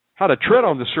 How to tread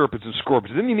on the serpents and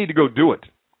scorpions. Then you need to go do it.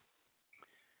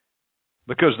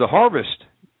 Because the harvest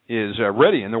is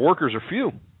ready and the workers are few.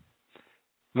 And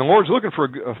the Lord's looking for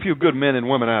a few good men and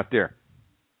women out there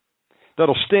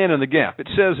that'll stand in the gap. It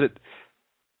says that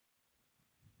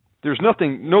there's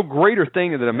no greater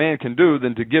thing that a man can do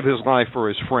than to give his life for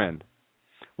his friend.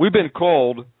 We've been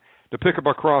called to pick up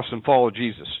our cross and follow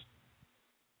Jesus.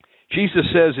 Jesus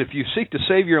says if you seek to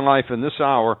save your life in this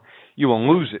hour, you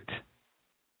will lose it.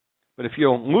 But if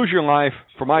you'll lose your life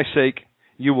for my sake,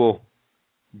 you will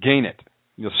gain it.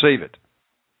 You'll save it.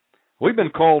 We've been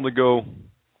called to go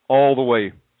all the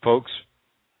way, folks.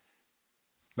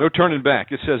 No turning back.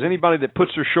 It says anybody that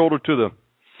puts their shoulder to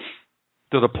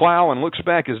the plow and looks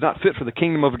back is not fit for the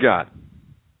kingdom of God.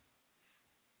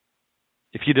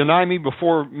 If you deny me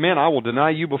before men, I will deny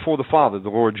you before the Father, the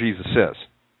Lord Jesus says.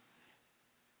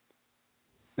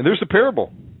 And there's the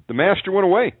parable. The master went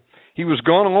away. He was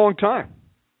gone a long time.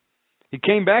 He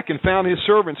came back and found his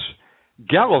servants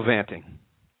gallivanting.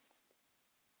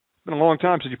 It's been a long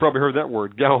time since you probably heard that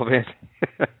word, gallivanting.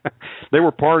 They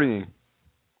were partying.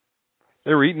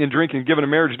 They were eating and drinking, giving in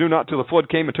marriage due not till the flood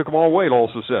came and took them all away, it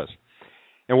also says.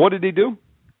 And what did he do?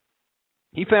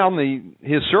 He found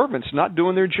his servants not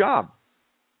doing their job.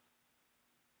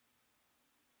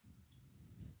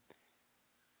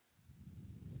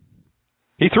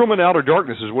 He threw them into outer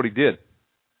darkness is what he did.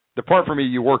 Depart from me,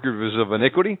 you workers of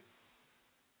iniquity.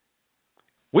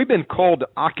 We've been called to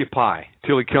occupy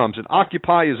till he comes. And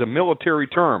occupy is a military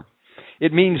term.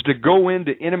 It means to go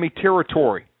into enemy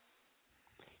territory.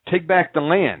 Take back the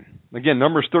land. Again,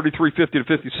 Numbers 33:50 to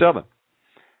 57.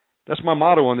 That's my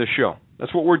motto on this show.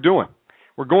 That's what we're doing.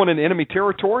 We're going into enemy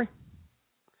territory.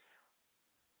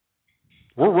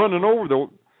 We're running over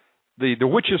the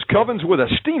witches' covens with a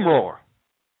steamroller.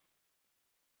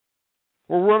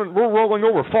 We're rolling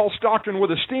over false doctrine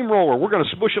with a steamroller. We're going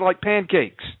to smush it like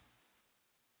pancakes.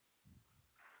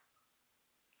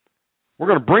 We're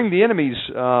going to bring the enemy's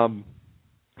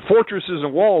fortresses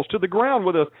and walls to the ground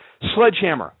with a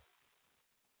sledgehammer.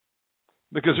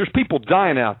 Because there's people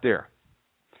dying out there.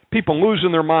 People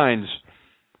losing their minds,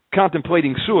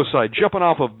 contemplating suicide, jumping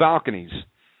off of balconies,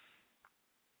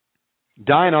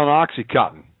 dying on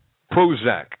Oxycontin,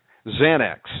 Prozac,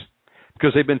 Xanax,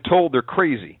 because they've been told they're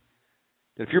crazy.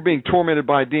 If you're being tormented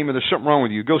by a demon, there's something wrong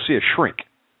with you. Go see a shrink.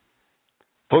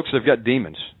 Folks, they've got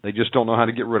demons. They just don't know how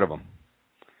to get rid of them.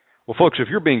 Well, folks, if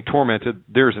you're being tormented,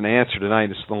 there's an answer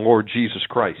tonight. It's the Lord Jesus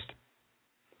Christ.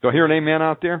 Do I hear an amen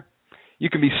out there? You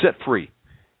can be set free.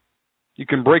 You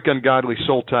can break ungodly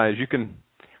soul ties. You can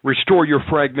restore your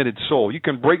fragmented soul. You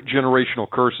can break generational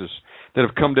curses that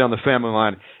have come down the family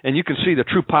line, and you can see the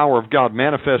true power of God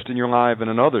manifest in your life and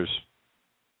in others.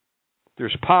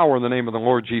 There's power in the name of the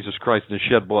Lord Jesus Christ and His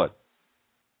shed blood.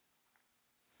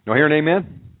 You hear an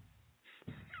amen?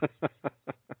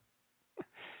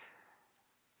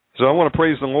 So I want to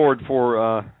praise the Lord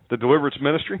for the deliverance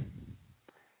ministry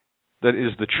that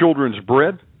is the children's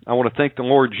bread. I want to thank the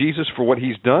Lord Jesus for what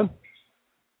He's done.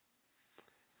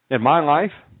 In my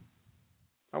life,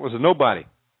 I was a nobody.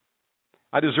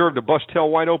 I deserved to bust hell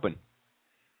wide open.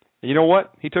 And you know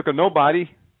what? He took a nobody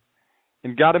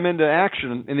and got him into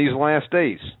action in these last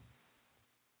days.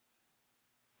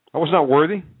 I was not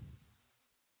worthy.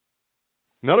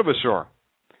 None of us are.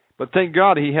 But thank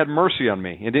God He had mercy on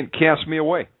me and didn't cast me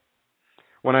away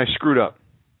when I screwed up.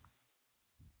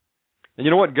 And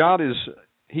you know what?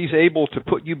 He's able to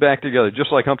put you back together,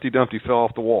 just like Humpty Dumpty fell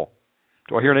off the wall.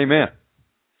 Do I hear an amen?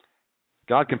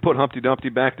 God can put Humpty Dumpty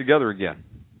back together again.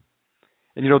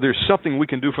 And you know, there's something we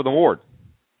can do for the Lord.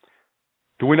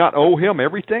 Do we not owe Him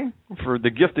everything for the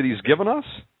gift that He's given us?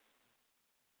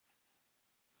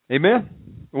 Amen?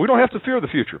 We don't have to fear the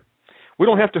future. We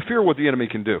don't have to fear what the enemy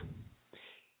can do.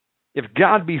 If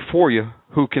God be for you,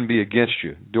 who can be against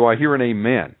you? Do I hear an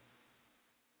amen?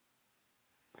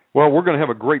 Well, we're going to have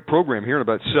a great program here in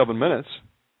about 7 minutes.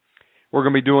 We're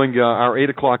going to be doing our 8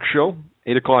 o'clock show,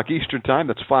 8 o'clock Eastern Time.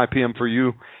 That's 5 p.m. for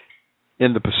you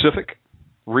in the Pacific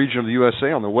region of the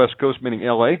USA on the West Coast, meaning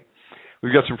L.A.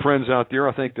 We've got some friends out there,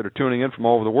 I think, that are tuning in from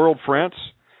all over the world. France.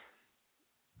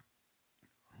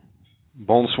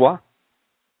 Bonsoir.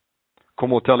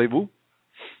 ¿Cómo allez-vous?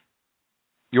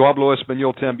 Yo hablo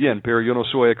español también, pero yo no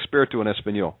soy experto en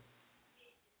español.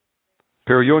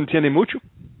 Pero yo entiendo mucho.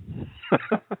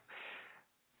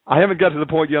 I haven't got to the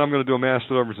point yet I'm going to do a mass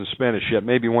deliverance in Spanish yet,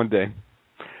 maybe one day.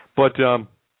 But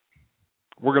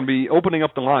we're going to be opening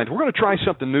up the lines. We're going to try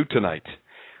something new tonight.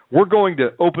 We're going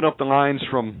to open up the lines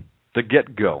from the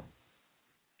get-go.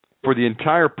 For the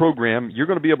entire program, you're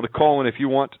going to be able to call in if you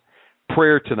want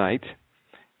prayer tonight.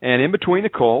 And in between the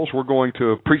calls, we're going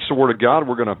to preach the Word of God.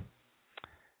 We're going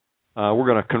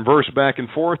to converse back and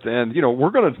forth, and you know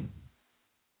we're going to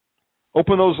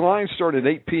open those lines starting at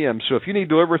 8 p.m. So if you need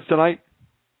deliverance tonight,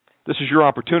 this is your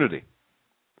opportunity.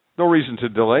 No reason to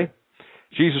delay.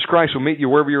 Jesus Christ will meet you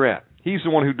wherever you're at. He's the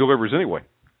one who delivers anyway,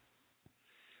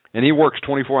 and He works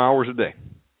 24 hours a day.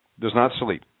 Does not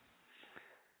sleep.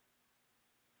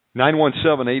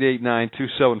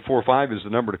 917-889-2745 is the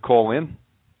number to call in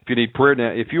if you need prayer.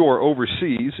 Now, if you are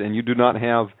overseas and you do not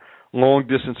have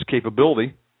long-distance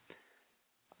capability,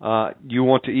 you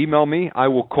want to email me, I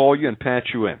will call you and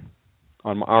patch you in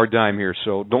on our dime here.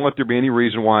 So don't let there be any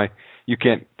reason why you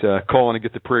can't call in and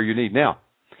get the prayer you need. Now,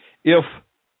 if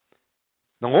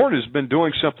the Lord has been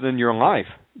doing something in your life,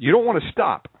 you don't want to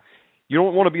stop. You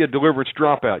don't want to be a deliverance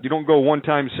dropout. You don't go one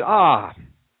time and say,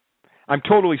 I'm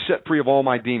totally set free of all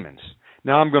my demons.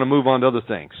 Now I'm going to move on to other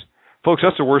things. Folks,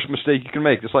 that's the worst mistake you can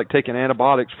make. It's like taking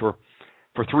antibiotics for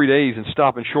 3 days and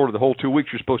stopping short of the whole 2 weeks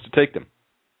you're supposed to take them.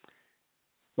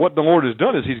 What the Lord has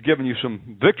done is He's given you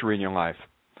some victory in your life.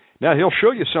 Now He'll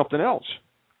show you something else.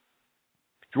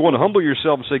 If you want to humble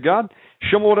yourself and say, God,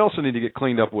 show me what else I need to get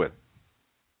cleaned up with.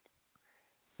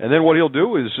 And then what He'll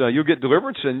do is you'll get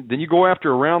deliverance, and then you go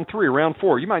after round 3, round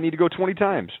 4. You might need to go 20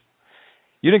 times.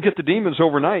 You didn't get the demons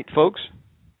overnight, folks.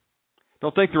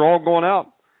 Don't think they're all going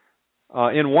out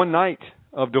in one night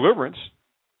of deliverance.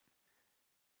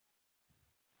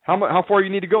 How far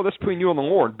you need to go, that's between you and the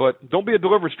Lord. But don't be a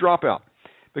deliverance dropout.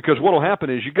 Because what will happen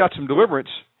is you got some deliverance,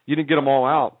 you didn't get them all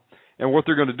out. And what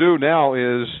they're going to do now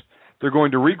is they're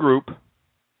going to regroup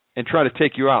and try to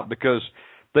take you out because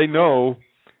they know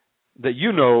that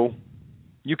you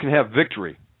can have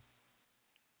victory.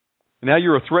 Now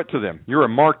you're a threat to them. You're a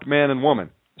marked man and woman.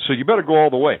 So you better go all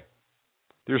the way.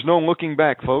 There's no looking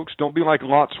back, folks. Don't be like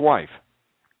Lot's wife.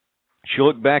 She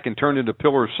looked back and turned into a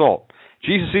pillar of salt.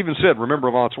 Jesus even said, remember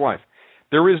Lot's wife,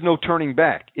 there is no turning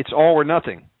back. It's all or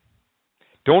nothing.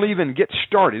 Don't even get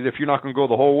started if you're not going to go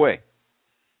the whole way.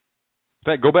 In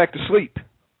fact, go back to sleep.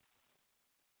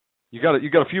 You got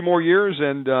a few more years,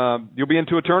 and you'll be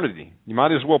into eternity. You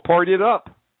might as well party it up.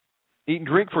 Eat and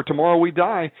drink for tomorrow we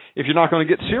die if you're not going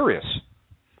to get serious.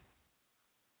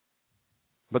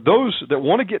 But those that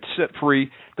want to get set free,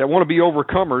 that want to be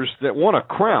overcomers, that want a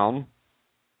crown,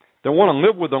 that want to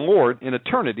live with the Lord in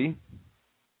eternity,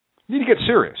 need to get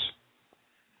serious.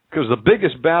 Because the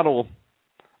biggest battle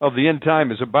of the end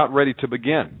time is about ready to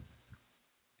begin.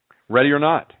 Ready or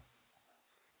not.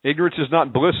 Ignorance is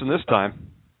not bliss in this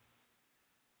time.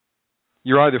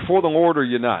 You're either for the Lord or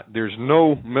you're not. There's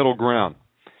no middle ground.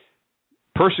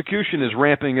 Persecution is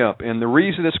ramping up, and the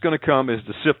reason it's going to come is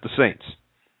to sift the saints.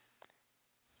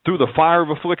 Through the fire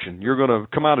of affliction, you're going to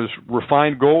come out as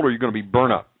refined gold, or you're going to be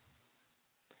burnt up.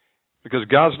 Because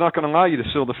God's not going to allow you to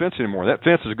seal the fence anymore. That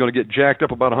fence is going to get jacked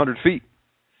up about 100 feet.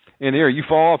 In the air, you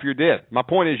fall off, you're dead. My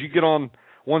point is, you get on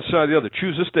one side or the other.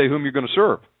 Choose this day whom you're going to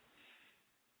serve.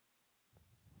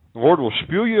 The Lord will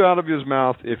spew you out of his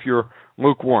mouth if you're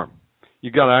lukewarm.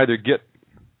 You got to either get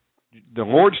the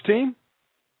Lord's team,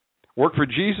 work for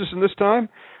Jesus in this time,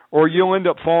 or you'll end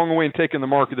up falling away and taking the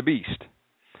mark of the beast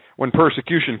when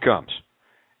persecution comes.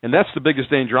 And that's the biggest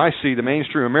danger I see. The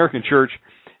mainstream American church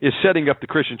is setting up the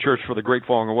Christian church for the great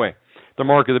falling away, the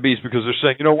mark of the beast, because they're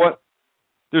saying, you know what?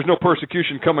 There's no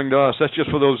persecution coming to us. That's just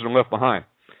for those that are left behind.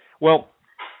 Well,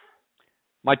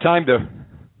 my time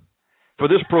for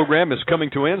this program is coming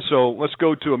to an end, so let's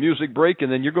go to a music break,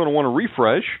 and then you're going to want to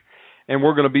refresh, and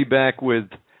we're going to be back with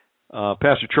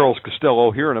Pastor Charles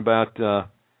Costello here in about 2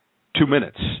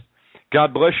 minutes.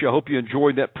 God bless you. I hope you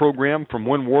enjoyed that program from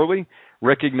Win Worley,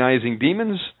 Recognizing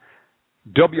Demons,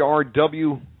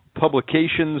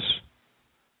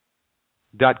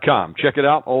 WRWpublications.com. Check it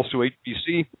out. Also,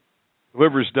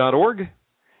 HBCDelivers.org.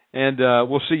 And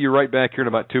we'll see you right back here in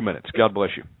about 2 minutes. God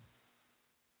bless you.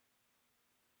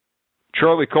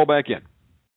 Charlie, call back in.